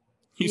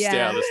 You stay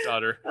out of this,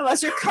 daughter.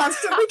 unless you're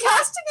constantly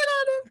casting it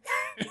on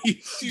him.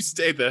 You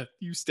stay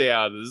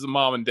out of this. This is a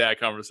mom and dad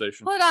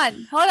conversation. Hold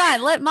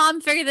on. Let mom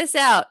figure this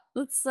out.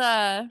 Let's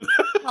how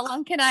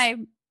long can I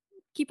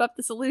keep up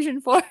this illusion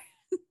for?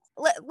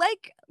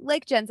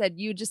 like Jen said,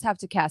 you just have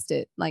to cast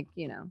it,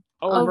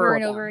 Over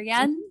and over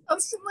again.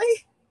 Constantly.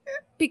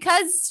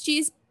 Because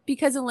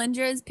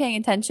Alindra is paying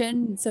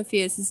attention,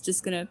 Sophia's is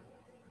just gonna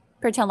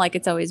pretend like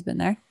it's always been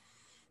there.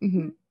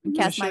 Mhm. And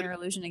cast Machete- minor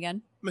illusion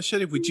again.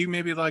 Machete, would you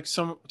maybe like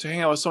to hang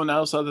out with someone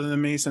else other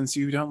than me, since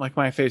you don't like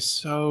my face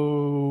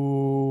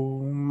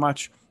so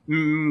much?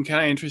 Can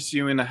I interest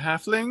you in a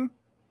halfling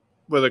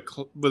with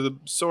a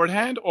sword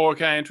hand, or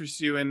can I interest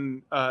you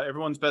in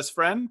everyone's best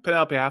friend,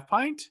 Penelope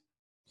Halfpint?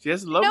 She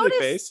has a lovely Notice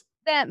face.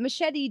 that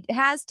Machete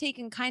has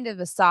taken kind of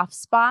a soft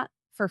spot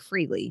for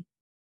Freely,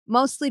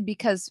 mostly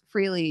because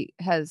Freely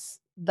has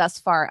thus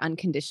far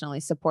unconditionally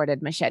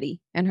supported Machete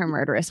in her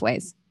murderous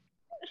ways.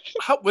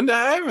 When did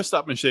I ever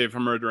stop Machete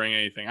from murdering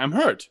anything? I'm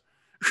hurt.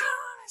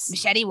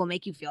 Machete will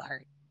make you feel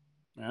hurt.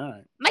 All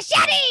right.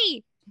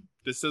 Machete!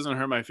 This doesn't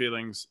hurt my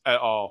feelings at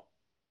all.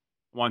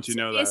 I want you to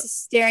know Sophia's that.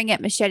 staring at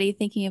Machete,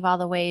 thinking of all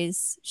the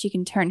ways she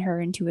can turn her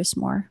into a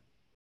s'more.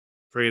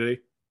 Freely.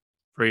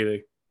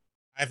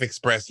 I've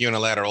expressed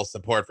unilateral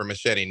support for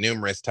Machete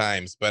numerous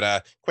times,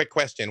 but quick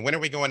question: when are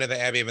we going to the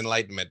Abbey of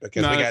Enlightenment?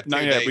 Because we got 2 not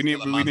days. yet. We need till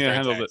to the monster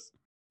handle attacks. this.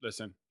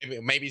 Listen.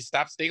 Maybe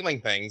stop stealing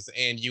things,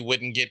 and you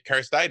wouldn't get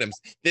cursed items.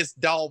 This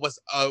doll was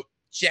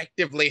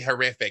objectively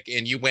horrific,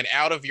 and you went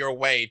out of your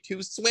way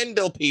to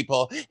swindle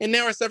people, and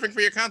now are suffering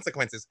for your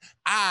consequences.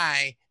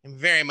 I am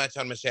very much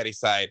on Machete's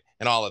side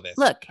in all of this.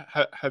 Look,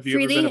 Have you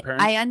ever been a Freely,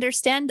 parent? I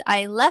understand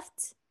I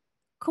left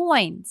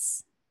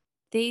coins.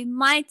 They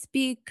might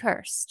be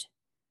cursed.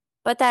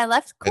 But I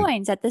left And-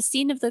 coins at the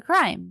scene of the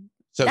crime.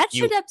 so That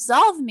you should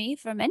absolve me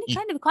from any you-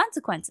 kind of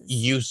consequences.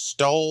 you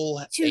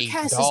stole Two a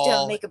curses doll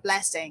don't make a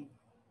blessing.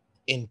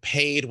 and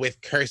paid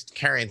with cursed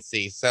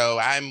currency. So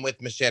I'm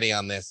with Machete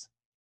on this.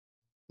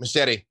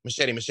 Machete.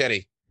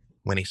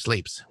 When he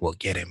sleeps, we'll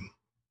get him.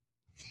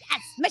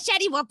 Yes,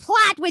 Machete will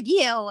plot with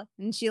you.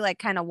 And she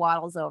kind of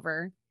waddles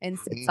over and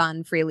sits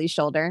on Freely's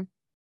shoulder.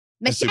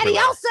 That's super Machete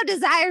loud. also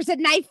desires a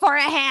knife for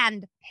a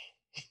hand.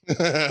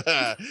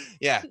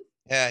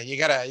 Yeah, you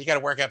gotta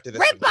work up to this.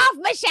 Rip off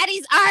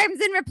Machete's arms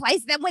and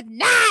replace them with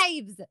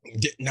knives.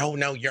 No,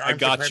 your I arms are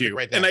got perfect you.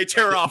 right now. And I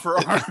tear off her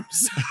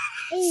arms.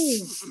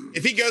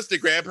 If he goes to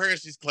grab her and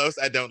she's close,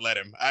 I don't let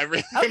him. I'm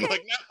Okay.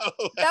 like, no.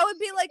 That would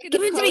be like an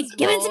Give it to me, opposed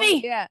give it to roll.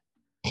 me. Yeah.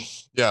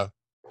 Yeah.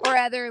 Or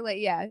rather,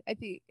 I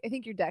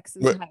think your dex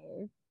is What-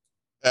 higher.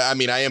 I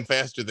mean, I am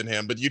faster than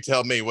him, but you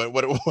tell me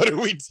what are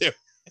we doing?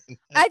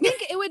 I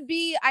think it would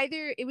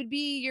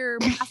be your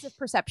passive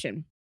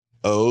perception.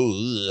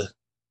 Oh,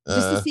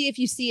 Just to see if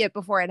you see it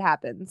before it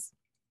happens.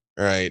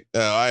 right.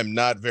 I'm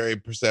not very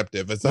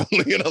perceptive. It's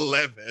only an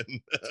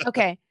 11.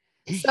 Okay.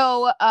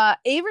 So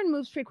Avon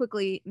moves pretty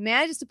quickly,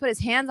 manages to put his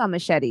hands on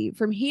Machete.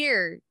 From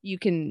here, you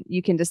can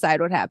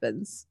decide what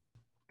happens.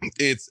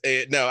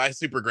 No, I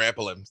super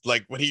grapple him.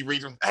 Like when he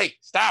reads him, hey,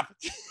 stop.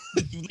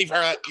 you leave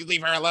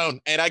her alone.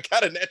 And I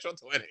got a natural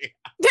 20.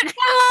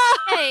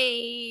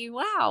 Hey,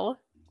 wow.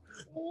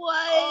 What?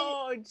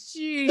 Oh,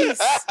 jeez.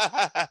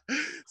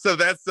 So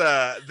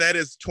that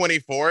is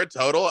 24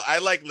 total. I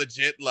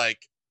legit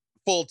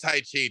full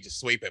Tai Chi to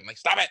sweep him. Like,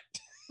 stop it.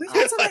 We've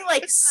had something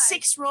like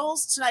 6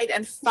 rolls tonight,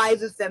 and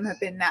 5 of them have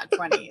been nat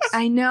 20s.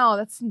 I know,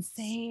 that's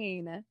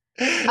insane.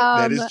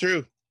 That is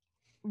true.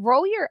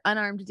 Roll your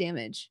unarmed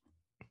damage.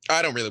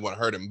 I don't really want to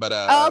hurt him, but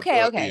Oh,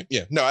 okay, okay.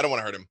 Yeah, no, I don't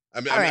want to hurt him.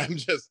 All right. I'm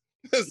just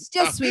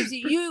Just sweeps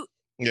you.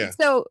 Yeah.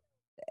 So,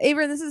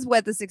 Avon, this is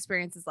what this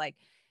experience is like.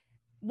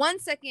 1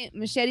 second,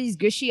 Machete's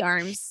gushy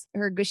arms,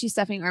 her gushy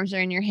stuffing arms are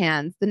in your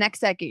hands. The next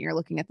second, you're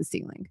looking at the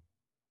ceiling.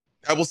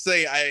 I will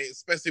say,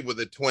 especially with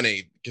a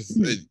 20,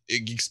 because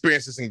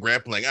experiences in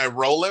grappling, I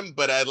roll him,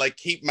 but I like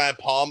keep my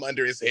palm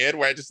under his head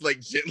where I just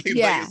like gently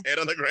lay his head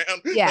on the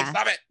ground. Yeah. Like,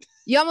 stop it.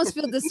 You almost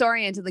feel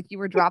disoriented, like you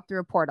were dropped through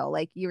a portal.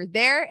 Like you were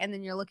there and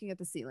then you're looking at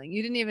the ceiling.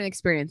 You didn't even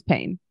experience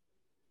pain.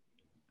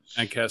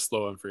 And cast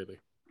slow and freely.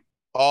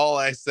 All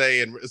I say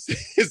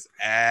is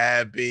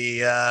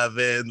Abbey of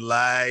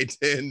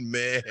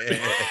Enlightenment.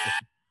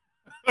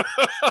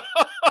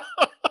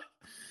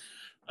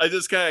 I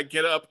just kind of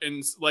get up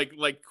and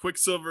like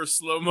Quicksilver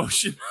slow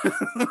motion.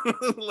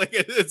 Like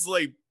it's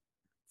like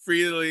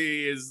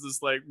freely is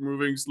just like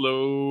moving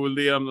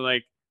slowly. I'm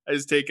like, I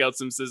just take out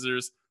some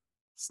scissors,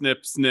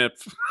 snip,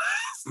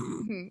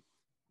 and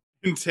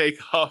take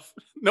off.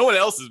 No one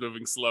else is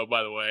moving slow,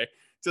 by the way.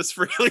 Just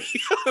freely.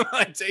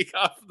 I take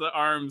off the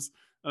arms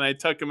and I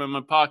tuck them in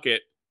my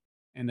pocket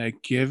and I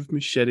give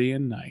Machete a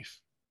knife.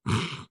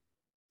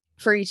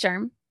 For each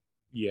arm?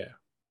 Yeah.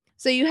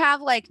 So you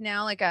have like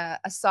now like a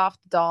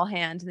soft doll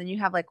hand, and then you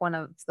have like one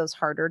of those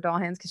harder doll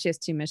hands because she has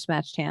two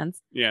mismatched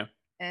hands. Yeah.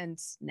 And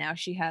now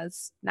she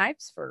has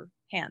knives for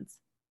hands.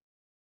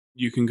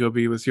 You can go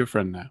be with your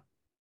friend now.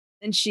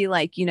 And she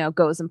like,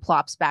 goes and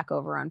plops back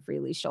over on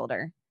Freely's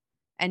shoulder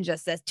and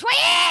just says,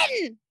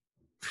 "Twin!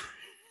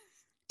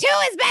 2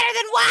 is better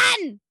than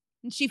 1!"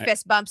 And she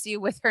fist bumps you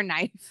with her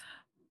knife.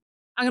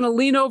 I'm going to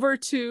lean over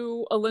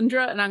to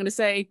Alindra and I'm going to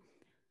say,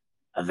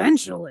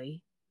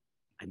 eventually,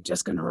 I'm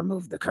just going to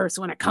remove the curse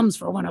when it comes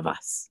for one of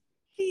us.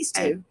 Please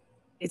do. And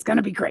it's going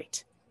to be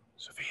great.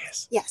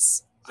 Sophia's.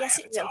 Yes. Yes,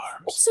 it will.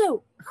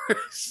 Also,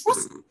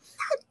 wasn't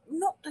that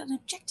not an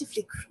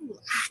objectively cruel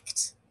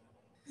act?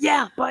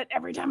 Yeah, but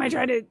every time I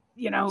try to,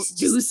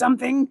 do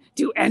something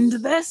to end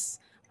this,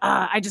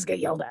 I just get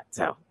yelled at.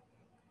 So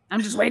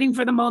I'm just waiting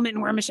for the moment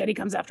where Machete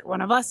comes after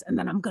one of us, and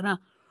then I'm gonna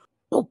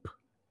boop.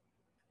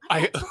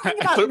 I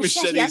about put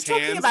Machete, Machete's I'm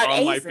talking hands about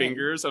on my Avon.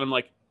 fingers, and I'm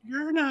like,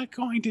 "You're not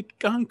going to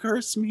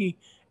curse me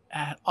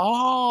at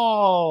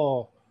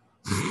all."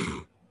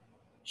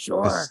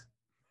 Sure.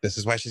 This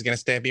is why she's going to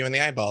stab you in the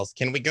eyeballs.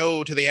 Can we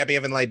go to the Abbey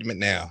of Enlightenment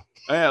now?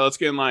 Oh, yeah, let's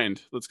get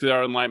enlightened. Let's get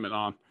our enlightenment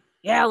on.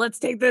 Yeah, let's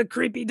take the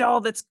creepy doll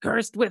that's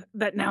cursed with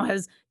that now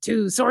has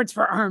 2 swords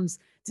for arms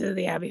to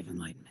the Abbey of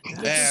Enlightenment.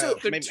 They're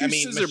maybe- two I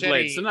mean, scissor Machete,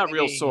 blades. They're not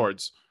real maybe-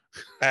 swords.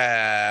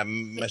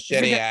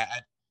 Machete,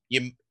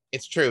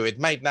 it's true. It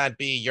might not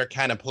be your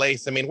kind of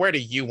place. I mean, where do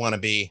you want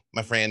to be,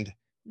 my friend?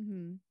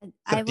 It's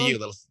up to you,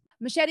 little.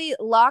 Machete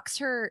locks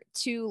her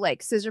 2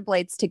 like scissor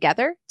blades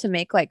together to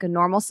make like a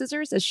normal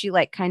scissors as she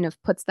like kind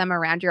of puts them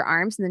around your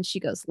arms, and then she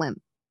goes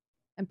limp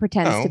and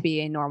pretends Oh. to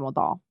be a normal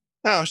doll.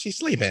 Oh, she's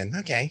sleeping.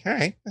 Okay, all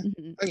right.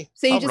 Mhm. Okay,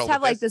 So you I'll just roll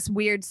have with like this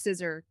weird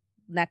scissor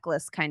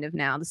necklace kind of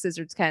now. The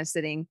scissor's kind of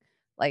sitting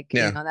like,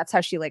 Yeah. that's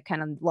how she like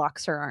kind of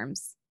locks her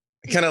arms.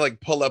 I kind of like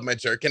pull up my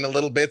jerkin a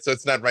little bit so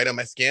it's not right on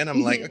my skin.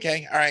 I'm like, Mhm.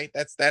 okay, all right,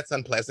 that's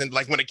unpleasant.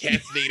 Like when a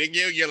cat's eating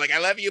you, you're like, I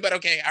love you, but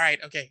okay, all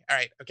right,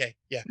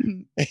 yeah.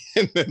 And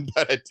then,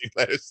 but I do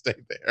let her stay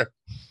there.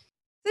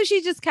 So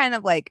she just kind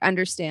of like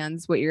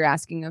understands what you're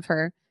asking of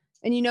her.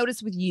 And you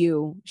notice with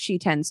you, she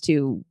tends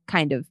to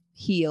kind of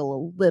heal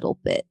a little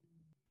bit.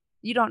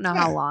 You don't know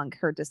how Yeah. long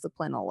her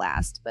discipline will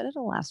last, but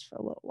it'll last for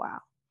a little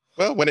while.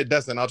 Well, when it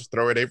doesn't, I'll just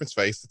throw it at Avon's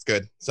face. It's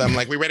good. So I'm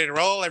like, we ready to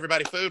roll?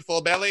 Everybody food,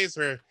 full bellies?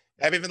 We're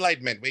Abbey of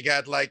Enlightenment. We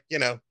got like,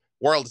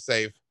 world to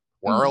save.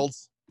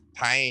 Worlds,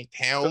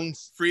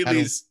 towns.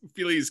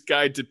 Freely's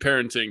guide to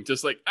parenting.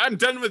 Just like, I'm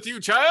done with you,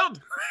 child.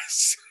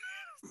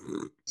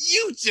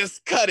 You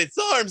just cut its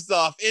arms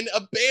off and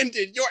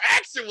abandoned your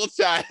actual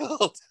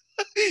child.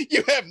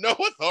 You have no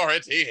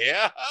authority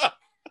here.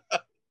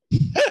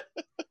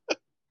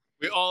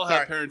 We all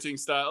have parenting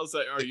styles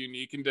that are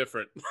unique and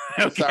different.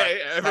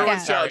 Okay,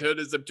 everyone's Sorry. childhood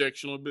is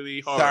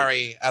objectionably hard.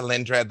 Sorry,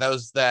 Alindra.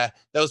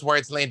 Those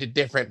words landed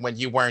different when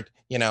you weren't,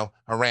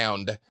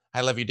 around.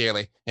 I love you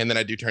dearly. And then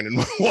I do turn and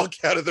walk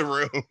out of the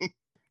room.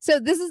 So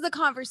this is the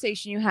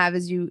conversation you have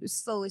as you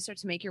slowly start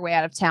to make your way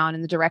out of town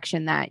in the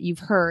direction that you've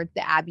heard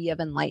the Abbey of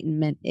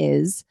Enlightenment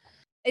is.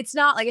 It's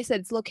not, like I said,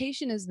 its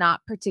location is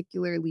not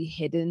particularly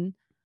hidden.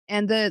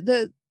 And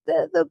the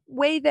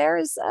way there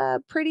is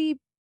pretty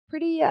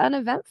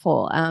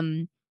uneventful.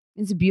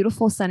 It's a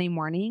beautiful sunny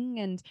morning,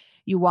 and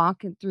you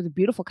walk through the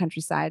beautiful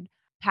countryside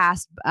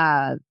past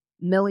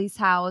Millie's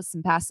house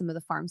and past some of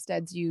the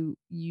farmsteads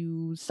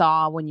you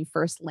saw when you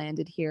first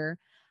landed here.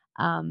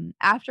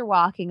 After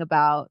walking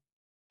about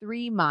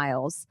 3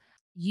 miles,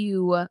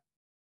 you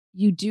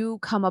do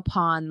come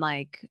upon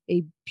like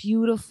a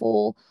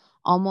beautiful,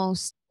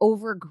 almost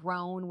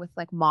overgrown with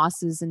like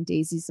mosses and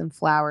daisies and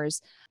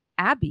flowers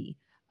abbey.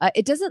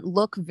 It doesn't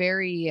look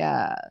very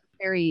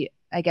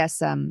I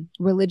guess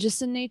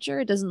religious in nature.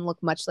 It doesn't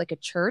look much like a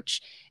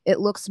church. It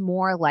looks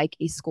more like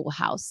a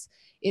schoolhouse.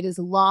 It is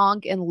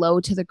long and low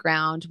to the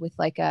ground with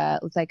like a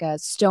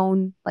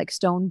stone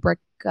brick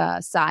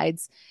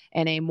sides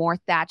and a more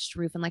thatched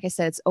roof. And like I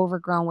said, it's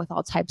overgrown with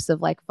all types of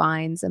like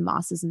vines and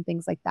mosses and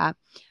things like that.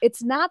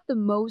 It's not the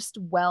most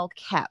well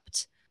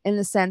kept, in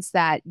the sense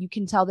that you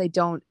can tell they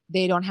don't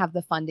have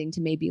the funding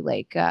to maybe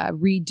like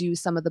redo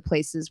some of the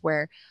places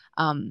where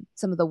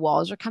some of the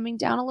walls are coming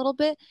down a little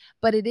bit,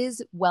 but it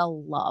is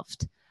well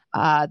loved.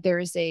 There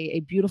is a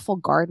beautiful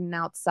garden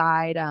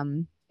outside,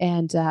 and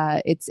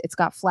it's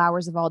got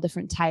flowers of all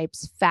different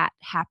types, fat,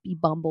 happy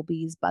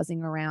bumblebees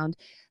buzzing around.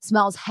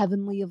 Smells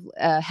heavily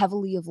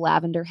of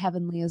lavender,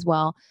 heavenly as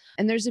well.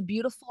 And there's a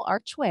beautiful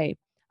archway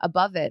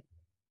above it.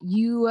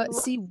 You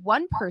see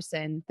one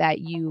person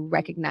that you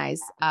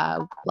recognize,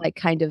 like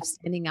kind of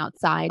standing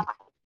outside.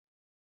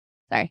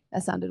 Sorry,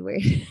 that sounded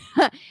weird.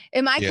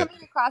 Am I coming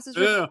across as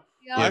Yeah,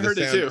 I heard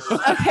it too.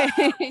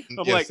 Okay.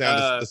 I'm Yeah, like,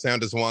 the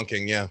sound is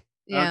wonking. Yeah.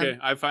 Yeah. okay,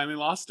 I finally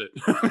lost it.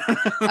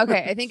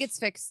 Okay, I think it's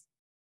fixed.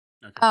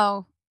 Okay.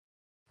 Oh,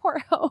 poor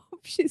Hope.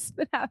 She's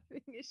been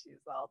having issues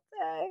all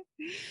day.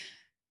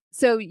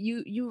 So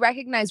you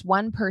recognize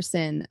one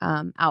person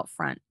out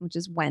front, which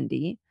is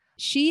Wendy.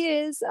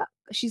 She's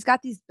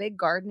got these big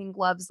gardening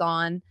gloves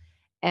on,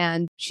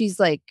 and she's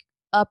like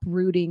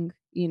uprooting,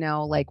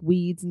 like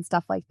weeds and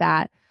stuff like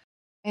that.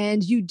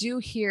 And you do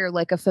hear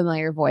like a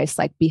familiar voice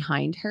like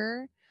behind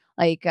her.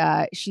 Like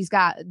she's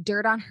got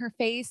dirt on her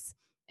face,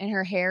 and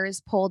her hair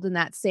is pulled in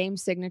that same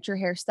signature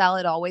hairstyle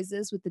it always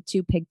is with the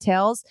two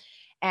pigtails.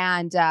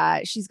 And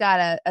she's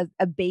got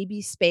a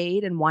baby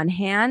spade in one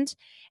hand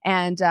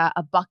and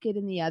a bucket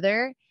in the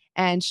other.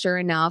 And sure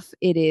enough,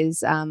 it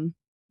is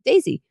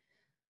Daisy.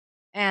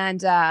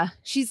 And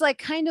she's like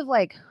kind of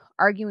like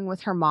arguing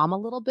with her mom a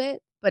little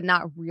bit, but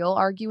not real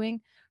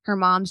arguing. Her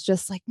mom's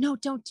just like, no,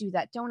 don't do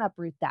that. Don't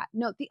uproot that.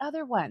 No, the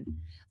other one.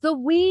 The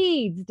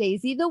weeds,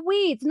 Daisy, the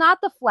weeds,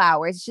 not the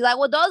flowers. She's like,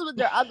 well, those ones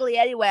are ugly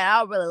anyway. I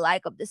don't really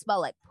like them. They smell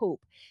like poop.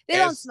 They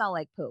don't smell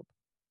like poop.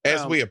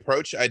 As we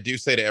approach, I do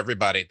say to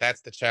everybody,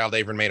 that's the child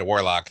Averin made a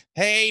warlock.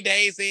 Hey,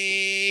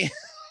 Daisy.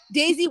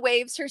 Daisy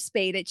waves her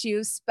spade at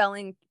you,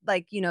 spelling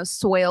like,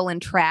 soil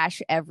and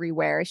trash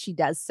everywhere as she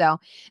does so.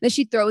 Then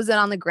she throws it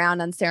on the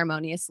ground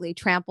unceremoniously,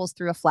 tramples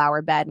through a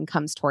flower bed, and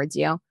comes towards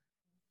you.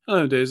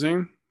 Hello,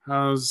 Daisy.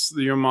 How's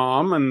your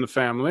mom and the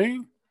family?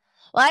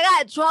 Well, I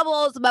got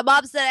troubles. My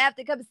mom said I have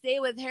to come stay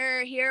with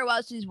her here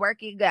while she's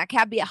working. I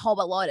can't be at home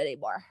alone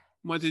anymore.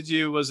 Was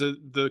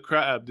it the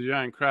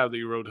giant crab that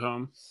you rode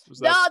home?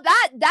 No,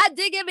 that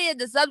did get me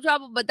into some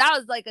trouble, but that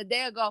was like a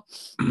day ago.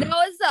 No,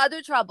 it's the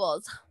other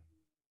troubles.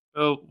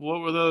 Oh,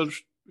 what were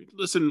those?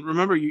 Listen,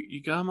 remember,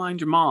 you gotta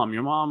mind your mom.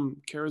 Your mom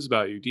cares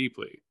about you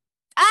deeply.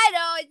 I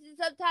know. It's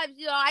just sometimes,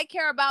 I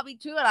care about me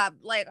too, and I'm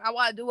like, I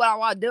want to do what I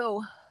want to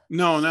do.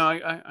 No,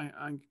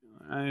 I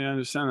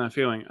understand that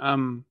feeling.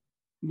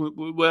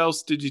 What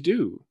else did you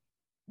do?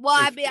 Well,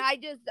 I mean,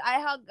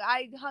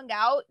 I hung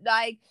out.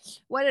 Like,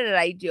 what did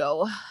I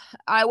do?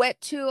 I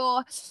went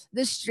to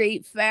the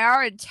street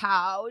fair in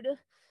town,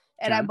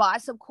 and I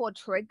bought some cool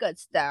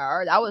trinkets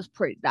there. That was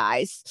pretty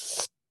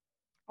nice.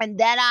 And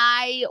then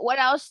what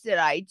else did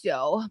I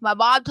do? My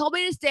mom told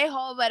me to stay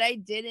home, but I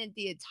didn't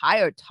the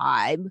entire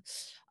time.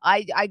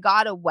 I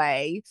got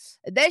away.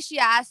 And then she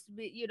asked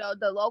me,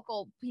 the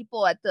local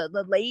people at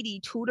the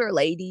tutor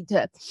lady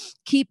to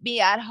keep me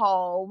at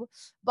home.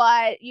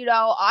 But,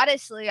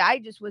 honestly, I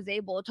just was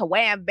able to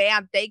wham,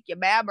 bam, thank you,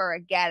 ma'am,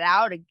 and get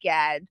out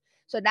again.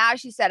 So now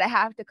she said I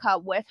have to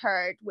come with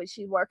her when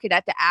she's working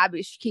at the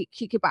Abbey. She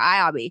keep an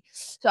eye on me.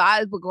 So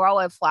I was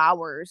growing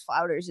flowers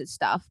and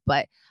stuff.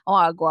 But I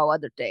want to grow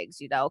other things,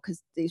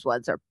 because these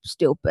ones are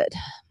stupid.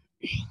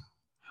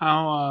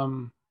 How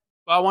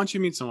well, I want you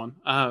to meet someone.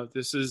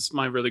 This is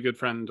my really good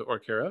friend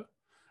Orkira,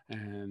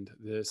 and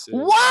this is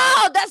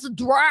wow, that's a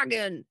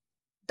dragon.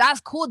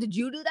 That's cool. Did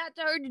you do that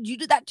to her? Did you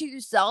do that to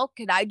yourself?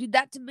 Can I do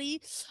that to me?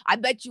 I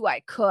bet you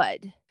I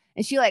could.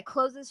 And she like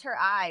closes her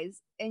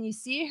eyes, and you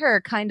see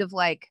her kind of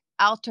like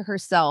out to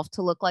herself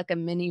to look like a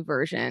mini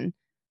version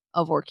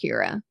of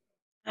Orkira.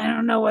 I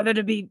don't know whether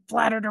to be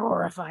flattered or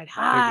horrified.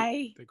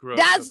 Hi.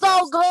 That's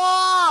so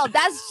cool.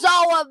 That's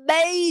so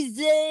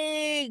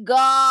amazing.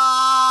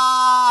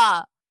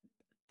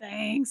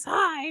 Thanks.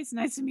 Hi. It's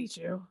nice to meet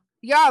you.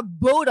 You're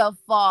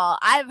beautiful.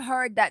 I've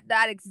heard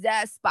that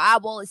exists, but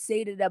I've only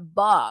seen it in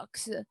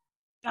books.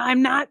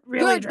 I'm not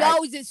really. Your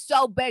nose is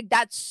so big.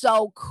 That's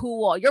so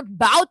cool. Your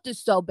mouth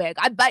is so big.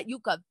 I bet you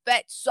could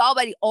fit so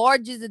many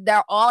oranges in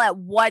there all at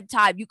one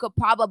time. You could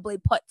probably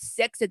put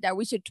 6 in there.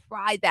 We should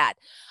try that.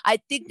 I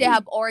think they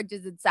have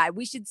oranges inside.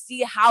 We should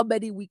see how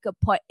many we could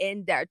put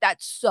in there.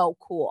 That's so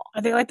cool.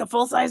 Are they like the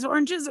full-size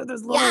oranges or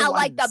those little ones?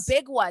 Like the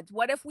big ones.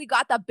 What if we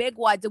got the big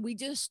ones and we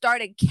just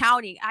started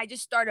counting? I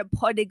just started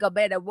putting them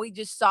in and we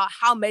just saw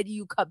how many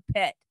you could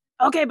fit.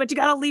 Okay, but you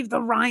gotta leave the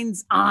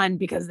rinds on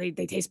because they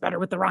taste better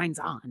with the rinds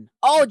on.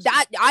 Oh,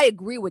 that I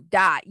agree with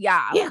that.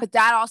 Yeah. But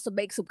that also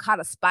makes them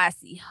kind of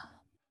spicy.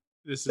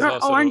 This is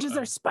also, oranges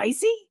are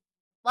spicy?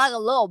 Like a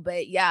little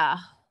bit, yeah.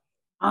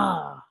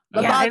 Oh.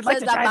 My mom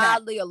says I'm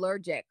mildly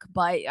allergic,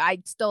 but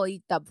I still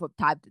eat them from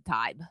time to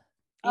time.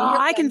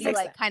 I can fix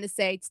that. Kind of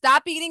say,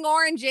 stop eating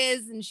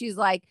oranges. And she's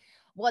like,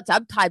 well,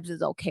 sometimes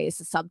it's okay. It's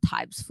a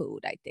sometimes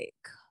food, I think.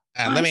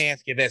 Let me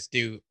ask you this: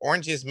 do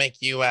oranges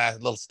make you a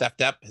little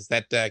stuffed up? Is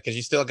that because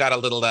you still got a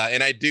little?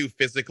 And I do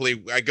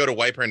physically. I go to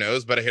wipe her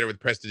nose, but I hit her with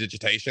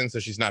prestidigitation, so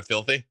she's not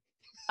filthy.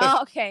 Oh,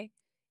 okay.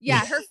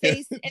 Yeah, her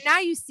face. And now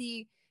you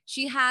see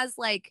she has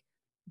like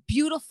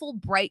beautiful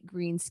bright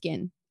green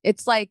skin.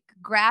 It's like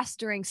grass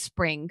during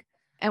spring.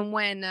 And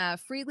when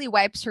Freely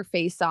wipes her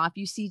face off,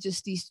 you see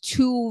just these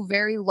two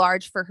very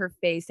large for her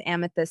face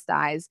amethyst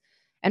eyes.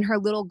 And her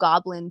little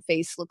goblin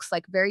face looks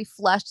like very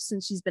flushed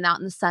since she's been out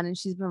in the sun and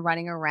she's been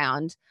running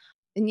around.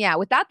 And yeah,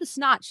 without the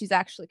snot, she's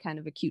actually kind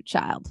of a cute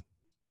child.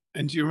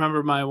 And do you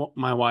remember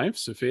my wife,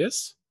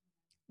 Sophia's?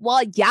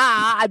 Well,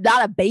 yeah, I'm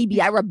not a baby.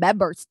 I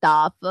remember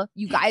stuff.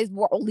 You guys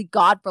were only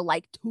gone for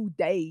like 2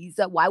 days.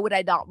 Why would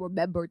I not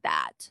remember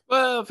that?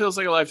 Well, it feels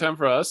like a lifetime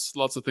for us.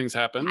 Lots of things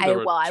happened. There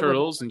were I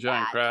turtles and remember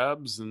giant that.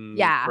 crabs and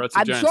Yeah, threats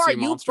of I'm giant sure sea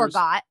you monsters.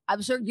 forgot.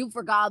 I'm sure you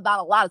forgot about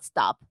a lot of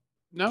stuff.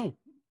 No,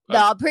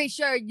 No, I'm pretty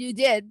sure you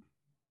did.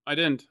 I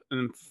didn't.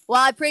 And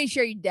Well, I'm pretty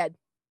sure you did.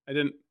 I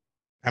didn't.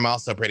 I'm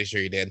also pretty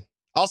sure you did.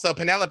 Also,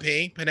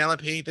 Penelope,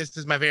 this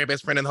is my very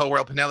best friend in the whole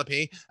world,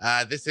 Penelope.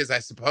 This is, I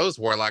suppose,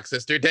 Warlock's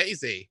sister,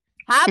 Daisy.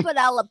 Hi,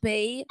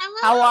 Penelope. Hello.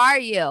 How are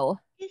you?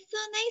 It's so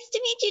nice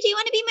to meet you. Do you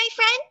want to be my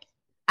friend?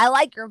 I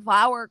like your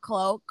flower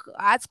cloak.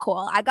 That's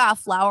cool. I got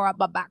a flower on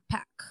my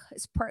backpack.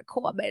 It's pretty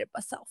cool. I made it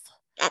myself.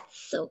 That's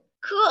so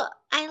cool.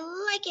 I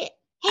like it.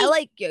 Hey, I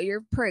like you.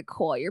 You're pretty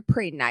cool. You're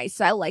pretty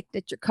nice. I like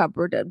that you're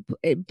covered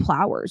in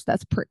flowers.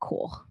 That's pretty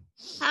cool.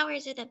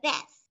 flowers are the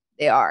best.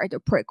 They are. They're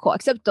pretty cool.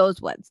 Except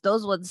those ones.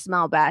 Those ones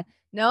smell bad.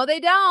 No,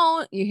 they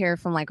don't. You hear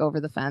from like over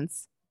the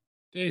fence.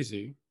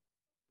 Daisy,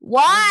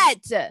 What?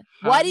 How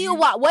What do do you you-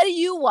 want? What do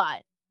you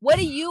want? What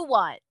do you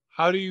want?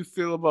 how do you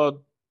feel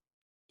about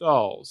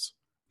dolls?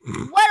 What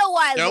do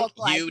I Don't look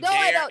like? you No,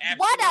 I dare. don't.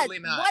 Absolutely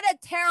not. What a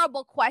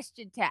terrible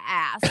question to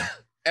ask.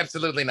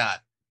 Absolutely not.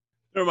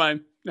 Never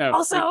mind. No.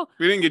 Also-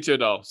 we didn't get you a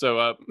doll. So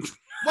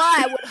Well,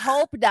 I would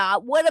hope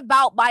not. What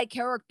about my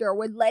character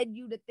would lead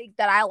you to think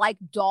that I like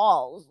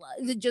dolls?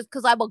 Is it just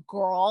because I'm a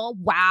girl?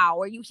 Wow,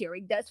 are you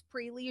hearing this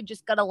freely? You're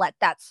just gonna let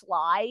that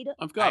slide?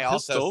 I've got I a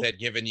also pistol. said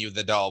giving you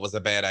the doll was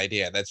a bad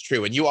idea. That's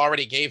true. And you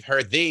already gave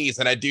her these,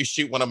 and I do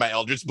shoot one of my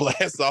Eldritch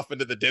Blasts off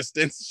into the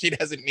distance. She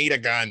doesn't need a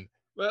gun.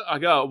 Well, I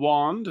got a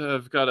wand.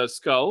 I've got a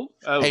skull.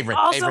 Avery,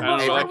 Also, I don't know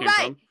where Avery. that came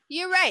Right. from.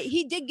 You're right.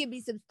 He did give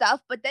me some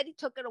stuff, but then he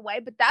took it away.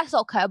 But that's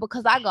okay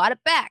because I got it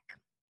back.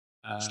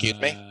 Excuse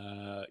me?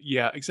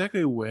 Yeah,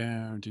 exactly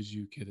where did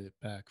you get it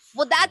back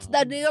Well, that's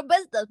none of from? your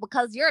business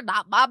because you're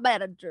not my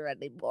manager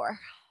anymore.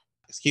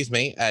 Excuse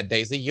me,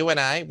 Daisy, you and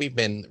I, we've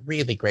been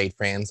really great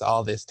friends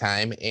all this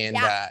time. And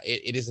Yeah.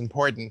 it is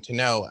important to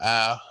know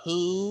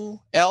who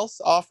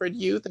else offered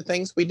you the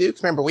things we do.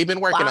 Because remember, we've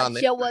been working Well, on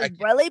this. she was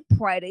really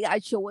pretty.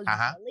 And she was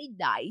Uh-huh. really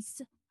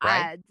nice.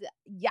 Right. And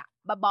yeah,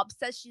 my mom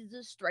says she's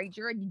a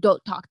stranger and you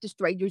don't talk to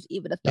strangers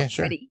even if they're Yeah,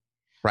 sure. pretty.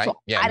 Right? So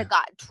Yeah. I'd have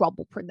got in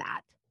trouble for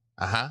that.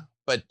 Uh-huh.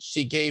 But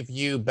she gave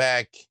you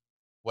back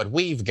what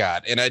we've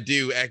got. And I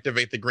do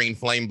activate the green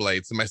flame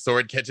blade. So my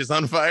sword catches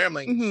on fire. I'm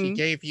like, she Mhm.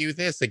 gave you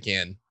this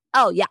again.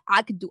 Oh yeah,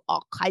 I could do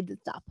all kinds of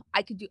stuff.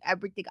 I could do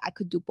everything I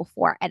could do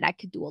before, and I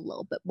could do a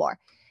little bit more.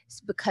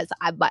 It's because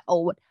I'm my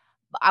own.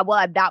 I'm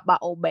not my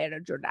own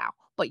manager now,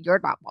 but you're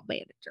not my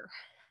manager.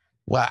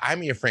 Well,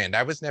 I'm your friend.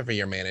 I was never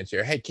your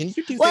manager. Hey, can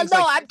you do Well, things no,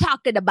 like I'm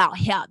talking about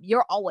him.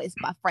 You're always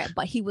my friend,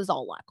 but he was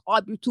all like,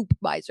 "I'm your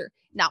supervisor,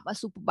 not my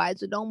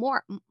supervisor no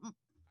more." Mm-mm.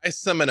 I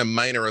summon a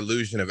minor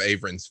illusion of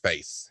Averin's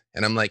face.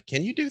 And I'm like,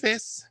 can you do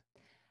this?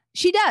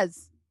 She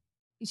does.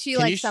 She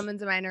Can like you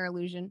summons a minor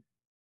illusion.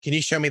 Can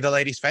you show me the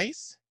lady's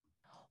face?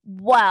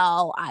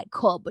 Well, I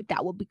could, but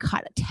that would be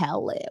kind of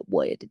telling.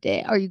 Wouldn't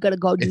it? Are you gonna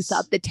go do It's-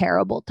 something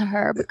terrible to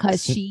her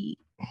because it's- she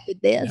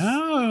did this?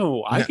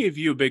 No, I No. gave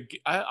you a big.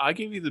 I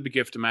gave you the big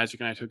gift of magic,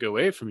 and I took it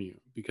away from you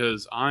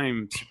because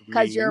I'm super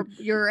Because mean.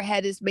 your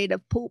head is made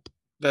of poop.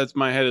 That's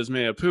my head is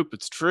made of poop.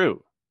 It's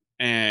true,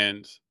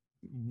 and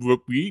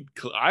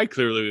I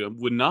clearly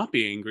would not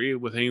be angry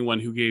with anyone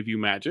who gave you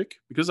magic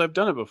because I've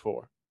done it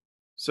before.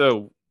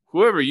 So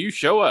whoever you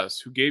show us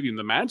who gave you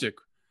the magic,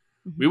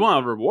 we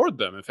want to reward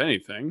them if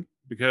anything,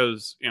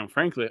 because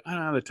frankly, I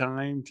don't have the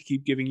time to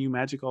keep giving you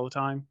magic all the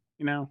time.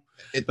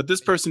 But this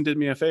person did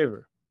me a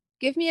favor.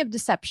 Give me a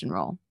deception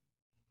roll.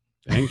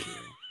 Thank you.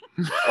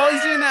 While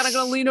he's doing that, I'm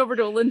going to lean over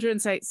to Alindra and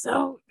say,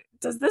 So,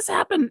 does this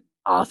happen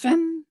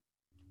often?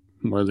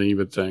 More than you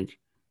would think.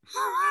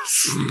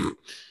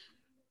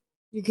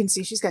 You can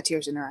see she's got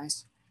tears in her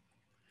eyes.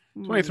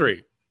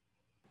 23.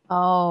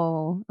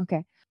 Oh,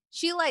 okay.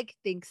 She like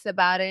thinks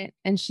about it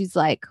and she's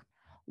like,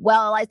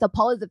 well, I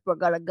suppose if we're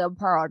gonna give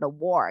her an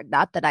award,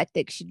 not that I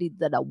think she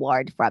needs an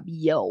award from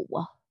you.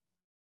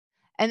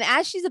 And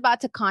as she's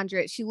about to conjure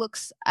it, she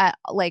looks at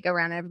like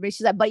around everybody.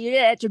 She's like, but you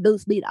didn't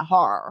introduce me to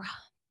her.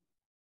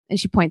 And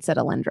she points at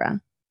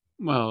Alindra.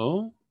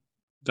 Well,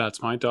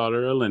 that's my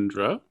daughter,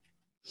 Alindra.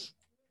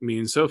 Me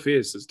and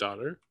Sophia's his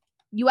daughter.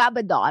 You have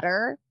a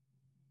daughter?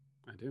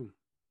 I do.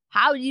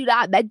 How do you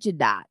not mention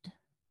that?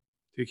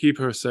 To keep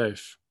her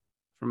safe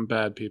from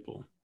bad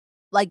people.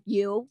 Like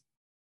you?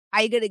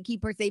 How you gonna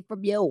keep her safe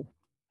from you?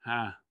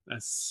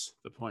 That's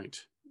the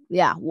point.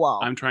 Yeah, well.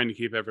 I'm trying to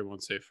keep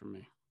everyone safe from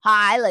me.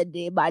 Hi,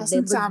 Lindy. My Doesn't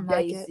name is sound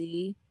like it.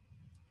 Daisy.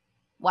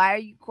 Why are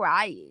you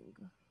crying?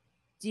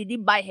 Do you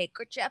need my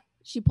handkerchief?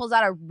 She pulls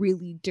out a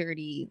really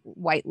dirty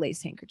white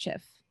lace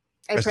handkerchief.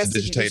 I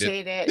Prestidigitate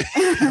prestidigitate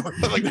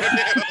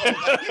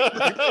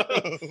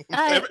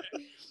it.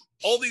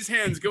 All these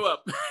hands go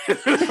up.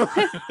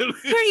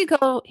 Here you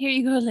go. Here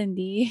you go,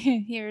 Lindy.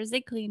 Here's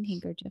a clean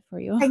handkerchief for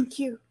you. Thank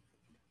you.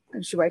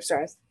 And she wipes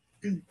her eyes.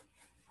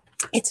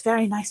 It's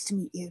very nice to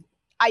meet you.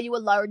 Are you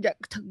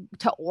allergic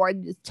to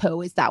oranges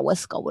too? Is that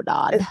what's going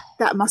on?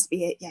 That must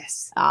be it.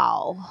 Yes.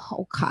 Oh,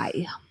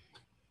 okay.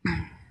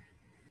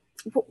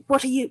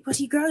 What are you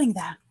growing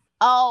there?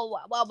 Oh,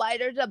 well,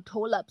 there's some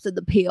tulips in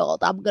the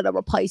field. I'm going to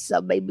replace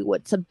them maybe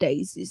with some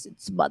daisies and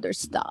some other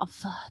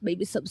stuff.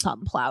 Maybe some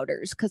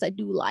sunflowers, because I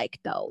do like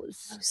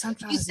those.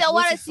 You still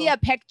want to see a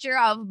picture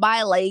of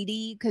my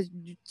lady? Because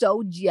you're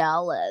so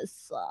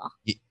jealous.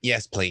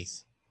 Yes,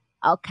 please.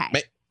 Okay.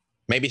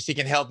 Maybe she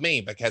can help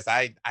me because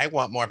I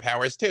want more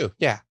powers too.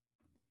 Yeah.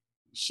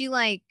 She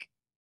like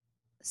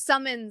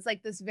summons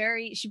like this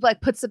she like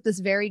puts up this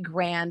very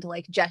grand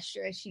like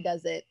gesture as she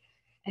does it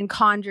and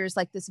conjures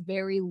like this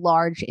very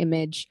large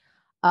image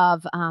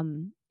of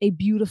a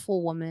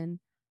beautiful woman.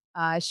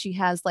 She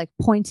has like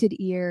pointed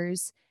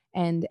ears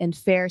and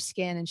fair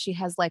skin, and she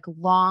has like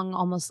long,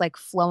 almost like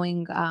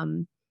flowing,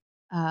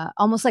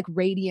 almost like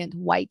radiant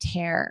white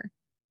hair.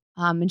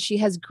 And she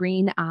has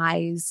green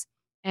eyes,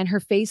 and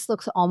her face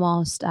looks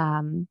almost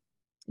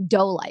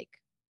doe-like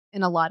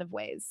in a lot of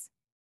ways.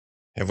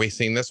 Have we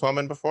seen this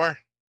woman before?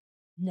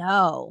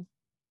 No.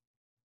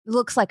 It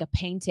looks like a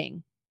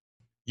painting.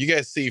 You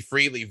guys see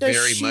Freely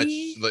much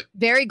like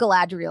Very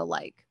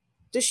Galadriel-like.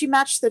 Does she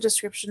match the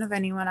description of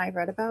anyone I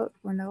read about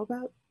or know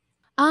about?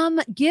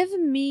 Give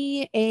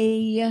me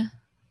a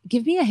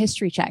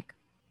history check.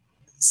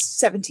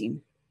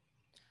 17.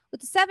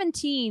 With the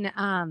 17,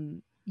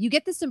 you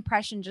get this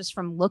impression just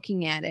from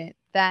looking at it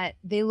that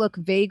they look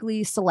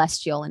vaguely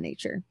celestial in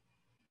nature.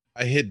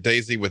 I hit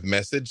Daisy with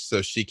message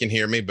so she can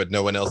hear me, but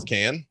no one else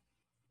can.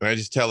 And I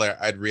just tell her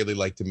I'd really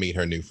like to meet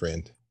her new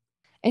friend.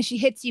 And she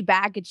hits you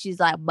back and she's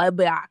like,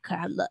 maybe I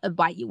can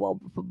invite you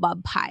over for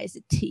mud pies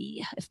and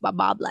tea if my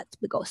mom lets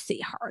me go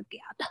see her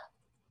again.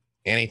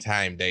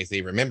 Anytime,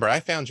 Daisy. Remember, I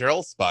found your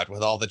old spot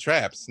with all the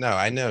traps. No,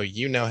 I know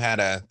you know how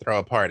to throw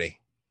a party.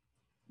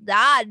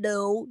 I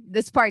know.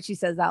 This part she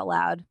says out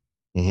loud.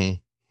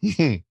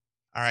 Mm-hmm.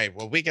 All right.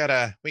 Well, we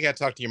gotta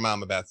talk to your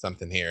mom about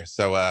something here.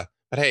 So,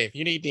 but hey, if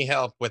you need any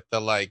help with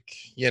the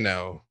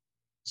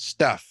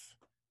stuff,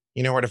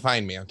 you know where to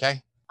find me,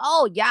 okay?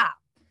 Oh yeah.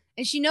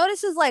 And she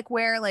notices like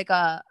where like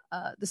the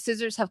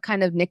scissors have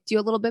kind of nicked you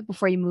a little bit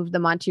before you move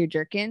them onto your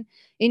jerkin.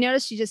 You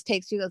notice she just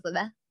takes you, goes like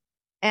that,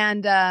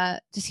 and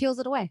just heals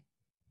it away.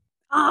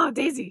 Oh,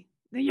 Daisy,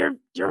 you're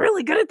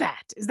really good at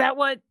that. Is that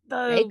what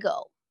There you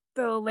go.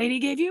 the lady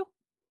gave you?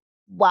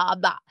 Well,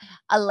 I'm not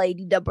a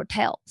lady number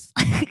tells.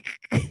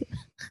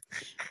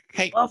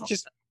 Hey, Well,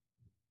 just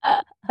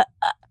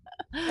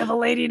If a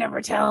lady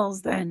never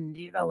tells, then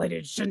the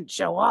lady shouldn't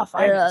show off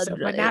either. So,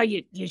 but now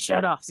you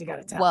showed off, so you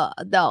gotta tell. Well,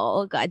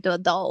 no, I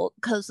don't know,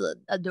 because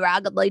a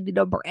dragon lady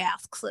number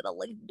asks and a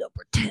lady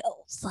number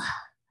tells.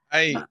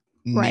 I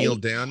kneel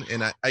Right. down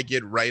and I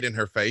get right in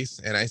her face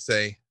and I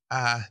say,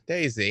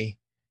 Daisy,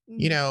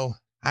 you know,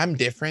 I'm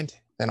different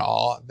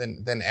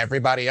than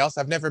everybody else.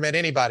 I've never met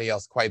anybody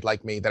else quite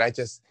like me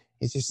that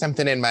it's just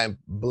something in my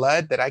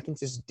blood that I can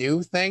just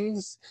do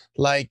things.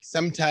 Like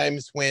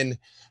sometimes when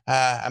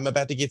I'm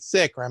about to get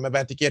sick or I'm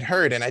about to get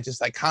hurt and I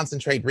just like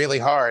concentrate really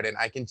hard and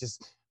I can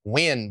just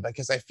win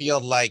because I feel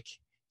like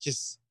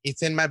just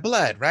it's in my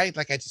blood, right?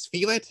 Like I just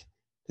feel it.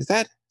 Does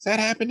that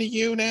happen to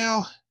you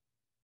now?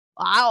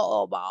 I don't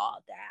know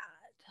about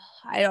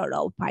that. I don't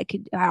know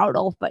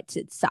if it's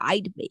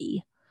inside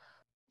me.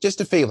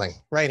 Just a feeling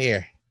right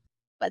here.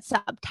 But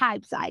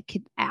sometimes I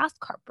can ask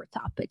her for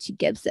stuff and she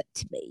gives it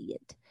to me.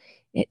 And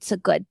it's a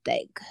good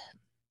thing.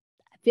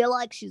 I feel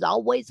like she's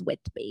always with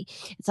me.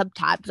 And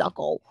sometimes I'll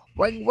go,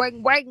 ring,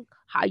 ring, ring.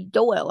 How you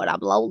doing? When I'm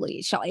lonely,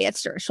 and she'll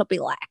answer. She'll be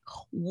like,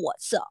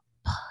 what's up?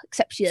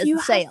 Except she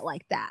doesn't say it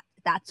like that.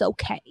 That's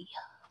okay.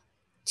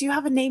 Do you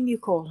have a name you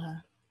call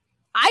her?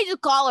 I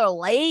just call her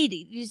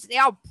lady. You see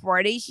how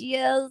pretty she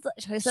is?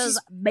 She says,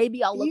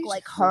 maybe I'll look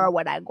like her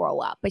when I grow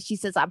up. But she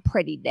says I'm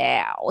pretty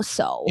now.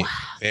 So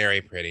Very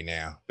pretty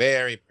now.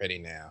 Very pretty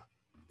now.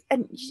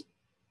 And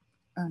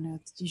oh no,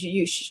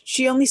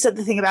 she only said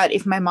the thing about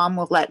if my mom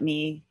will let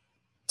me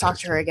talk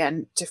to her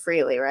again to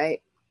Freely,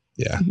 right?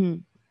 Yeah.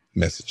 Mhm.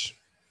 Message.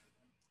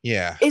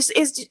 Yeah. Is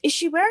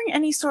she wearing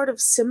any sort of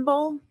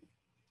symbol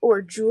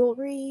or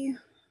jewelry?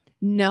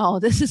 No,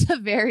 this is a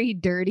very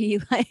dirty,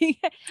 like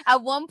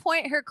at one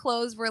point her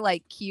clothes were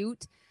like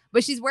cute,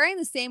 but she's wearing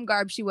the same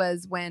garb she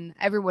was when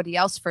everybody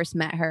else first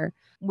met her,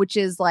 which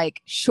is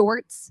like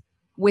shorts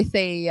with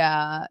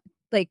a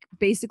like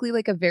basically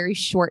like a very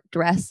short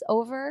dress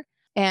over.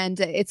 And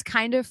it's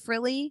kind of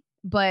frilly,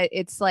 but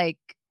it's like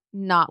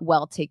not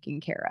well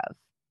taken care of.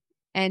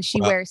 And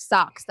she Well- wears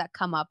socks that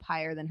come up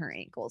higher than her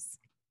ankles.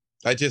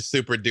 I just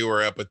super do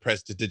her up with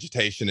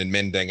prestidigitation and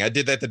mending. I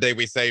did that the day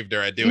we saved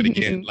her. I do it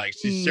again. Like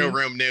she's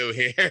showroom new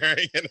here.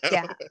 You know?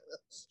 Yeah.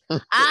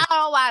 I don't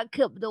know why I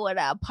kept doing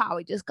that.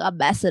 Probably just gonna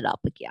mess it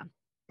up again.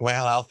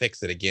 Well, I'll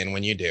fix it again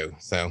when you do.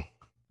 So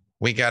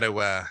we got to.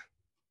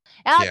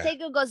 I'll Yeah. take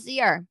you to go see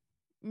her.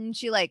 And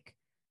she like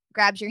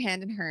grabs your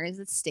hand in hers.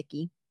 It's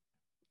sticky.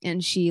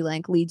 And she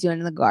like leads you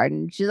into the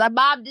garden. She's like,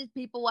 Bob, these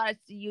people want to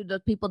see you, the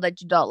people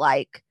that you don't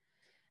like.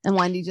 And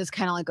Wendy just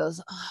kind of like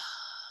goes, oh,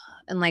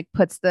 and like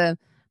puts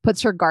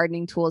her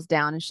gardening tools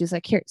down. And she's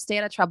like, here, stay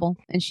out of trouble.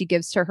 And she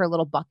gives her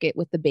little bucket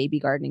with the baby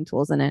gardening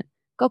tools in it.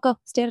 Go,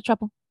 stay out of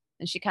trouble.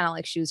 And she kind of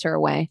like shoos her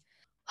away.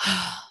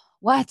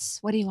 What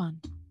do you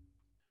want?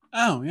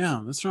 Oh,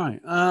 yeah, that's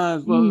right.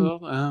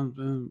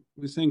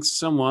 We think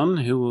someone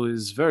who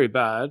is very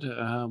bad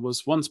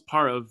was once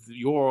part of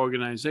your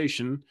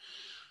organization,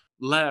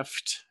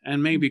 left,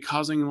 and may be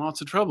causing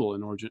lots of trouble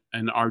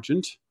in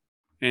Argent.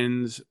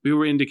 And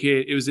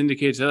it was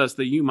indicated to us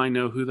that you might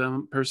know who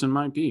that person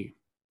might be.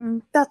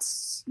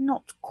 That's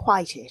not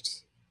quite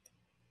it.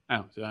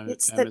 Oh, I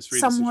It's that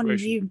misread the someone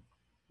situation. you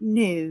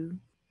knew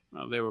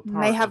Well, they were part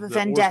may have a of the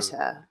order.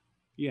 vendetta.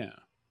 Yeah,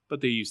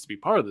 but they used to be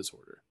part of this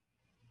order.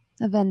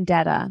 A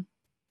vendetta.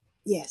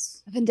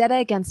 Yes. A vendetta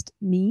against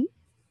me?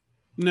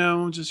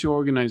 No, just your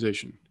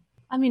organization.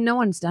 I mean, no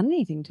one's done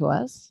anything to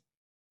us.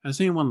 Has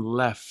anyone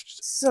left?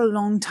 It's a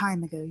long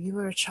time ago. You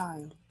were a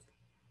child.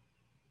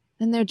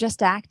 And they're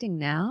just acting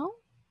now?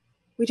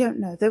 We don't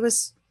know. There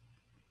was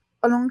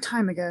a long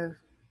time ago.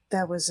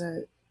 There was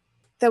an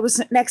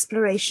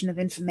exploration of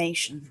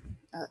information,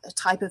 a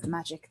type of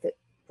magic that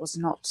was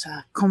not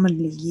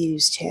commonly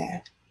used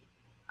here.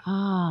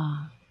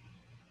 Ah.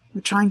 We're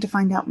trying to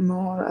find out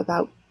more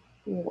about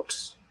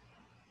what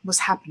was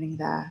happening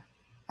there,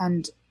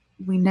 and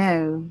we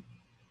know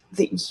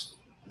that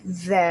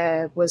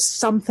there was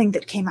something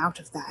that came out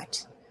of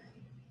that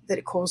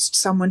it caused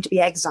someone to be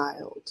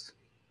exiled.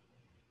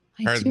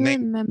 I do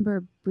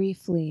remember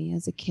briefly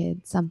as a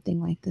kid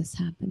something like this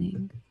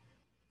happening.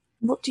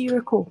 What do you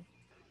recall?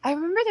 I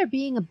remember there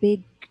being a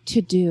big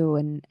to-do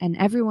and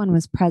everyone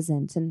was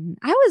present, and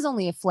I was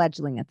only a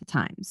fledgling at the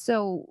time,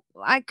 so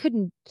I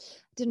didn't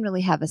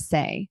really have a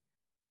say.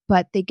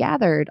 But they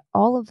gathered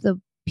all of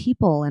the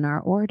people in our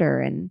order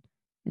and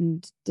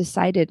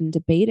decided and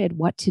debated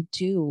what to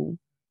do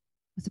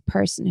with a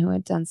person who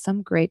had done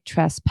some great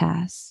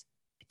trespass.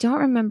 I don't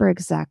remember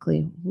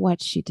exactly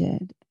what she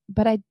did,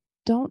 but I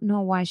don't know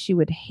why she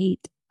would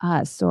hate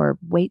us or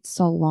wait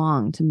so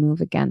long to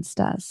move against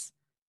us.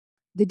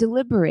 They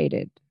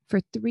deliberated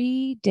for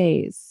 3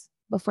 days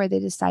before they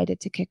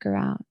decided to kick her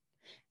out.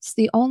 It's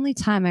the only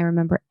time I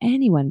remember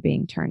anyone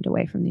being turned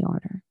away from the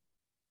order.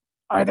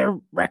 Are there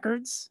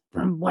records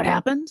from what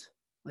happened?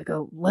 Like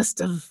a list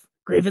of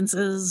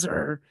grievances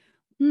or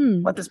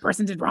what this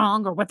person did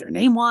wrong or what their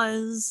name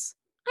was?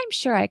 I'm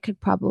sure I could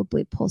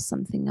probably pull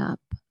something up.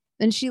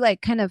 And she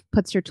like kind of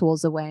puts her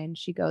tools away and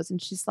she goes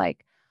and she's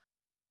like,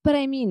 but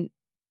I mean,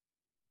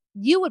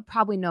 you would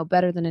probably know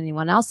better than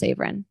anyone else,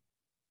 Averin.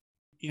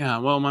 Yeah,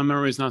 well, my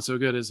memory's not so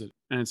good, is it?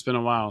 And it's been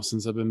a while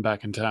since I've been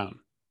back in town.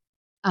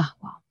 Ah,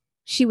 well,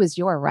 she was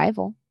your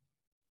rival.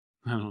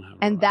 I don't have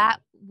And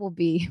that will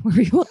be where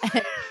we will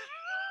end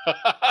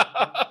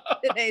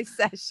today's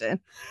session.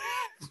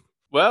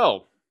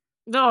 Well.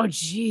 Oh,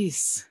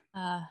 jeez.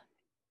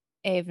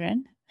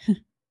 Averin,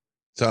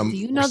 So do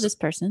you know this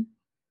person?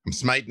 I'm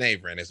smiting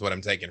Averin is what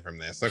I'm taking from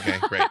this. Okay,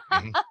 great.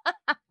 Mhm.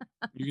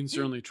 You can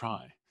certainly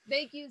try.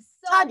 Thank you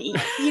so Todd,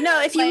 much. you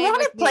know, if you playing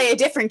want to with play me. a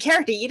different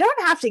character, you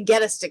don't have to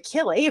get us to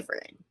kill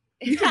Averin.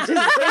 You can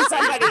just bring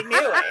somebody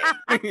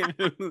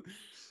new in.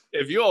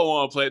 If you all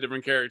want to play a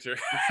different character,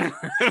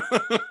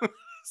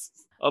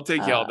 I'll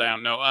take y'all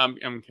down. No, I'm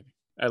kidding.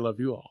 I love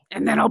you all.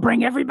 And then I'll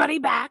bring everybody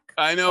back.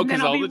 I know, And then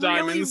because I'll all be the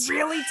diamonds.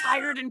 really, really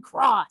tired and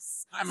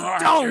cross. I'm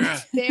Don't.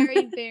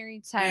 Very,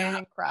 very tired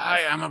and cross. I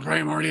am a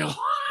primordial.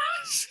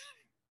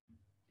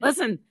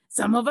 Listen,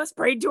 some of us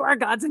prayed to our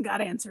gods and got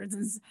answers,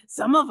 and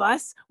some of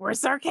us were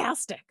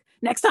sarcastic.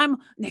 Next time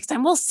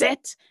we'll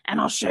sit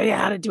and I'll show you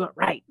how to do it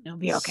right. It'll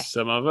be okay.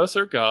 Some of us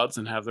are gods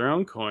and have their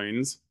own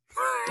coins.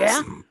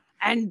 Yeah.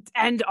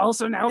 And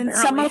also now And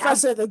apparently some of have-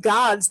 us are the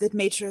gods that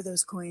made sure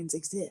those coins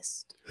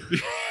exist.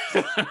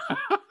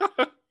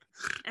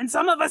 and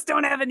some of us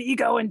don't have an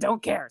ego and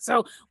don't care.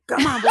 So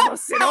come on, we'll go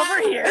sit over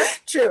here.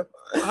 True.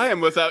 I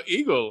am without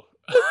ego.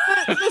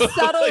 The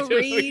subtle Like, what are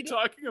you read.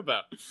 talking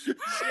about?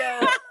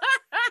 Yo,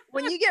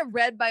 when you get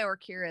read by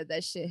Orkira,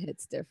 that shit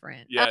hits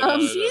different. Yeah, no, no,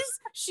 no.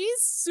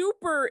 She's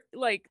super,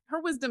 like,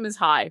 her wisdom is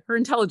high, her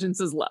intelligence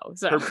is low.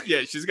 So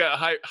Yeah, she's got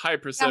high Yeah,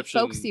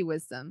 perception. folksy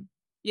wisdom.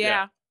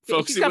 yeah.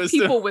 Folksy She's got wisdom.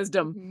 people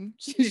wisdom.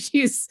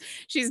 Mhm.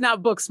 She's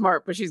not book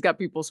smart, but she's got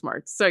people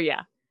smart. So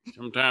yeah.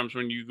 Sometimes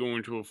when you go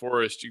into a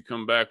forest, you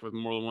come back with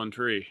more than one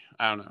tree.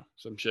 I don't know,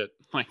 some shit.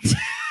 Like,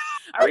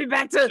 Are we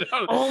back to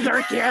old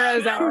Orkira?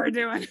 Is that what we're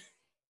doing?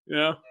 you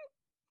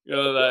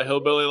know that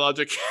hillbilly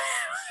logic.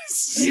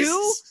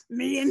 You,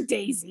 me, and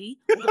Daisy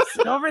will go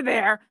sit over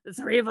there. The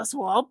three of us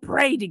will all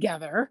pray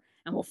together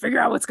and we'll figure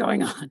out what's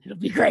going on. It'll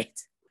be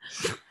great.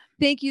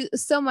 Thank you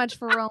so much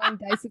for rolling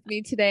dice with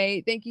me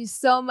today. Thank you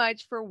so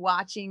much for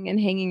watching and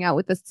hanging out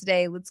with us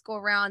today. Let's go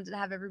around and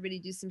have everybody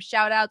do some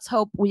shout outs.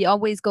 Hope, we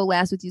always go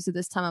last with you, so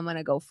this time I'm going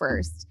to go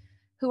first.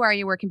 Who are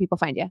you? Where can people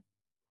find you?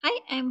 Hi,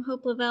 I'm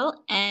Hope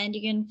Lavelle, and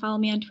you can follow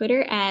me on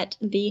Twitter at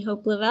the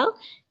Hope Lavelle.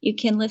 You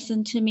can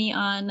listen to me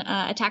on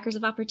Attackers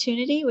of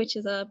Opportunity, which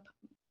is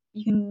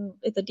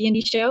it's a D&D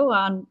show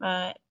on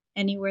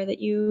anywhere that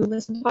you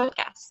listen to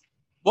podcasts.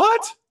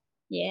 What?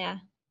 Yeah.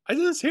 I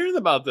just hearing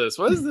about this.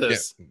 What is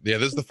this? Yeah,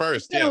 this is the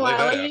first. It's been Yeah, a lay while.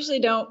 that I out. usually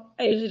don't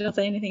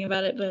say anything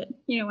about it, but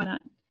why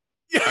not?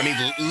 I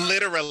mean,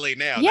 literally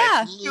now. Yeah.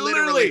 That's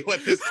literally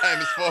what this time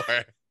is for.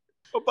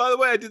 Oh, by the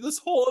way, I did this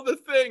whole other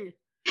thing.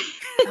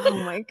 Oh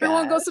my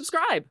Everyone go god.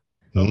 subscribe.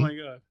 Oh Hmm? my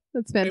god.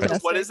 That's Wait,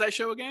 fantastic. what is that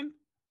show again?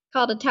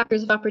 Called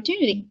Attackers of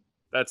Opportunity.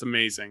 That's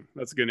amazing.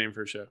 That's a good name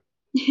for a show.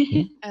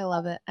 I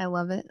love it. I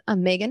love it.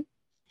 I'm Megan.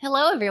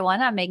 Hello,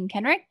 everyone. I'm Megan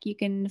Kenrick. You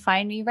can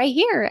find me right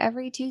here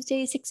every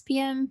Tuesday, 6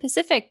 p.m.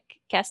 Pacific,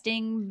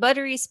 casting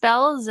buttery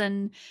spells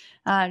and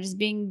just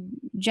being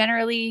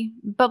generally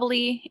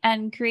bubbly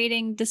and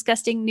creating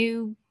disgusting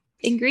new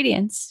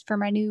ingredients for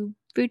my new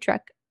food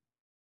truck.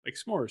 Like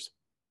s'mores.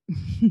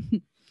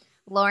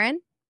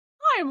 Lauren.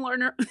 Hi, I'm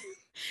Lauren.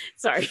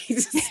 Sorry,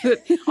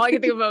 all I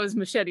can think about was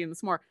machete and the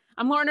s'more.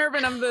 I'm Lauren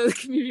Irvin. I'm the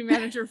community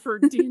manager for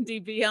D&D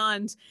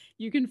Beyond.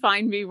 You can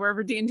find me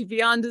wherever D&D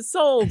Beyond is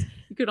sold.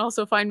 You can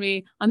also find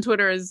me on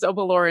Twitter as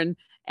Lauren,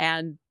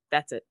 and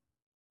that's it.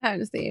 I'm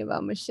just thinking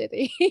about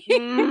machete.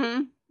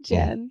 Mhm.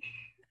 Jen.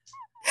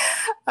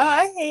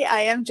 Hey,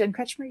 I am Jen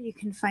Kretschmer. You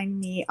can find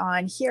me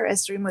on here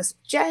as Dreamwisp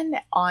Jen,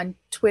 on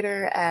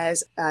Twitter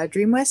as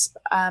Dreamwisp.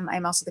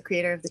 I'm also the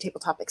creator of the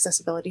Tabletop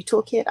Accessibility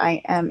Toolkit.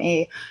 I am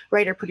a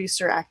writer,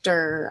 producer,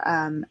 actor,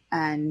 and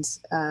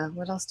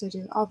what else do I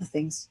do? All the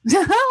things.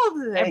 All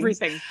the things.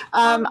 Everything.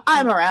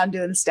 I'm around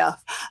doing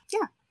stuff.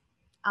 Yeah,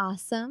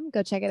 Awesome.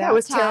 Go check it out. that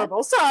was Todd.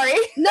 terrible. Sorry.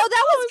 No,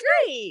 that was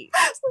great.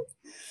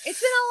 It's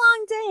been a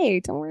long day.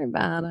 Don't worry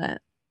about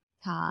it.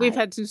 Todd. We've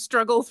had to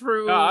struggle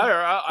through. I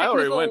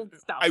already technical went.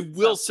 stuff, I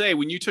will so. say,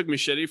 when you took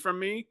machete from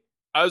me,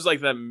 I was like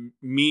that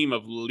meme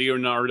of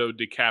Leonardo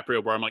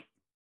DiCaprio where I'm like,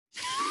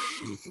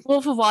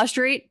 Wolf of Wall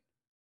Street.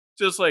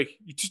 just like,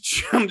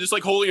 I'm just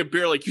like holding a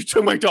beer like, you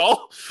took my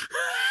doll?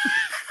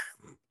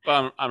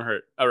 I'm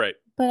hurt. All right.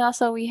 But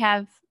also we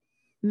have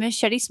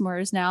machete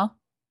s'mores now.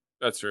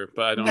 That's true.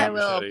 But I don't that have a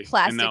little machete. And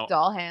plastic now,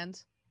 doll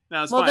hand.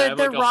 now it's Well, fine. I they're- have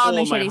they're like a raw hole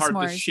in my machete heart the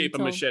s'mores shape of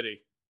until- machete.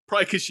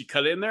 Probably because she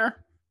cut it in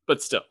there,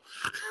 but still.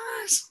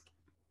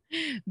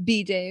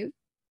 B Dave.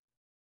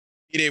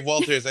 Dave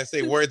Walters, I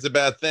say words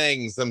about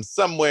things. I'm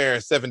somewhere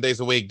 7 days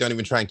a week. Don't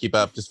even try and keep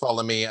up. Just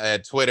follow me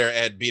at Twitter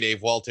at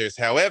Dave Walters.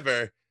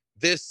 However,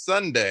 this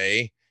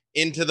Sunday,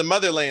 Into the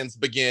Motherlands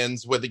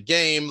begins with a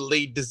game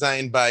lead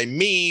designed by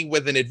me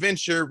with an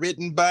adventure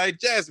written by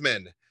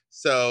Jasmine.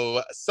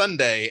 So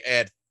Sunday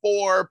at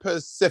 4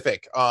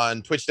 Pacific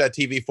on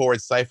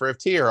twitch.tv/Cypher of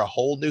Tier, a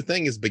whole new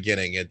thing is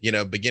beginning.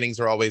 Beginnings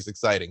are always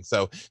exciting.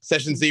 So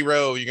session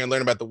 0, you're going to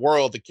learn about the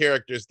world, the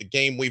characters, the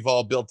game we've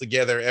all built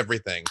together,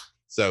 everything.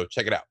 So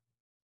check it out.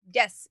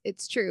 Yes,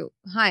 it's true.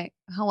 Hi.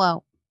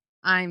 Hello.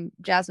 I'm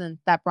Jasmine,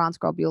 that bronze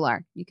girl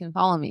Bular. You can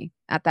follow me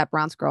at that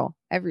bronze girl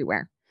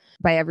everywhere.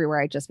 By everywhere,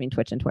 I just mean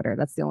Twitch and Twitter.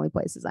 That's the only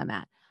places I'm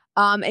at.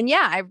 And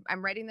yeah,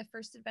 I'm writing the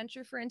first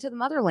adventure for Into the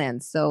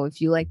Motherlands. So if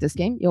you like this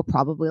game, you'll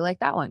probably like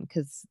that one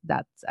because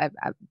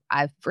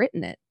I've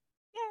written it.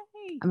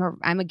 Yay.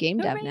 I'm a game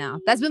dev now.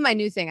 Hooray. That's been my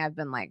new thing. I've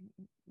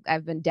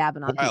been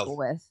dabbing on Wild. people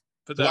with.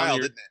 Put that on Wild,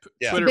 your isn't it?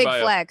 Yeah. Twitter Big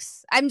bio.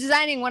 flex. I'm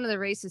designing one of the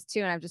races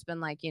too, and I've just been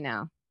like,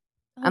 Oh,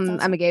 I'm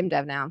that's I'm a game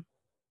dev now.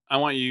 I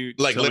want you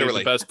to Like, tell me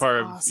literally. the best part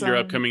of your awesome.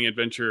 upcoming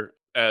adventure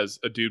as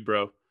a dude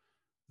bro.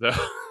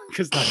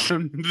 Because that's Oh,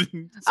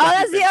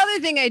 that's the other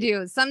thing I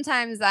do.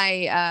 Sometimes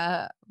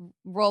I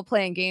role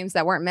play in games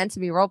that weren't meant to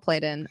be role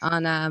played in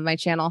on my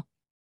channel,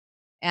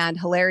 and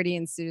hilarity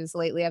ensues.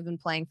 Lately, I've been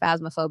playing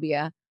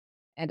Phasmophobia,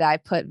 and I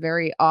put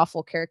very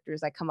awful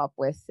characters I come up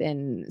with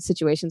in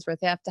situations where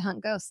they have to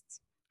hunt ghosts.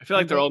 I feel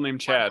like they're all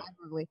named Chad.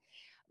 Admirably.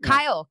 Yeah.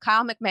 Kyle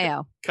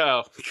McMayo,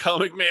 Kyle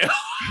McMahon.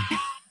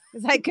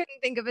 because I couldn't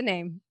think of a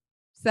name.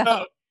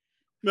 So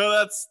No,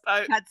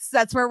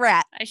 that's where we're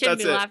at. I shouldn't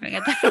That's be it. laughing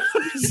at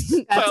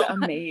that. That's Well-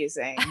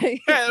 amazing.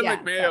 Kyle Yeah,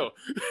 McMahon.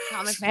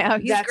 Kyle McMayo,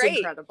 he's That's great.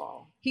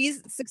 incredible.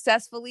 He's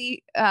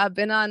successfully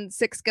been on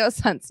 6 ghost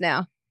hunts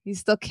now. He's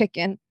still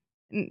kicking.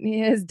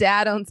 His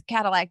dad owns a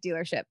Cadillac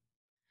dealership.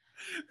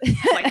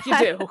 Like you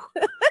do.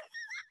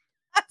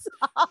 That's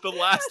all. The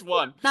last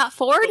one. Not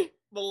Ford?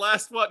 The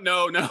last one.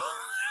 No.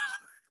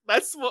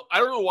 That's what I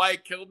don't know why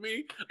it killed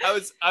me. I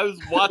was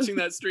watching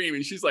that stream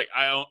and she's like,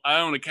 I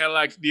own a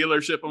Cadillac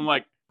dealership. I'm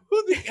like,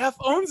 who the F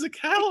owns a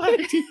Cadillac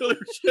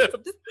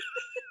dealership?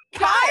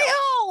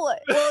 Kyle.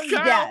 Well, his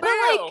Kyle dad.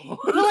 Bell.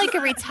 But like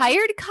a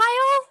retired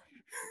Kyle?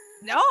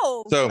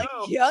 No. So- like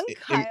No. young In-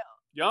 Kyle.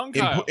 Young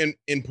Kyle.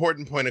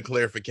 Important point of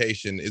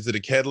clarification. Is it a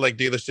Cadillac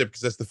dealership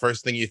because that's the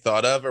first thing you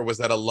thought of, or was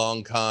that a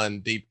long con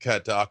deep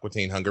cut to Aqua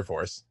Teen Hunger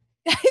Force?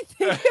 I think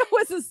it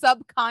was a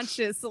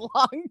subconscious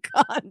long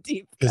con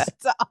deep cut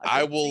to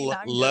I Aqua will Teen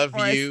Hunger love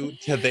Force. you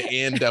to the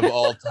end of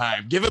all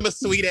time. Give him a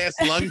sweet ass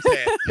lung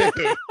test.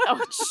 Too.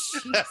 Oh,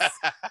 jeez.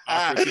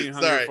 Aqua Teen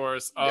Hunger Sorry.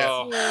 Force. Yes.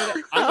 Oh,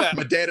 Dude. I'm that.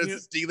 My dad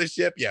is a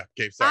dealership. Yeah.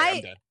 Okay. Sorry.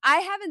 I'm done. I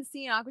haven't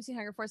seen Aqua Teen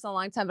Hunger Force in a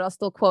long time, but I'll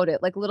still quote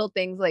it. Like little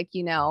things like,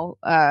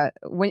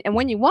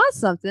 when you want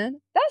something,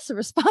 that's a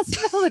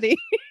responsibility.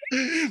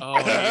 Oh,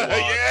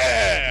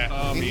 yeah.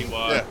 Oh,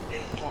 meanwhile.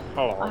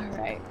 All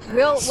right.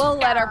 We'll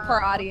let our poor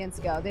audience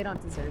go. They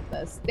don't deserve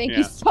this. Thank you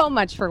Yeah. so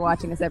much for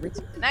watching us every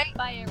Tuesday night.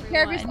 Bye, everyone. Take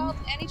care of yourselves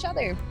and each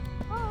other.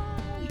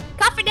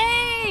 Coffee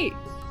Day!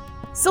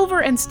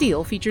 Silver and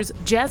Steel features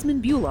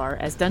Jasmine Bular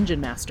as Dungeon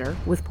Master,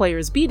 with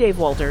players B. Dave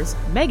Walters,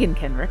 Megan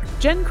Kenrick,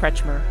 Jen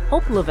Kretschmer,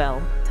 Hope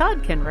Lavelle,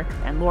 Todd Kenrick,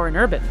 and Lauren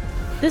Urban.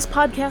 This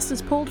podcast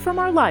is pulled from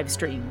our live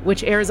stream,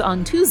 which airs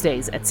on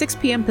Tuesdays at 6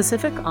 p.m.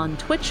 Pacific on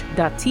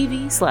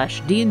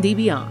twitch.tv/D&D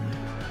Beyond.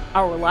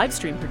 Our live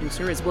stream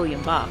producer is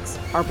William Box,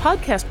 our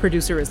podcast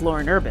producer is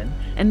Lauren Urban,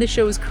 and the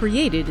show is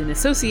created in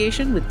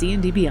association with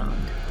D&D Beyond.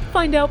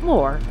 Find out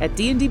more at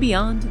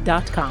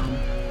dndbeyond.com.